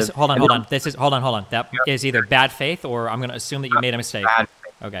expensive. That is, hold on. That is either bad faith or I'm going to assume that you made a mistake. Bad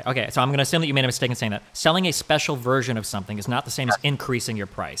faith. Okay. So I'm going to assume that you made a mistake in saying that. Selling a special version of something is not the same as increasing your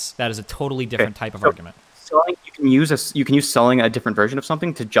price. That is a totally different type of argument. You can use selling a different version of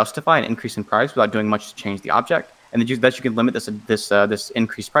something to justify an increase in price without doing much to change the object, and you can limit this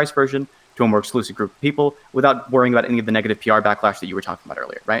increased price version to a more exclusive group of people without worrying about any of the negative PR backlash that you were talking about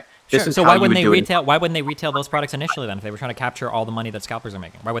earlier, right? Sure. So why wouldn't they retail those products initially then if they were trying to capture all the money that scalpers are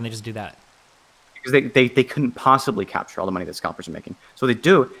making? Why wouldn't they just do that? Because they couldn't possibly capture all the money that scalpers are making. So what they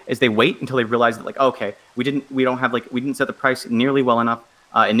do is they wait until they realize that like, okay, we didn't set the price nearly well enough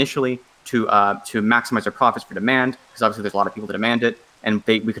initially to maximize our profits for demand, because obviously there's a lot of people that demand it, and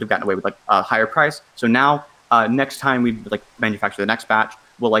we could have gotten away with like a higher price. So now next time we like manufacture the next batch,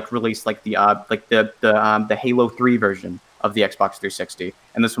 we'll like release like the Halo 3 version of the Xbox 360,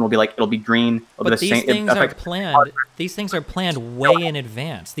 and this one will be like it'll be green. It'll But be the these same. things are planned. These things are planned way in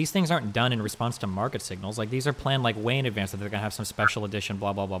advance. These things aren't done in response to market signals. Like these are planned like way in advance that they're gonna have some special edition,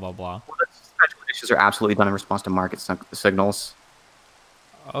 blah blah blah blah blah. Well, the special editions are absolutely done in response to market signals.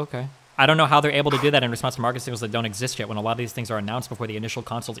 Okay. I don't know how they're able to do that in response to market signals that don't exist yet when a lot of these things are announced before the initial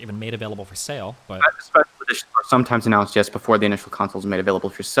console's even made available for sale. But special editions are sometimes announced just before the initial consoles are made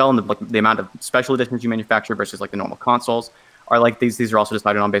available for sale, and the amount of special editions you manufacture versus like the normal consoles are like these are also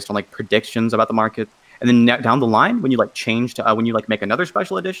decided on based on like predictions about the market. And then down the line, when you like change to when you like make another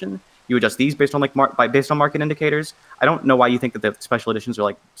special edition, you adjust these based on like based on market indicators. I don't know why you think that the special editions are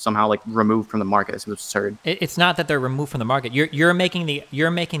like somehow like removed from the market. It's absurd. It's not that they're removed from the market. You're making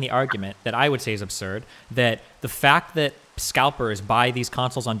the argument that I would say is absurd, that the fact that scalpers buy these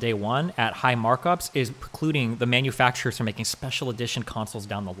consoles on day one at high markups is precluding the manufacturers from making special edition consoles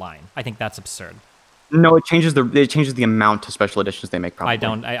down the line. I think that's absurd. No, it changes the amount of special editions they make. Probably.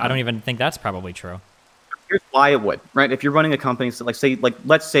 I don't even think that's probably true. Here's why it would, right? If you're running a company, so let's say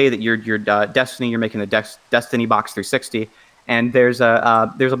that you're Destiny, you're making the Destiny box 360, and there's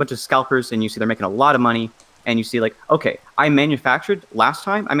a bunch of scalpers, and you see they're making a lot of money, and you see like, okay, I manufactured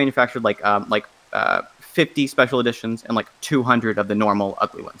 50 special editions and like 200 of the normal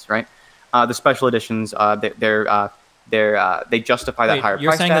ugly ones, right? The special editions, they justify that higher price tag.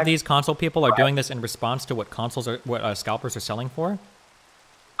 You're saying that these console people are doing this in response to what scalpers are selling for?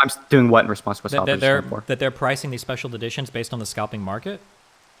 I'm doing what in response to what scalpers are selling for? That they're pricing these special editions based on the scalping market?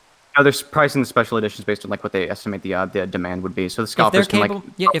 No, they're pricing the special editions based on like what they estimate the demand would be. So the scalpers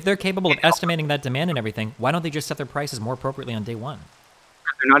if they're capable of estimating that demand and everything, why don't they just set their prices more appropriately on day one?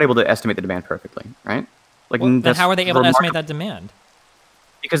 They're not able to estimate the demand perfectly, right? Like, then how are they able to estimate that demand?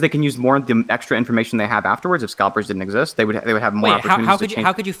 Because they can use more of the extra information they have afterwards. If scalpers didn't exist, they would have more opportunities to change.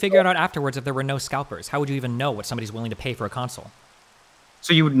 How could you figure it out afterwards if there were no scalpers? How would you even know what somebody's willing to pay for a console?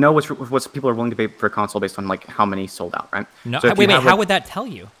 So you would know what people are willing to pay for a console based on like how many sold out, right? No, so how would that tell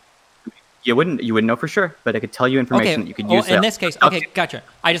you? You wouldn't know for sure, but it could tell you information that you could use. In this case, okay, gotcha.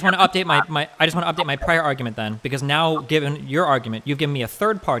 I just want to update my prior argument then, because now, given your argument, you've given me a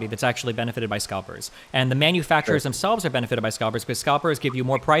third party that's actually benefited by scalpers, and the manufacturers themselves are benefited by scalpers because scalpers give you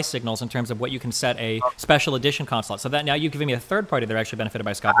more price signals in terms of what you can set a special edition console at. So that now you've given me a third party that are actually benefited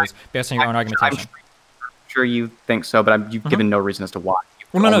by scalpers based on your own argumentation. I'm sure you think so, but you've given no reason as to why.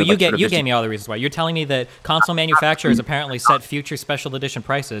 Well, no, you gave me all the reasons why. You're telling me that console manufacturers apparently set future special edition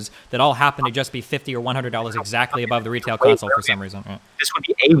prices that all happen to just be $50 or $100 exactly above the retail console for some reason. This would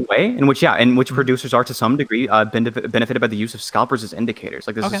be a way in which producers are to some degree benefited by the use of scalpers as indicators.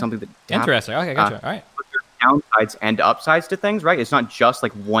 Like this is something that interesting. Okay, gotcha. All right. Downsides and upsides to things, right? It's not just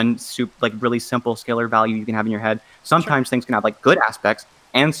like one really simple scalar value you can have in your head. Sometimes things can have like good aspects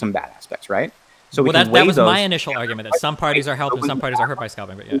and some bad aspects, right? So that was my initial argument, that some parties are helped and some parties are hurt by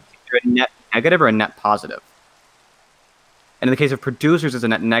scalping, but yeah. Either a net negative or a net positive. And in the case of producers, it's a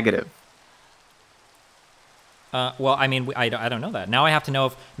net negative. Well, I mean, I don't know that. Now I have to know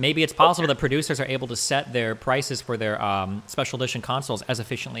if maybe it's possible that producers are able to set their prices for their special edition consoles as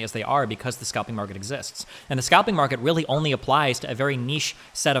efficiently as they are because the scalping market exists. And the scalping market really only applies to a very niche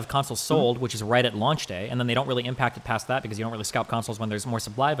set of consoles sold, which is right at launch day, and then they don't really impact it past that because you don't really scalp consoles when there's more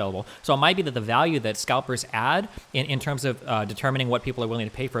supply available. So it might be that the value that scalpers add in terms of determining what people are willing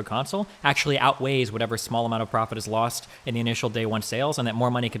to pay for a console actually outweighs whatever small amount of profit is lost in the initial day one sales, and that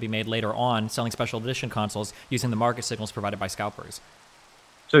more money could be made later on selling special edition consoles using the market signals provided by scalpers.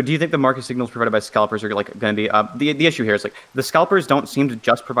 So do you think the market signals provided by scalpers are like going to be the issue here is like the scalpers don't seem to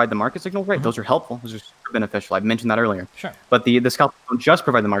just provide the market signals, right? Those are helpful. Those are super beneficial. I've mentioned that earlier. Sure. But the scalpers don't just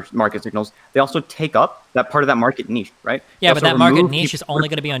provide the market signals. They also take up that part of that market niche, right? Yeah, but that market niche is only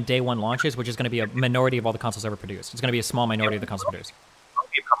going to be on day one launches, which is going to be a minority of all the consoles ever produced. It's going to be a small minority of the consoles produced.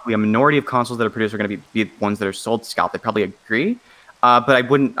 Probably a minority of consoles that are produced are going to be ones that are sold scalped. They probably agree. But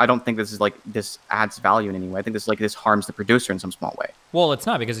I don't think this adds value in any way. I think this harms the producer in some small way. Well, it's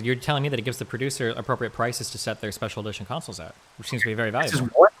not, because you're telling me that it gives the producer appropriate prices to set their special edition consoles at, which seems to be very valuable. This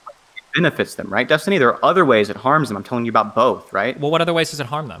is what benefits them, right? Destiny, there are other ways it harms them. I'm telling you about both, right? Well, what other ways does it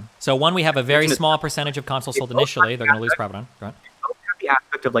harm them? So one, we have a very small percentage of consoles sold initially. They're going to lose profit on. Go ahead. The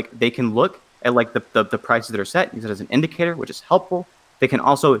aspect of like they can look at like the prices that are set, use it as an indicator, which is helpful. They can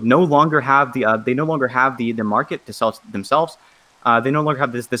also no longer have the market to sell themselves. They no longer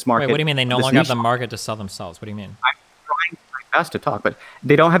have this market. Wait, what do you mean they no longer have the market to sell themselves? What do you mean? I'm trying my best to talk, but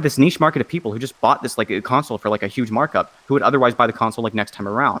they don't have this niche market of people who just bought this like a console for like a huge markup who would otherwise buy the console like next time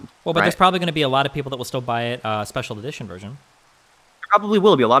around. Well, but there's probably going to be a lot of people that will still buy it special edition version. There probably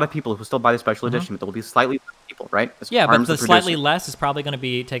will be a lot of people who still buy the special edition, but there will be slightly less people, right? This Yeah, but harms the producer. slightly less is probably going to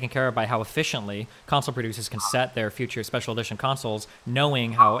be taken care of by how efficiently console producers can set their future special edition consoles,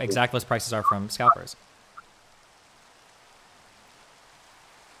 knowing how exact those prices are from scalpers.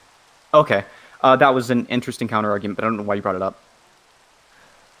 Okay, that was an interesting counter argument, but I don't know why you brought it up.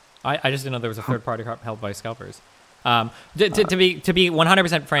 I just didn't know there was a third party held by scalpers. To be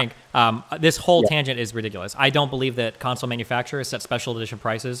 100% frank, this whole tangent is ridiculous. I don't believe that console manufacturers set special edition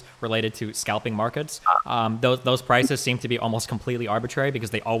prices related to scalping markets. Those prices seem to be almost completely arbitrary because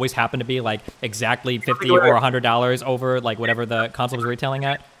they always happen to be like exactly $50 or $100 over like whatever the console was retailing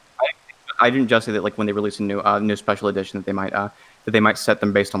at. I didn't just say that like when they release a new special edition that they might set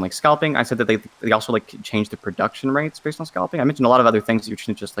them based on like scalping. I said that they also like change the production rates based on scalping. I mentioned a lot of other things that you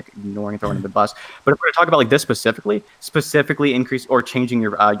shouldn't just like ignoring and throwing in the bus. But if we're going to talk about like this specifically increase or changing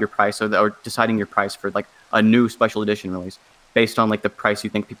your price or deciding your price for like a new special edition release based on like the price you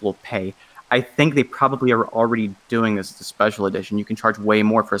think people will pay, I think they probably are already doing this as a special edition. You can charge way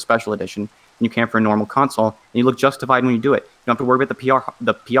more for a special edition than you can for a normal console, and you look justified when you do it. You don't have to worry about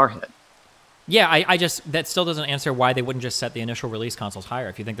the PR hit. Yeah, I just that still doesn't answer why they wouldn't just set the initial release consoles higher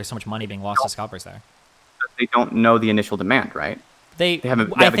if you think there's so much money being lost to scalpers there. They don't know the initial demand, right?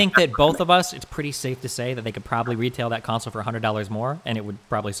 I think that both of us, it's pretty safe to say that they could probably retail that console for $100 more, and it would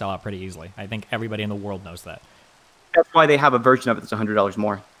probably sell out pretty easily. I think everybody in the world knows that. That's why they have a version of it that's $100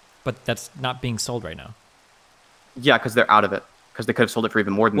 more. But that's not being sold right now. Yeah, because they're out of it. Because they could have sold it for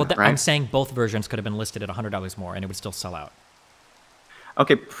even more than that, right? I'm saying both versions could have been listed at $100 more, and it would still sell out.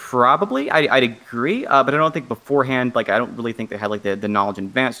 Okay, probably. I'd agree, but I don't think beforehand, like, I don't really think they had, like, the knowledge in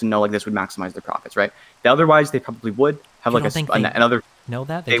advance to know, like, this would maximize their profits, right? Otherwise, they probably would have, like, another... Know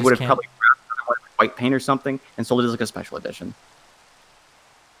that? They would have probably grabbed white paint or something and sold it as, like, a special edition.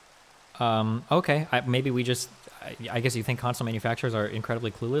 Okay. Maybe we just... I guess you think console manufacturers are incredibly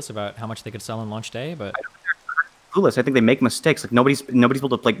clueless about how much they could sell on launch day, but... Clueless. I think they make mistakes. Like nobody's able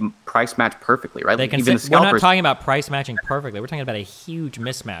to like price match perfectly, right? They like, can even we're not talking about price matching perfectly. We're talking about a huge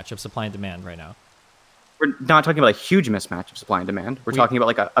mismatch of supply and demand right now. We're not talking about a huge mismatch of supply and demand. We're talking about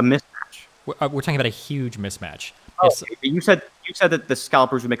like a mismatch. We're talking about a huge mismatch. Oh, you said that the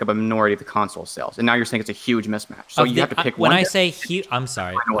scalpers would make up a minority of the console sales, and now you're saying it's a huge mismatch. So you have to pick one. When I say huge, I'm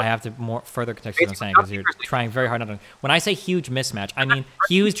sorry, I have to further contextualize what I'm saying because you're trying very hard not to. When I say huge mismatch, I mean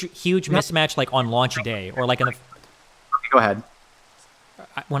huge mismatch like on launch day or like in the. Go ahead.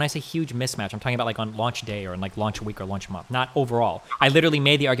 When I say huge mismatch, I'm talking about like on launch day or in like launch week or launch month, not overall. I literally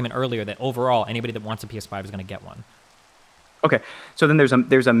made the argument earlier that overall, anybody that wants a PS5 is going to get one. Okay, so then there's a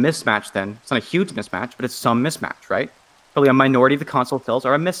mismatch then. It's not a huge mismatch, but it's some mismatch, right? Probably a minority of the console sales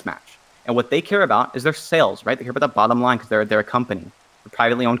are a mismatch. And what they care about is their sales, right? They care about the bottom line because they're a company, a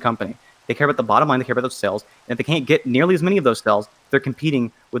privately owned company. They care about the bottom line. They care about those sales. And if they can't get nearly as many of those sales, they're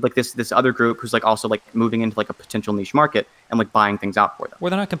competing with like this other group who's like also like moving into like a potential niche market and like buying things out for them. Well,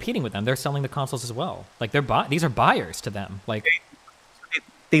 they're not competing with them. They're selling the consoles as well. Like these are buyers to them. Like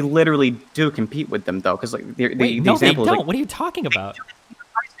they literally do compete with them though, because like no, they don't. Like, what are you talking about?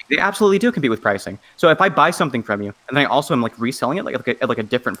 They absolutely do compete with pricing. So if I buy something from you and then I also am like reselling it at like a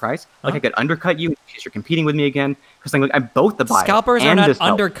different price, like I could undercut you because you're competing with me again. Because like, I'm both the buyer. Scalpers are not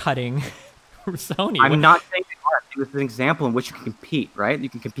undercutting Sony. I'm not saying they are. This is an example in which you can compete, right? You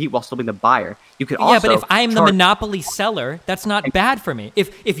can compete while still being the buyer. You could also but if I'm the monopoly seller, that's not bad for me.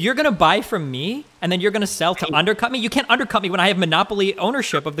 If you're gonna buy from me and then you're gonna sell to undercut me, you can't undercut me when I have monopoly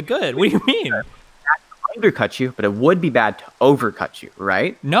ownership of the good. What do you mean? Undercut you, but it would be bad to overcut you,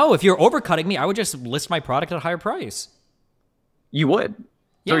 right? No, if you're overcutting me, I would just list my product at a higher price. You would? Is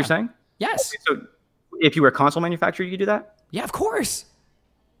that what you're saying? Yes. Okay, so if you were a console manufacturer, you could do that? Yeah, of course.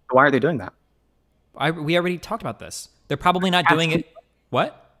 Why are they doing that? We already talked about this. They're probably not doing it.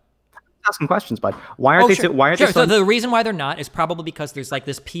 What? Asking questions, bud. Why aren't they? So the reason why they're not is probably because there's like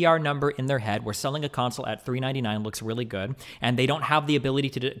this PR number in their head. We're selling a console at $399, looks really good, and they don't have the ability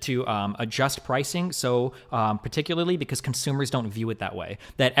to adjust pricing. So particularly because consumers don't view it that way.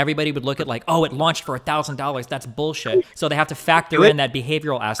 That everybody would look at like, oh, it launched for $1,000. That's bullshit. So they have to factor in that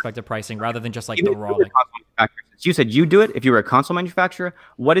behavioral aspect of pricing rather than just like the raw. You said you do it if you were a console manufacturer.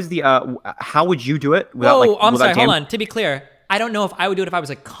 What is the how would you do it without I'm sorry, hold on. To be clear, I don't know if I would do it if I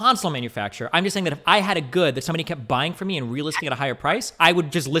was a console manufacturer. I'm just saying that if I had a good that somebody kept buying from me and relisting at a higher price, I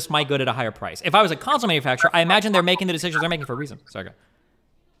would just list my good at a higher price. If I was a console manufacturer, I imagine they're making the decisions they're making for a reason. Sorry,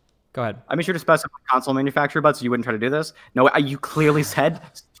 go ahead. I made sure to specify console manufacturer, but so you wouldn't try to do this. No, you clearly said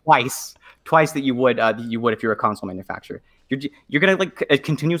twice that you would if you were a console manufacturer. You're gonna like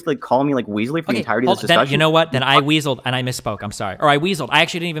continuously call me like Weasley for the entirety of this then, discussion. you know what? Then I weaseled and I misspoke. I'm sorry. Or I weaseled. I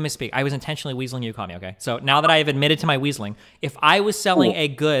actually didn't even misspeak. I was intentionally weaseling you, call me, okay? So now that I have admitted to my weaseling, if I was selling a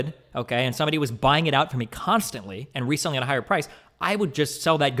good, okay, and somebody was buying it out from me constantly and reselling at a higher price, I would just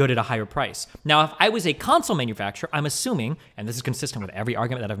sell that good at a higher price. Now, if I was a console manufacturer, I'm assuming, and this is consistent with every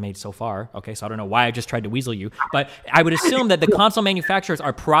argument that I've made so far, okay, so I don't know why I just tried to weasel you, but I would assume that the console manufacturers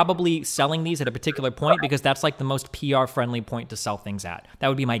are probably selling these at a particular point because that's like the most PR-friendly point to sell things at. That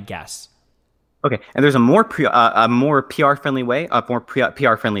would be my guess. Okay, and there's a more PR-friendly way, a more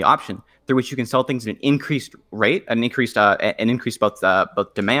PR-friendly option through which you can sell things at an increased rate, an increased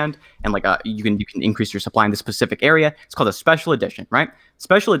both demand and like you can increase your supply in this specific area. It's called a special edition, right?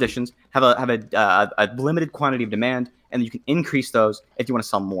 Special editions have a limited quantity of demand, and you can increase those if you want to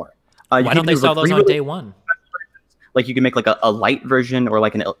sell more. Why don't they sell those on day one? Like you can make like a light version or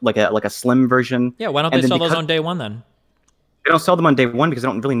like a slim version. Yeah, why don't they sell those on day one then? They don't sell them on day one because they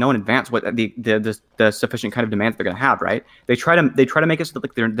don't really know in advance what the sufficient kind of demand they're going to have, right? They try to make it so that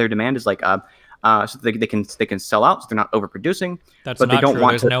like their demand is like so that they can sell out, so they're not overproducing. That's but not they don't true.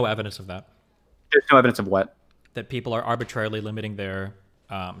 Want There's no evidence of that. There's no evidence of what? That people are arbitrarily limiting their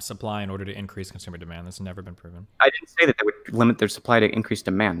supply in order to increase consumer demand. That's never been proven. I didn't say that they would limit their supply to increase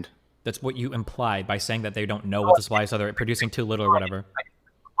demand. That's what you implied by saying that they don't know what the supply is, so they're producing too little or whatever. I'm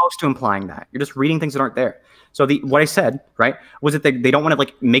close to implying that. You're just reading things that aren't there. So what I said, right, was that they don't want to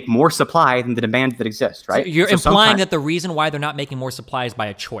like make more supply than the demand that exists, right? So you're implying that the reason why they're not making more supply is by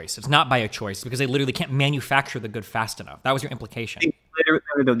a choice. It's not by a choice because they literally can't manufacture the good fast enough. That was your implication.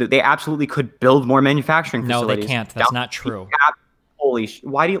 They absolutely could build more manufacturing facilities. No, they can't. That's not true.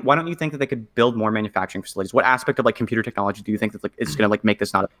 Why don't you think that they could build more manufacturing facilities? What aspect of like computer technology do you think that like it's going to like make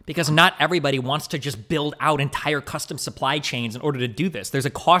this not? Because not everybody wants to just build out entire custom supply chains in order to do this. There's a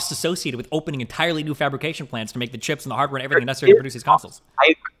cost associated with opening entirely new fabrication plants to make the chips and the hardware and everything necessary to produce these consoles.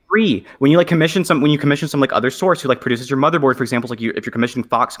 I agree. When you commission some like other source who like produces your motherboard, for example, like if you're commissioning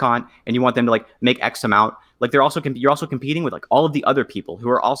Foxconn and you want them to like make X amount, like you're also competing with like all of the other people who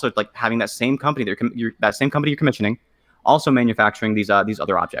are also like having that same company. That same company you're commissioning, also manufacturing these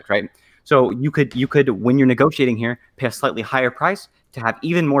other objects, right? So you could when you're negotiating here, pay a slightly higher price to have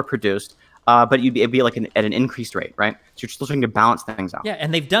even more produced, but it'd be like at an increased rate, right? So you're still trying to balance things out. Yeah,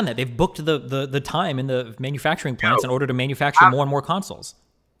 and they've done that. They've booked the time in the manufacturing plants in order to manufacture more and more consoles.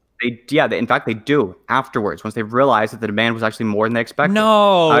 In fact, they do afterwards once they realize that the demand was actually more than they expected.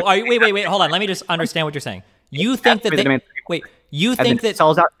 No, wait, hold on. Let me just understand what you're saying. You think that you think that it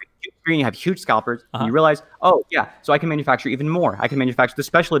sells out. And you have huge scalpers, and you realize, oh yeah, so I can manufacture even more. I can manufacture the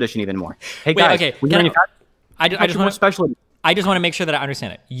special edition even more. Hey guys, I just want to make sure that I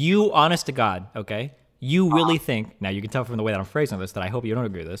understand it. You, honest to God, okay? You really think, now you can tell from the way that I'm phrasing this that I hope you don't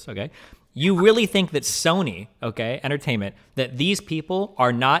agree with this, okay? You really think that Sony, okay, Entertainment, that these people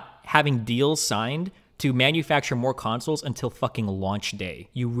are not having deals signed to manufacture more consoles until fucking launch day.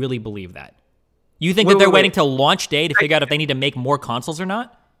 You really believe that? You think that they're waiting till launch day to figure out if they need to make more consoles or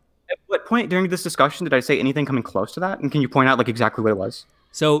not? At what point during this discussion did I say anything coming close to that? And can you point out like exactly what it was?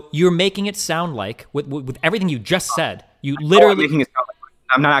 So you're making it sound like, with everything you just said, you literally...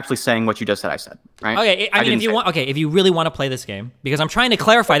 I'm not actually saying what you just said I said, right? Okay, I mean, if you really want to play this game, because I'm trying to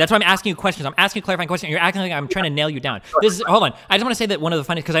clarify, that's why I'm asking you questions. I'm asking you clarifying questions, and you're acting like I'm trying to nail you down. Hold on. I just want to say that one of the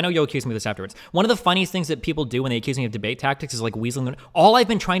funniest, because I know you'll accuse me of this afterwards. One of the funniest things that people do when they accuse me of debate tactics is like weaseling them. All I've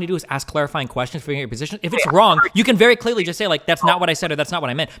been trying to do is ask clarifying questions, figuring out your position. If it's wrong, you can very clearly just say like, that's not what I said or that's not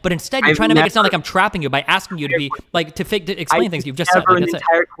what I meant. But instead, you're trying to make it sound like I'm trapping you by asking you to be like to explain things you've just said. Like, in the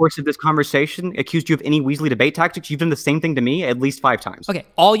entire course of this conversation, accused you of any Weasley debate tactics. You've done the same thing to me at least 5 times. Okay,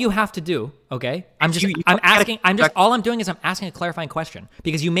 all you have to do, okay? All I'm doing is I'm asking a clarifying question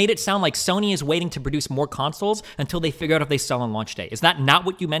because you made it sound like Sony is waiting to produce more consoles until they figure out if they sell on launch day. Is that not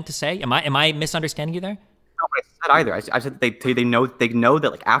what you meant to say? Am I misunderstanding you there? No, I said either. I said they know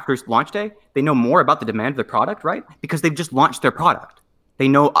that like after launch day, they know more about the demand of their product, right? Because they've just launched their product.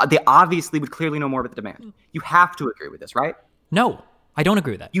 They obviously would clearly know more about the demand. You have to agree with this, right? No, I don't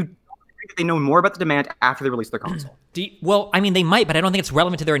agree with that. You agree that they know more about the demand after they release their console. Well, I mean, they might, but I don't think it's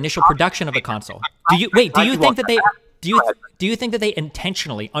relevant to their initial production of the console. Do you think that they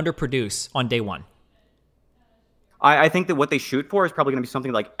intentionally underproduce on day one? I think that what they shoot for is probably going to be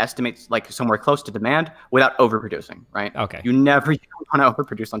something like estimates like somewhere close to demand without overproducing, right? Okay. You never want to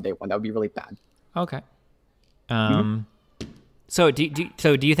overproduce on day one. That would be really bad. Okay. So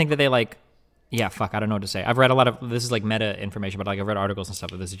do you think that they like? Yeah, fuck, I don't know what to say. I've read a lot of this is like meta information, but like I've read articles and stuff,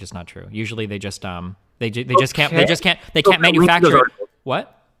 but this is just not true. Usually they just can't manufacture it.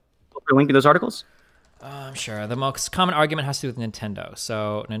 What? Link to those articles? Sure. The most common argument has to do with Nintendo.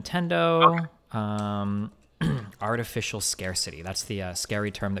 So Nintendo, Artificial scarcity. That's the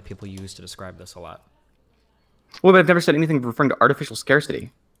scary term that people use to describe this a lot. Well, but I've never said anything referring to artificial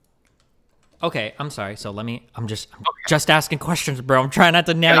scarcity. Okay, I'm sorry. So I'm just asking questions, bro. I'm trying not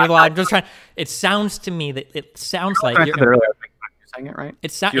to nail you. I'm just trying. It sounds to me that it sounds like you're saying it right.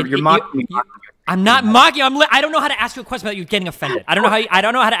 You're mocking me. I'm not mocking you. I don't know how to ask you a question without you getting offended. I don't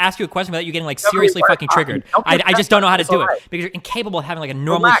know how to ask you a question without you getting like seriously fucking triggered. I just don't know how to do it because you're incapable of having like a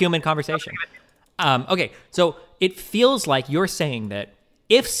normal human conversation. Okay, so it feels like you're saying that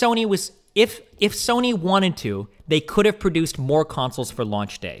if Sony wanted to, they could have produced more consoles for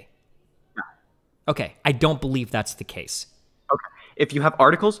launch day. Okay, I don't believe that's the case. Okay, if you have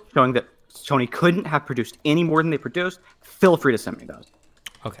articles showing that Sony couldn't have produced any more than they produced, feel free to send me those.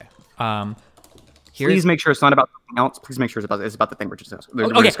 Okay. Please make sure it's not about something else. Please make sure it's about the thing we're just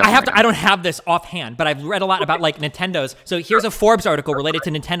discussing. Okay, I don't have this offhand, but I've read a lot about like Nintendo's. So here's a Forbes article related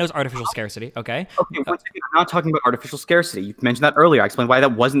to Nintendo's artificial scarcity. Okay. Okay. Once again, I'm not talking about artificial scarcity. You mentioned that earlier. I explained why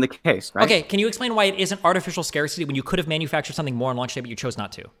that wasn't the case. Right? Okay. Can you explain why it isn't artificial scarcity when you could have manufactured something more on launch day, but you chose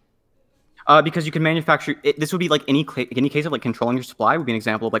not to? Because you can manufacture it. This would be like any case of like controlling your supply would be an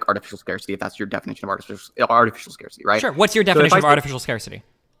example of like artificial scarcity if that's your definition of artificial scarcity, right? Sure. What's your definition of artificial scarcity?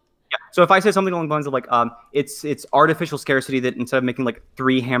 Yeah. So if I say something along the lines of like, it's artificial scarcity that instead of making like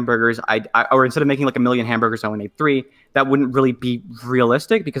 3 hamburgers, or instead of making like 1 million hamburgers, I only made 3. That wouldn't really be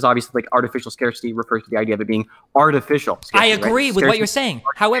realistic because obviously like artificial scarcity refers to the idea of it being artificial scarcity, I agree right? with what you're saying.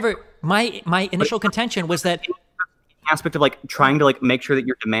 However, my initial contention was that aspect of like trying to like make sure that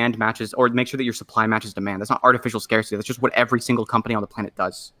your demand matches or make sure that your supply matches demand. That's not artificial scarcity. That's just what every single company on the planet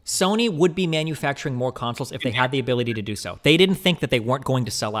does. Sony would be manufacturing more consoles if they had the ability to do so. They didn't think that they weren't going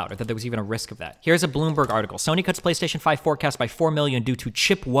to sell out or that there was even a risk of that. Here's a Bloomberg article. Sony cuts PlayStation 5 forecast by 4 million due to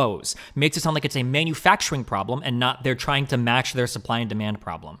chip woes. Makes it sound like it's a manufacturing problem and not they're trying to match their supply and demand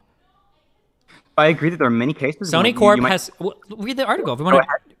problem. I agree that there are many cases. Sony Corp has... Well, read the article if you want to...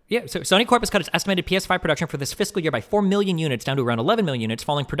 Yeah, so Sony Corp has cut its estimated PS5 production for this fiscal year by 4 million units down to around 11 million units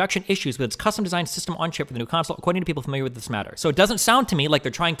following production issues with its custom-designed system on chip for the new console, according to people familiar with this matter. So it doesn't sound to me like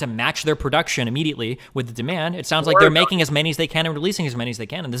they're trying to match their production immediately with the demand. It sounds like they're making as many as they can and releasing as many as they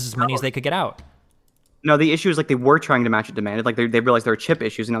can, and this is as many as they could get out. No, the issue is like they were trying to match the demand. Like they realized there are chip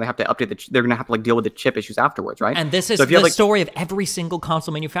issues, and now they have to update they're going to have to like deal with the chip issues afterwards, right? And this is the story of every single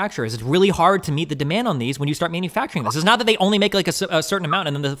console manufacturer. It's really hard to meet the demand on these when you start manufacturing this. It's not that they only make like a certain amount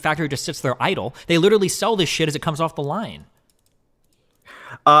and then the factory just sits there idle. They literally sell this shit as it comes off the line.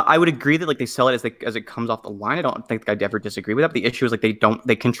 I would agree that like they sell it as it comes off the line. I don't think I'd ever disagree with that. But the issue is like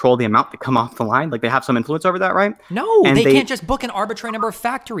they control the amount that come off the line. Like they have some influence over that, right? No, and they can't just book an arbitrary number of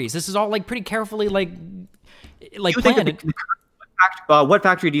factories. This is all like pretty carefully like planned. What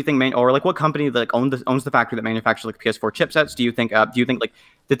factory do you think or like what company that owns the factory that manufactures like PS4 chipsets? Do you think like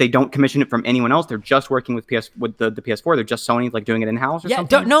that they don't commission it from anyone else? They're just working with the PS4. They're just Sony like doing it in house or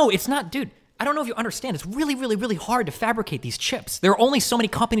something? No, it's not, dude. I don't know if you understand. It's really, really, really hard to fabricate these chips. There are only so many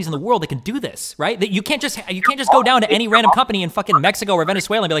companies in the world that can do this, right? That you can't just go down to any random company in fucking Mexico or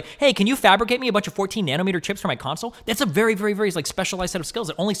Venezuela and be like, hey, can you fabricate me a bunch of 14 nanometer chips for my console? That's a very, very, very like specialized set of skills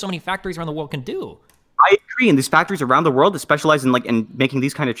that only so many factories around the world can do. I agree, and these factories around the world that specialize in making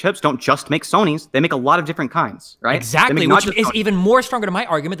these kind of chips don't just make Sonys. They make a lot of different kinds, right? Exactly, which is even more stronger to my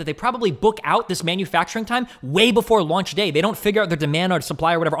argument that they probably book out this manufacturing time way before launch day. They don't figure out their demand or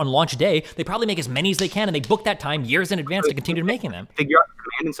supply or whatever on launch day. They probably make as many as they can, and they book that time years in advance to continue making them. Figure out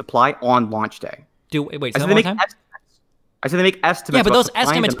demand and supply on launch day. Wait, say that one time? I said they make estimates. Yeah, but those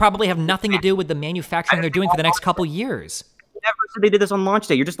estimates probably have nothing to do with the manufacturing they're doing for the next couple years. Never said they did this on launch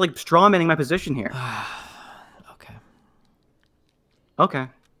day. You're just like strawmanning my position here. Okay.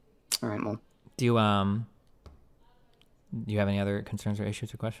 All right. Well, do you have any other concerns or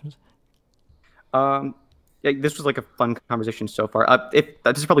issues or questions? Yeah, this was like a fun conversation so far. This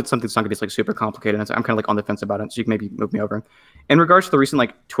is probably something that's not gonna be like super complicated, and I'm kind of like on the fence about it. So you can maybe move me over. In regards to the recent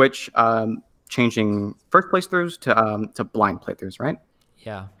like Twitch changing first playthroughs to blind playthroughs, right?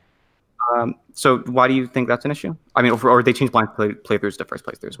 Yeah. So why do you think that's an issue? I mean, or they changed blind playthroughs to first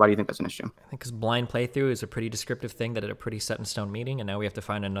playthroughs. Why do you think that's an issue? I think because blind playthrough is a pretty descriptive thing that at a pretty set in stone meaning, and now we have to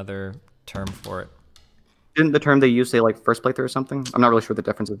find another term for it. Didn't the term they use say like first playthrough or something? I'm not really sure what the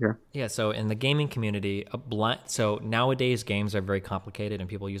difference is here. Yeah, so in the gaming community, so nowadays games are very complicated and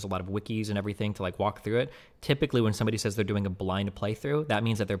people use a lot of wikis and everything to like walk through it. Typically when somebody says they're doing a blind playthrough, that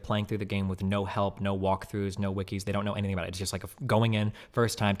means that they're playing through the game with no help, no walkthroughs, no wikis. They don't know anything about it. It's just like going in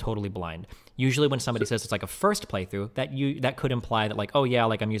first time, totally blind. Usually when somebody says it's like a first playthrough, that could imply that like, oh yeah,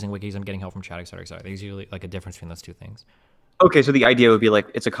 like I'm using wikis, I'm getting help from chat, etc., etc. There's usually like a difference between those two things. Okay, so the idea would be like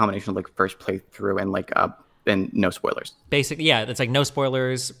it's a combination of like first playthrough and like and no spoilers. Basically, yeah, it's like no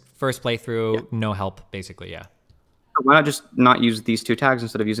spoilers, first playthrough, no help, basically, yeah. Why not just not use these two tags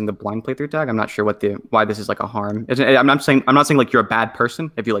instead of using the blind playthrough tag? I'm not sure why this is like a harm. I'm not saying like you're a bad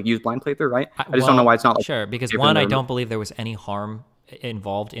person if you like use blind playthrough, right? I just don't know why it's not like sure, because one, I don't believe there was any harm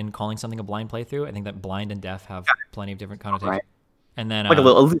involved in calling something a blind playthrough. I think that blind and deaf have plenty of different connotations. Right. And then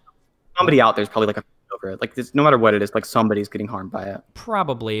like somebody out there's probably like a over it. Like this, no matter what it is, like somebody's getting harmed by it.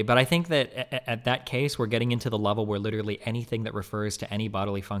 Probably, but I think that at that case, we're getting into the level where literally anything that refers to any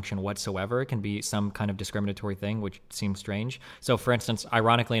bodily function whatsoever can be some kind of discriminatory thing, which seems strange. So, for instance,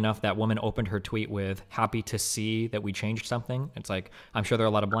 ironically enough, that woman opened her tweet with "happy to see that we changed something." It's like, I'm sure there are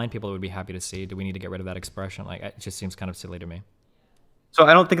a lot of blind people that would be happy to see. Do we need to get rid of that expression? Like, it just seems kind of silly to me. So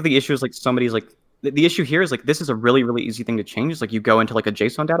I don't think the issue is like somebody's like. The issue here is like this is a really, really easy thing to change. It's like you go into like a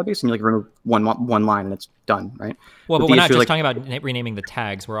JSON database and you like remove one line and it's done, right? Well, but we're not just talking about renaming the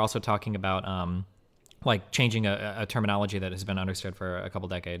tags. We're also talking about like changing a terminology that has been understood for a couple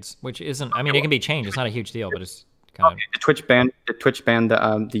decades, which isn't. I mean, it can be changed. It's not a huge deal, but it's kind of. Did Twitch ban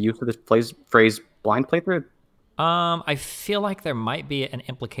the use of this phrase blind playthrough? I feel like there might be an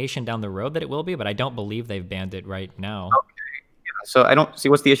implication down the road that it will be, but I don't believe they've banned it right now. Okay. So I don't see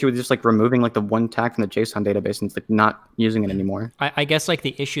what's the issue with just like removing like the one tag from the JSON database and like not using it anymore. I guess like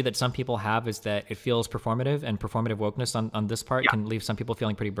the issue that some people have is that it feels performative, and performative wokeness on this part can leave some people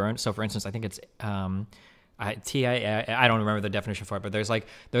feeling pretty burnt. So for instance, I think it's I don't remember the definition for it, but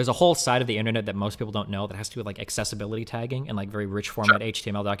there's a whole side of the internet that most people don't know that has to do with like accessibility tagging and like very rich format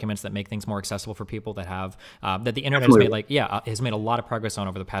HTML documents that make things more accessible for people that have that the internet has made a lot of progress on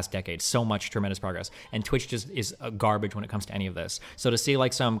over the past decade. So much tremendous progress, and Twitch just is garbage when it comes to any of this. So to see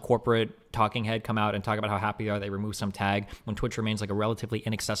like some corporate talking head come out and talk about how happy they are they remove some tag when Twitch remains like a relatively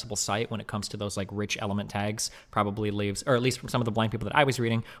inaccessible site when it comes to those like rich element tags probably leaves, or at least from some of the blind people that I was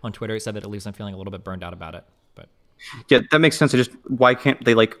reading on Twitter, it said that it leaves them feeling a little bit burned out about it. But yeah, that makes sense. Just why can't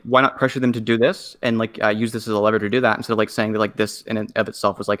they why not pressure them to do this and use this as a lever to do that instead of like saying that like this in and of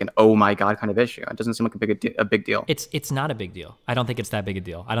itself was like an oh my god kind of issue. It doesn't seem like a big deal. It's not a big deal. I don't think it's that big a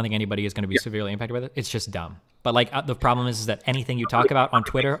deal. I don't think anybody is going to be severely impacted with it. It's just dumb. But like the problem is that anything you talk about on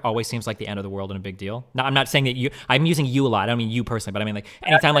Twitter always seems like the end of the world and a big deal. Now, I'm not saying that I'm using you a lot. I don't mean you personally, but I mean like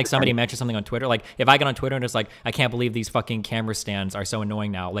anytime like somebody mentions something on Twitter, like if I get on Twitter and it's like, I can't believe these fucking camera stands are so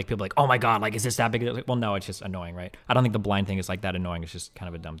annoying now. Like people are like, oh my God, like is this that big a deal? Like, well, no, it's just annoying, right? I don't think the blind thing is like that annoying. It's just kind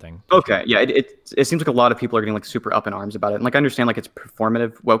of a dumb thing. Okay, yeah, it seems like a lot of people are getting like super up in arms about it. And like I understand like it's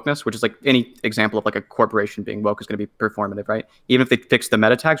performative wokeness, which is like any example of like a corporation being woke is going to be performative, right? Even if they fix the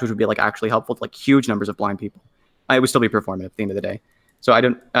meta tags, which would be like actually helpful to like huge numbers of blind people. It would still be performative at the end of the day. So I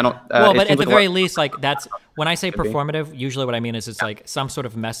don't. Well, but at the very least, like that's when I say performative. Usually, what I mean is it's like some sort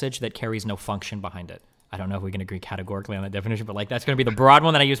of message that carries no function behind it. I don't know if we can agree categorically on that definition, but like that's going to be the broad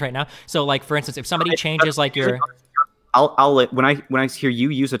one that I use right now. So, like for instance, if somebody changes like your, when I hear you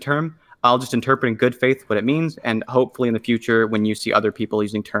use a term, I'll just interpret in good faith what it means, and hopefully in the future, when you see other people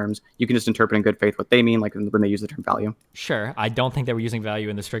using terms, you can just interpret in good faith what they mean, like when they use the term value. Sure, I don't think they were using value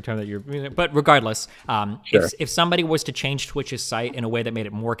in the strict term that you're. But regardless, sure. if somebody was to change Twitch's site in a way that made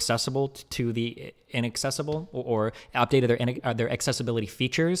it more accessible to the inaccessible, or updated their accessibility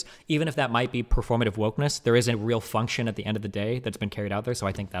features, even if that might be performative wokeness, there is a real function at the end of the day that's been carried out there. So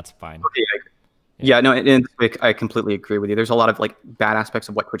I think that's fine. Okay, yeah, no, and I completely agree with you. There's a lot of like bad aspects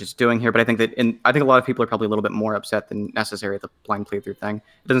of what Twitch is doing here, but I think a lot of people are probably a little bit more upset than necessary at the blind playthrough thing.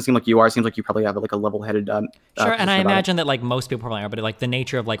 It doesn't seem like you are. It seems like you probably have like a level-headed. Sure, and I imagine that like most people probably are, but like the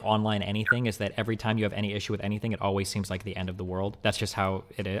nature of like online anything is that every time you have any issue with anything, it always seems like the end of the world. That's just how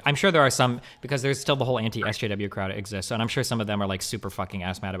it is. I'm sure there are some, because there's still the whole anti-SJW crowd exists, and I'm sure some of them are like super fucking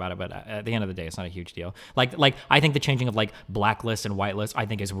ass mad about it. But at the end of the day, it's not a huge deal. Like I think the changing of like blacklist and whitelist I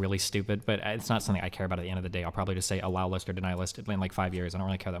think is really stupid, but it's not something I care about at the end of the day. I'll probably just say allow list or deny list in like 5 years. I don't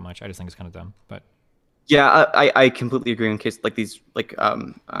really care that much. I just think it's kind of dumb. But yeah, I completely agree in case like these like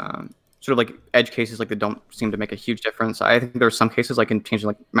sort of like edge cases like that don't seem to make a huge difference. I think there are some cases like in changing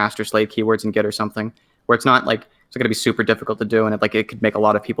like master slave keywords in Git or something where it's not like it's going to be super difficult to do, and it could make a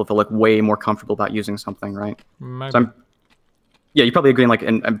lot of people feel like way more comfortable about using something, right? Maybe. So yeah, you probably agree like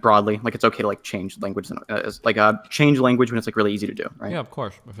and broadly like it's okay to like change language change language when it's like really easy to do, right? Yeah, of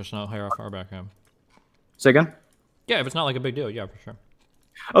course. If it's not higher far back, yeah. Say again? Yeah, if it's not like a big deal, yeah, for sure.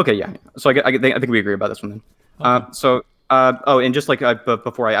 Okay, yeah. So I think we agree about this one then. Okay. And just like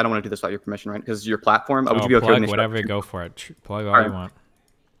before, I don't want to do this without your permission, right? Because your platform. Would you be okay plug with whatever, go for it. Plug all you want.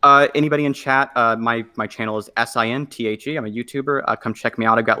 Anybody in chat? My channel is SINTHE. I'm a YouTuber. Come check me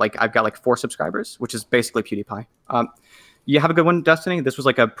out. I've got like 4 subscribers, which is basically PewDiePie. You have a good one, Destiny. This was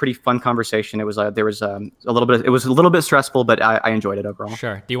like a pretty fun conversation. It was there was a little bit. It was a little bit stressful, but I enjoyed it overall.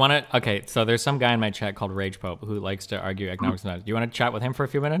 Sure. Do you want to? Okay, so there's some guy in my chat called Rage Pope who likes to argue economics. Do you want to chat with him for a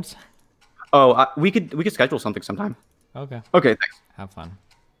few minutes? Oh, we could schedule something sometime. Okay. Okay, thanks. Have fun.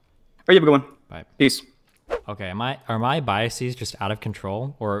 Oh, you have a good one. Bye. Peace. Okay, are my biases just out of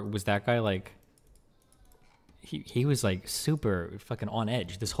control, or was that guy like? He was like super fucking on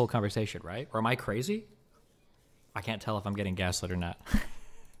edge this whole conversation, right? Or am I crazy? I can't tell if I'm getting gaslit or not.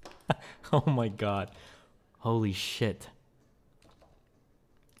 Oh my god. Holy shit.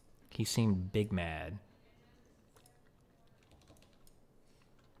 He seemed big mad.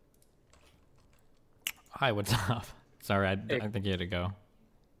 Hi, what's up? Sorry, I think you had to go.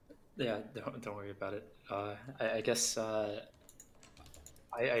 Yeah, don't worry about it. I guess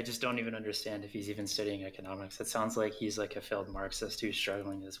I just don't even understand if he's even studying economics. It sounds like he's like a failed Marxist who's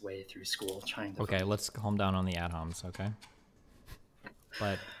struggling his way through school trying to. Okay, let's calm down on the ad homs, okay?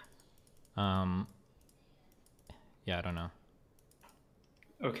 But, yeah, I don't know.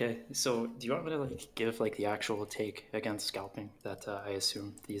 Okay, so do you want me to like give like the actual take against scalping that I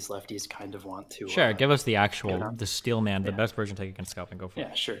assume these lefties kind of want to? Sure, give us the actual, the steel man, the best version take against scalping. Go for it.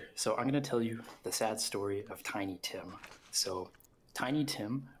 Yeah, sure. So I'm going to tell you the sad story of Tiny Tim. So Tiny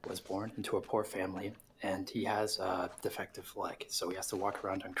Tim was born into a poor family, and he has a defective leg, so he has to walk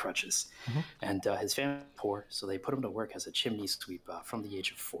around on crutches. And his family is poor, so they put him to work as a chimney sweep from the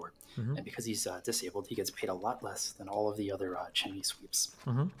age of 4. And because he's disabled, he gets paid a lot less than all of the other chimney sweeps.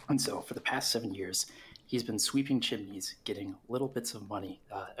 And so for the past 7 years, he's been sweeping chimneys, getting little bits of money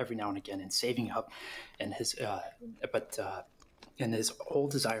every now and again, and saving up. And his whole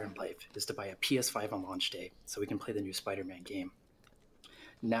desire in life is to buy a PS5 on launch day so he can play the new Spider-Man game.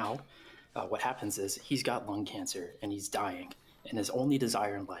 Now, what happens is he's got lung cancer and he's dying, and his only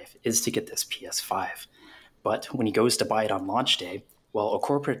desire in life is to get this PS5. But when he goes to buy it on launch day, well, a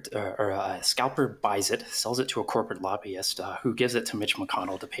corporate or a scalper buys it, sells it to a corporate lobbyist who gives it to Mitch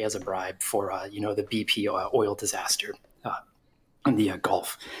McConnell to pay as a bribe for, the BP oil disaster in the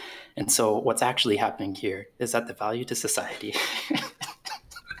Gulf. And so what's actually happening here is that the value to society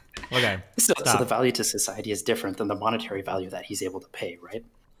Okay. So the value to society is different than the monetary value that he's able to pay, right?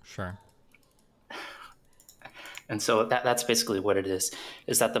 Sure. And so that's basically what it is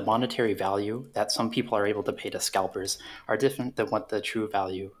that the monetary value that some people are able to pay to scalpers are different than what the true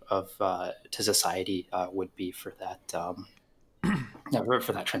value of to society would be for that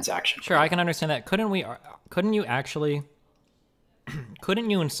for that transaction. Sure, I can understand that. Couldn't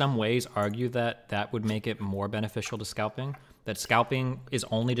you in some ways argue that that would make it more beneficial to scalping? That scalping is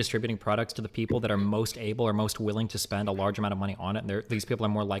only distributing products to the people that are most able or most willing to spend a large amount of money on it. And these people are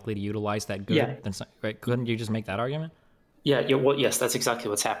more likely to utilize that good than some, right? Couldn't you just make that argument? Yeah, well, yes, that's exactly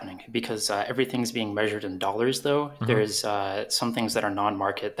what's happening because everything's being measured in dollars, though. There's some things that are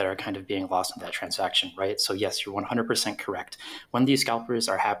non-market that are kind of being lost in that transaction, right? So yes, you're 100% correct. When these scalpers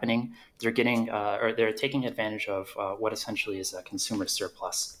are happening, they're getting or they're taking advantage of what essentially is a consumer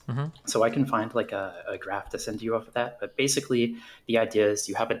surplus. So I can find like a graph to send you off of that. But basically, the idea is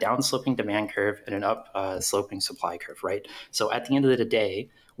you have a down-sloping demand curve and an up-sloping supply curve, right? So at the end of the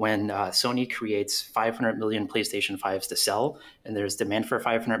day, when Sony creates 500 million PlayStation 5s to sell, and there's demand for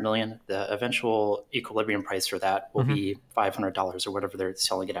 500 million, the eventual equilibrium price for that will be $500 or whatever they're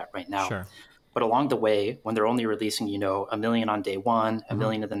selling it at right now. Sure. But along the way, when they're only releasing, a million on day one, a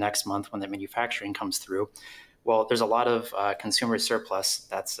million in the next month when that manufacturing comes through, well, there's a lot of consumer surplus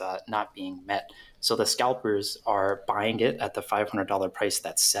that's not being met. So the scalpers are buying it at the $500 price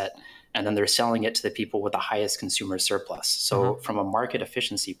that's set, and then they're selling it to the people with the highest consumer surplus. So from a market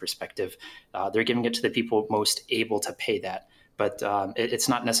efficiency perspective, they're giving it to the people most able to pay that. But it's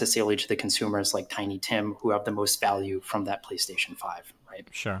not necessarily to the consumers like Tiny Tim who have the most value from that PlayStation 5, right?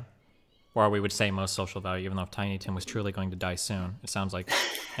 Sure. Or we would say most social value, even though if Tiny Tim was truly going to die soon. It sounds like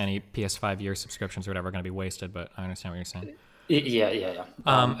any PS5 year subscriptions or whatever are going to be wasted, but I understand what you're saying. Yeah.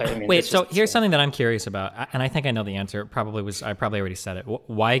 Wait, so here's something that I'm curious about, and I think I know the answer. I probably already said it.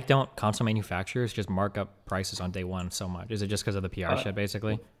 Why don't console manufacturers just mark up prices on day one so much? Is it just because of the PR shit,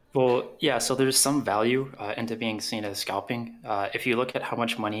 basically? Well, yeah. So there's some value into being seen as scalping. If you look at how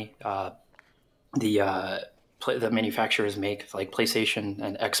much money the manufacturers make, like PlayStation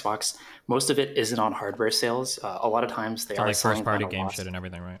and Xbox, most of it isn't on hardware sales. A lot of times they are like selling first-party game shit and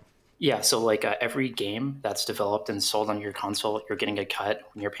everything, right? Yeah, so like every game that's developed and sold on your console, you're getting a cut.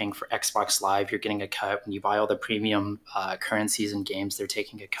 When you're paying for Xbox Live, you're getting a cut. When you buy all the premium currencies and games, they're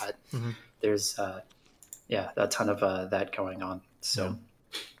taking a cut. There's, a ton of that going on. So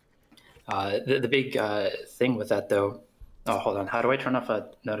the big thing with that, though, hold on. How do I turn off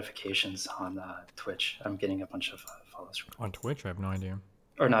notifications on Twitch? I'm getting a bunch of phone follow us. On Twitch, I have no idea.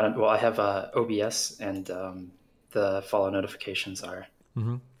 Or not, well, I have OBS, and the follow notifications are.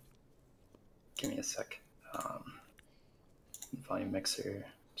 Give me a sec. Volume mixer.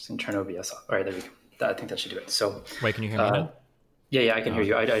 Just gonna turn OBS off. All right, there we go. I think that should do it. So wait, can you hear me now? Yeah, I can hear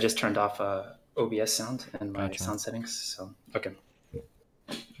you. I just turned off OBS sound in my Gotcha. sound settings. So okay.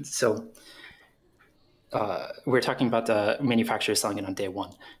 So we're talking about the manufacturers selling it on day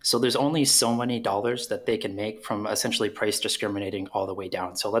one. So there's only so many dollars that they can make from essentially price discriminating all the way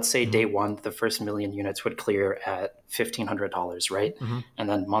down. So let's say day one, the first 1 million units would clear at $1,500, right? And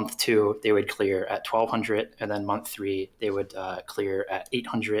then month 2, they would clear at $1,200. And then month 3, they would clear at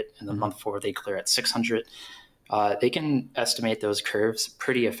 $800. And then month 4, they clear at $600. They can estimate those curves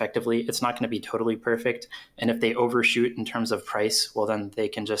pretty effectively. It's not going to be totally perfect. And if they overshoot in terms of price, well, then they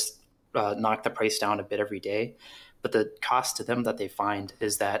can just knock the price down a bit every day. But the cost to them that they find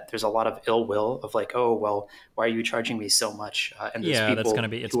is that there's a lot of ill will of like, oh, well, why are you charging me so much? And there's people that's going to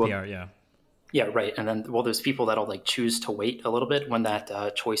be, it's PR, Yeah, right. And then, well, there's people that'll like choose to wait a little bit when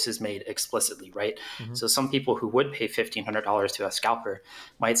that choice is made explicitly, right? So some people who would pay $1,500 to a scalper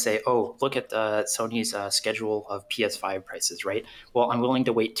might say, oh, look at Sony's schedule of PS5 prices, right? Well, I'm willing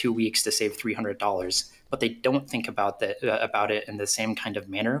to wait 2 weeks to save $300. But they don't think about it in the same kind of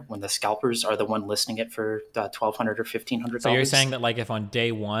manner when the scalpers are the one listing it for $1,200 or $1,500. So you're saying that like if on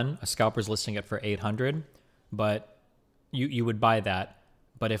day one a scalper's listing it for $800, but you would buy that,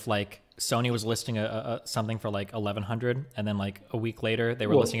 but if like Sony was listing something for like $1,100, and then like a week later they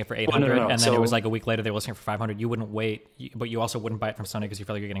were listing it for $800, and then it was like a week later they were listing it for $500, you wouldn't wait, but you also wouldn't buy it from Sony because you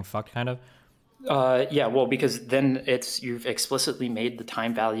feel like you're getting fucked, kind of. Yeah, well, because then you've explicitly made the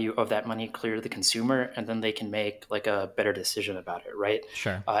time value of that money clear to the consumer, and then they can make like a better decision about it, right?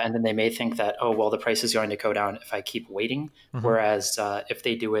 Sure. And then they may think that, oh, well, the price is going to go down if I keep waiting. Whereas if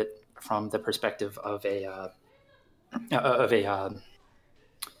they do it from the perspective of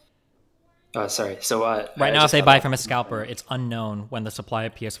sorry. So right now, if they buy from a scalper, it's unknown when the supply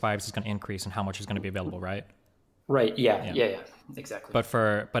of PS5s is going to increase and how much is going to be available, right? Right. Yeah. Exactly. But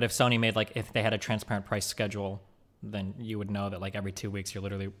if Sony made like, if they had a transparent price schedule, then you would know that like every 2 weeks you're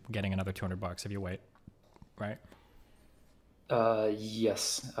literally getting another $200 if you wait, right?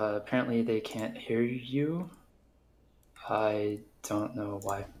 Yes. Apparently they can't hear you. I don't know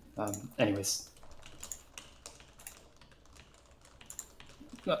why. Anyways.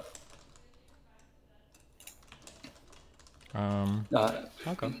 Okay.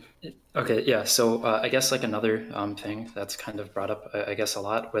 Okay, yeah. So I guess like another thing that's kind of brought up, I guess, a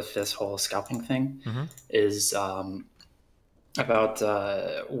lot with this whole scalping thing is about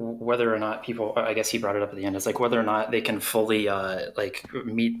whether or not people, I guess he brought it up at the end, it's like whether or not they can fully like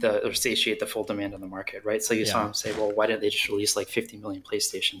meet or satiate the full demand on the market, right? So you saw him say, well, why didn't they just release like 50 million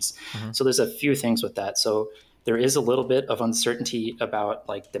PlayStations? So there's a few things with that. So there is a little bit of uncertainty about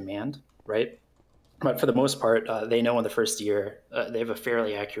like demand, right? But for the most part, they know in the first year, they have a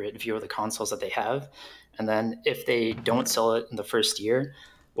fairly accurate view of the consoles that they have. And then if they don't sell it in the first year,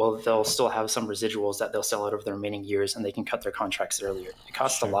 well, they'll still have some residuals that they'll sell out over the remaining years, and they can cut their contracts earlier. It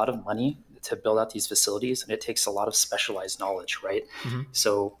costs a lot of money to build out these facilities, and it takes a lot of specialized knowledge, right?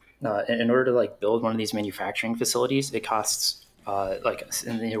 So in order to like build one of these manufacturing facilities, it costs like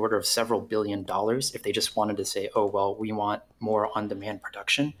in the order of several $billion if they just wanted to say, oh, well, we want more on-demand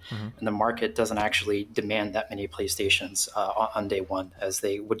production. And the market doesn't actually demand that many PlayStations on day one, as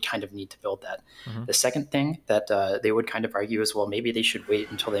they would kind of need to build that. The second thing that they would kind of argue is, well, maybe they should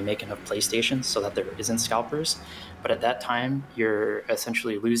wait until they make enough PlayStations so that there isn't scalpers. But at that time, you're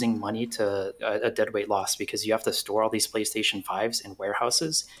essentially losing money to a deadweight loss, because you have to store all these PlayStation 5s in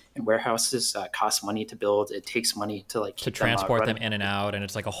warehouses, and warehouses cost money to build. It takes money to like keep transport them in and out, and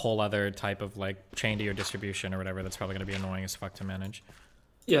it's like a whole other type of like chain to your distribution or whatever. That's probably going to be annoying as fuck to manage.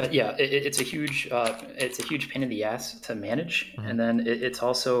 Yeah. It's a huge pain in the ass to manage, and then it's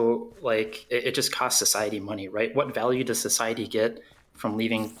also like it just costs society money, right? What value does society get from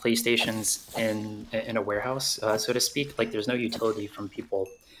leaving PlayStations in a warehouse, so to speak? Like, there's no utility from people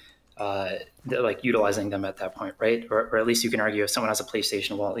like utilizing them at that point, right? Or at least you can argue if someone has a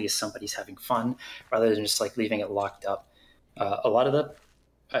PlayStation, well, at least somebody's having fun, rather than just like leaving it locked up. A lot of the,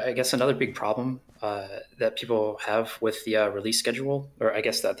 I guess another big problem that people have with the release schedule, or I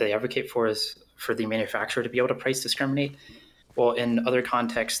guess that they advocate for, is for the manufacturer to be able to price discriminate. Well, in other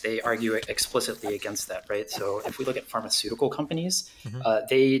contexts, they argue explicitly against that, right? So if we look at pharmaceutical companies,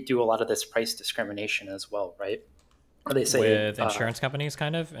 they do a lot of this price discrimination as well, right? Or they say with insurance companies,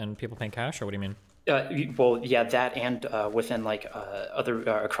 kind of, and people paying cash, or what do you mean? Well, yeah, that and within like other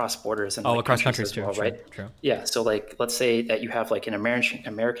across borders and Oh, like across countries countries as too. well, True, right? true. Yeah, so like let's say that you have like an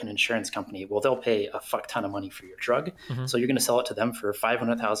American insurance company. Well, they'll pay a fuck ton of money for your drug, so you're going to sell it to them for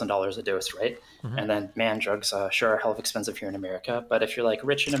 $500,000 a dose, right? And then, man, drugs sure are hell of expensive here in America. But if you're like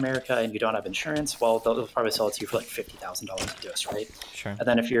rich in America and you don't have insurance, well, they'll probably sell it to you for like $50,000 a dose, right? Sure. And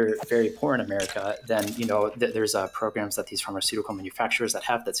then if you're very poor in America, then there's programs that these pharmaceutical manufacturers that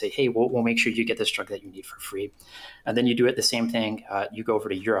have that say, hey, we'll make sure you get this drug that you need for free. And then you do it the same thing. You go over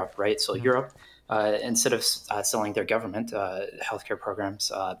to Europe, right? So Europe, instead of selling their government healthcare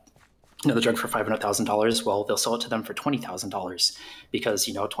programs, the drug for $500,000, well, they'll sell it to them for $20,000 because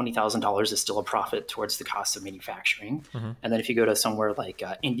 $20,000 is still a profit towards the cost of manufacturing. And then if you go to somewhere like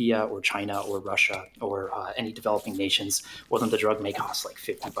India or China or Russia or any developing nations, well, then the drug may cost like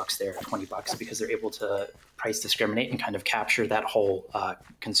 $50 there, $20 because they're able to price discriminate and kind of capture that whole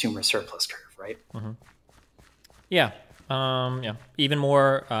consumer surplus curve, right? Yeah. Yeah. Even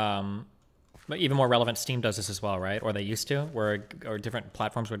more relevant, Steam does this as well, right? Or they used to, or different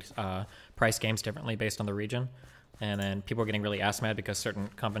platforms would price games differently based on the region. And then people are getting really ass mad because certain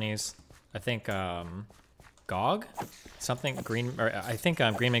companies, I think GOG, something, Green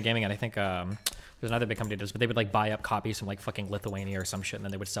Man Gaming, and I think there's another big company that does, but they would like buy up copies from like fucking Lithuania or some shit, and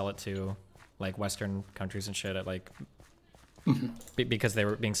then they would sell it to like Western countries and shit at like, because they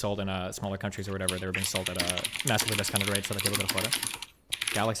were being sold in smaller countries or whatever, they were being sold at a massively discounted rate so that people could afford it.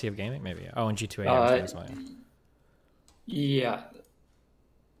 Galaxy of Gaming, maybe. Oh, and G2A as well. Yeah.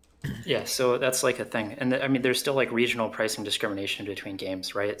 Yeah, so that's like a thing. And I mean, there's still like regional pricing discrimination between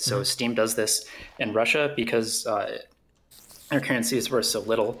games, right? So Steam does this in Russia because their currency is worth so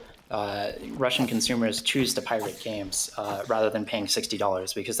little. Russian consumers choose to pirate games rather than paying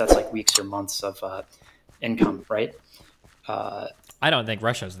 $60 because that's like weeks or months of income, right? I don't think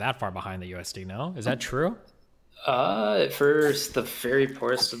Russia's that far behind the USD, no? Is that true? For the very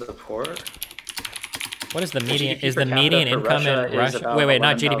poorest of the poor. What is the median? Is the median income in Russia? Wait,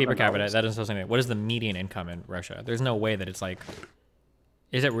 not GDP per capita. That doesn't say anything. What is the median income in Russia? There's no way that it's like.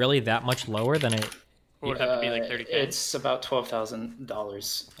 Is it really that much lower than it? Would it have to be like 30K? It's about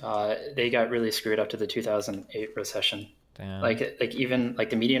 $12,000. They got really screwed after the 2008 recession. Damn. Like even like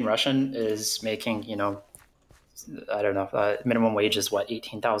the median Russian is making I don't know, minimum wage is what,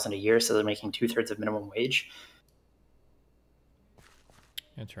 18,000 a year, so they're making 2/3 of minimum wage.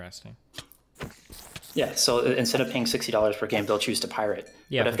 Interesting. Yeah, so instead of paying $60 per game, they'll choose to pirate.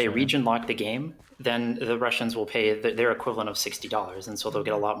 Yeah, but if they region lock the game, then the Russians will pay their equivalent of $60, and so they'll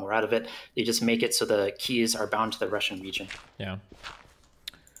get a lot more out of it. They just make it so the keys are bound to the Russian region. Yeah.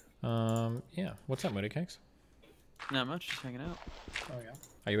 Yeah. What's up, Moody Cakes? Not much, just hanging out. Oh yeah.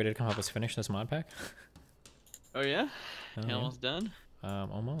 Are you ready to come help us finish this mod pack? Oh yeah? You almost done?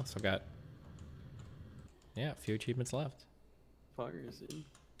 Almost. I've got a few achievements left. Fuckers, dude.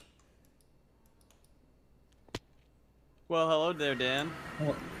 Well, hello there, Dan.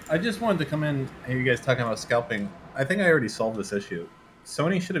 Well, I just wanted to come in and hear you guys talking about scalping. I think I already solved this issue.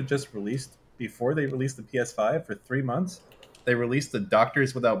 Sony should have just released, before they released the PS5 for 3 months, they released the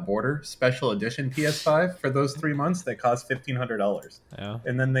Doctors Without Border Special Edition PS5 for those 3 months that cost $1,500. Yeah.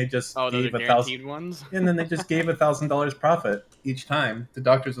 And then they just gave guaranteed ones. And then they just gave $1,000 profit each time to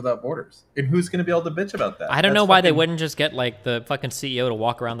Doctors Without Borders. And who's going to be able to bitch about that? I don't know why they wouldn't just get like the fucking CEO to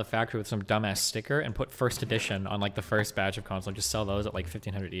walk around the factory with some dumbass sticker and put first edition on like the first batch of console and just sell those at like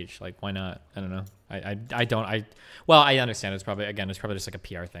 $1,500 each. Like, why not? I don't know. I understand it's probably just like a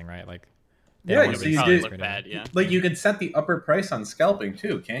PR thing, right? Like. Yeah, so you did, look bad, yeah. Like you can set the upper price on scalping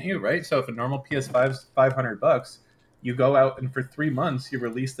too, can't you? Right. So if a normal PS5 is $500, you go out and for 3 months you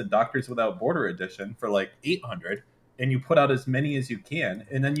release the Doctors Without Border edition for like $800, and you put out as many as you can,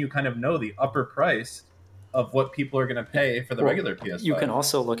 and then you kind of know the upper price of what people are going to pay for the regular PS5. You can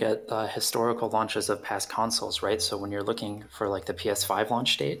also look at historical launches of past consoles, right? So when you're looking for like the PS5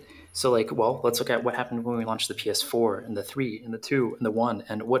 launch date. So like, well, let's look at what happened when we launched the PS4 and the 3 and the 2 and the 1,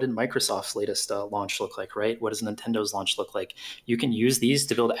 and what did Microsoft's latest launch look like, right? What does Nintendo's launch look like? You can use these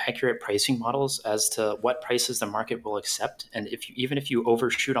to build accurate pricing models as to what prices the market will accept. And even if you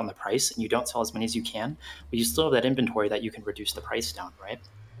overshoot on the price and you don't sell as many as you can, but you still have that inventory that you can reduce the price down, right?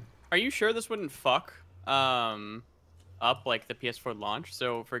 Are you sure this wouldn't fuck up like the PS4 launch?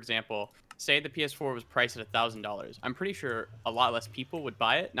 So for example, say the PS4 was priced at $1,000. I'm pretty sure a lot less people would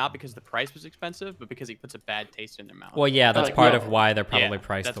buy it, not because the price was expensive, but because it puts a bad taste in their mouth. Well, yeah, that's part of why they're probably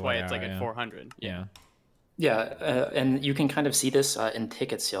priced that's the why way it's they like are, at 400. Yeah. Yeah, and you can kind of see this in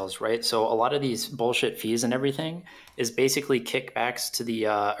ticket sales, right? So a lot of these bullshit fees and everything is basically kickbacks to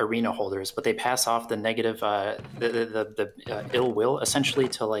the arena holders, but they pass off the negative, the ill will essentially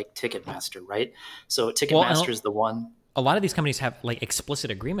to like Ticketmaster, right? So Ticketmaster is the one. A lot of these companies have like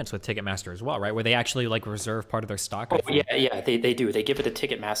explicit agreements with Ticketmaster as well, right? Where they actually like reserve part of their stock. Oh, yeah, they do. They give it to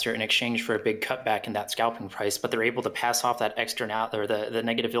Ticketmaster in exchange for a big cutback in that scalping price, but they're able to pass off that extra now or the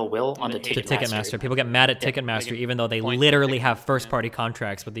negative ill will onto Ticketmaster. People get mad at Ticketmaster even though they literally have first-party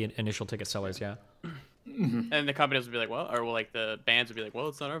contracts with the initial ticket sellers. Yeah. Mm-hmm. And the companies would be like, well, or well, like the bands would be like, well,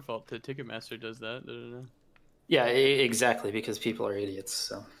 it's not our fault. The Ticketmaster does that. Da, da, da. Yeah, exactly, because people are idiots.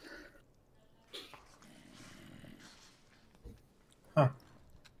 So. Huh.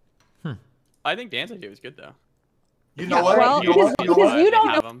 I think Dan's idea was good though. You know what? Well, you know because you don't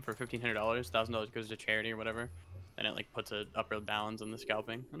have know. them for $1,500, $1,000 goes to charity or whatever, and it like puts a upward balance on the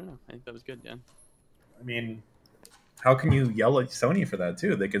scalping. I don't know. I think that was good, Dan. I mean, how can you yell at Sony for that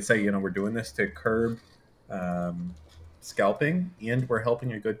too? They could say, we're doing this to curb scalping, and we're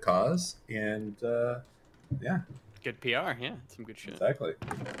helping a good cause, and yeah, good PR. Yeah, some good shit. Exactly.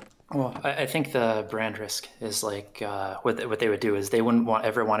 Well, I think the brand risk is like what they would do is they wouldn't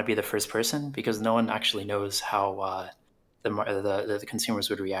ever want to be the first person because no one actually knows how the consumers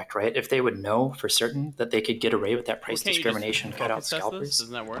would react, right? If they would know for certain that they could get away with that price discrimination, cut out scalpers.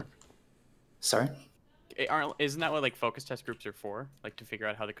 Doesn't that work? Sorry? Isn't that what like focus test groups are for? Like to figure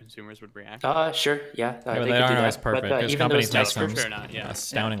out how the consumers would react? Sure, yeah. They aren't always perfect because companies make some yeah.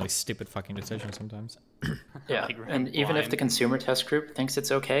 astoundingly stupid fucking decisions sometimes. Yeah, and even if the consumer test group thinks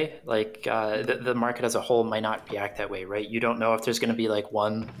it's okay, like the market as a whole might not react that way, right? You don't know if there's going to be like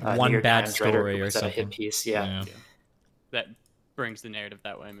one bad story or something. A hit piece, yeah. That brings the narrative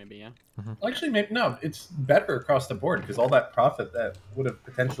that way, maybe, yeah. Mm-hmm. Actually, maybe no. It's better across the board because all that profit that would have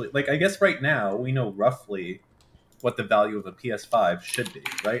potentially, like, I guess right now we know roughly what the value of a PS5 should be,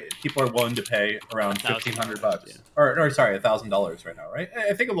 right? People are willing to pay around $1,500, yeah. or sorry, $1,000 right now, right?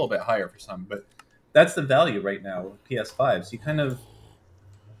 I think a little bit higher for some, but that's the value right now of PS5s. You kind of,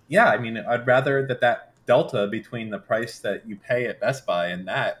 yeah. I mean, I'd rather that delta between the price that you pay at Best Buy and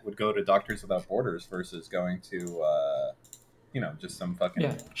that would go to Doctors Without Borders versus going to, just some fucking...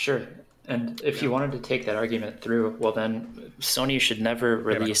 Yeah, sure. And if you wanted to take that argument through, well, then Sony should never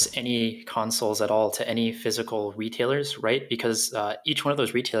release any consoles at all to any physical retailers, right? Because each one of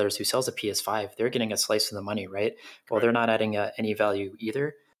those retailers who sells a PS5, they're getting a slice of the money, right? Well, they're not adding any value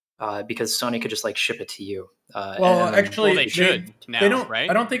either, because Sony could just like ship it to you. Actually, they should now, they don't, right?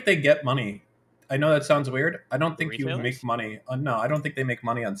 I don't think they get money. I know that sounds weird. I don't think you make money. No, I don't think they make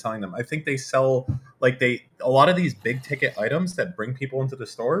money on selling them. I think they sell a lot of these big ticket items that bring people into the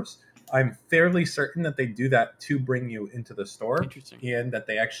stores. I'm fairly certain that they do that to bring you into the store, and that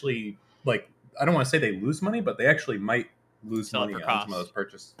they actually I don't want to say they lose money, but they actually might lose money on some of those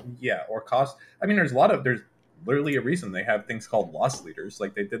purchases. Yeah, or cost. I mean, there's literally a reason they have things called loss leaders.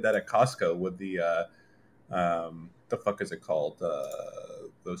 Like they did that at Costco with the fuck is it called?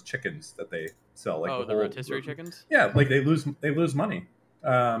 Those chickens that they sell, like the rotisserie chickens. Yeah, like they lose money.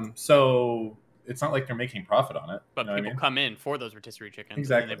 So it's not like they're making profit on it. But people come in for those rotisserie chickens,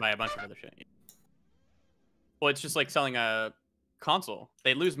 exactly. And they buy a bunch of other shit. Well, it's just like selling a console.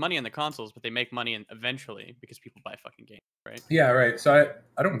 They lose money on the consoles, but they make money eventually because people buy fucking games, right? Yeah, right. So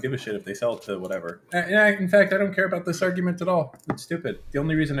I don't give a shit if they sell it to whatever. In fact, I don't care about this argument at all. It's stupid. The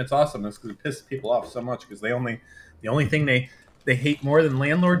only reason it's awesome is because it pisses people off so much because the only thing they hate more than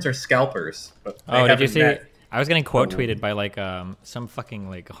landlords are scalpers. But did you see? I was getting quote tweeted by some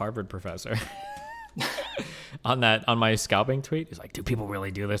fucking Harvard professor on my scalping tweet. He's like, "Do people really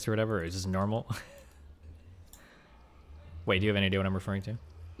do this or whatever? Or is this normal?" Wait, do you have any idea what I'm referring to?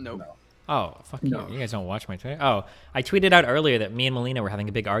 Nope. No. Oh, fuck you. You guys don't watch my tweet. Oh, I tweeted out earlier that me and Melina were having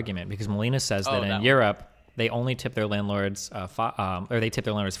a big argument because Melina says that in Europe they only tip their landlords, or they tip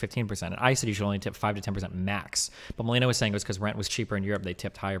their landlords 15%. And I said you should only tip 5 to 10% max. But Melina was saying it was because rent was cheaper in Europe. They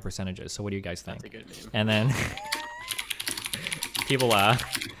tipped higher percentages. So what do you guys think? That's a good meme. And then people, I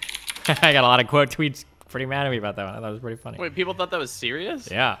got a lot of quote tweets pretty mad at me about that one. I thought it was pretty funny. Wait, people thought that was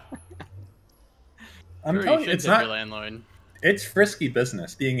serious? Yeah. I'm telling you, it's not. Your landlord. It's frisky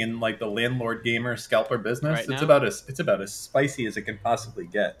business being in the landlord gamer scalper business. Right it's about as spicy as it can possibly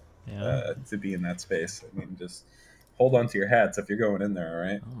get. Yeah. To be in that space. I mean, just hold on to your hats if you're going in there, all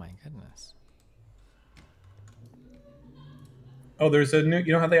right? Oh my goodness. Oh, there's a new,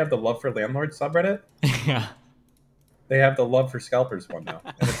 you know how they have the Love for Landlords subreddit? Yeah. They have the Love for Scalpers one now.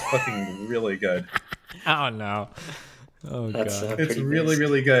 And it's fucking really good. Oh no. Oh god. It's really,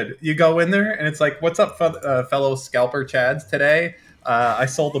 really good. You go in there and it's like, what's up, fellow scalper chads today? I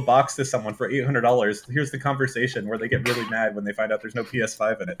sold a box to someone for $800. Here's the conversation where they get really mad when they find out there's no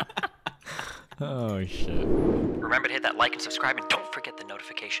PS5 in it. Oh, shit. Remember to hit that like and subscribe, and don't forget the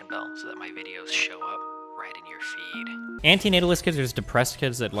notification bell so that my videos show up right in your feed. Antinatalist kids are just depressed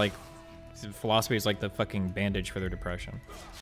kids that, like, philosophy is like the fucking bandage for their depression.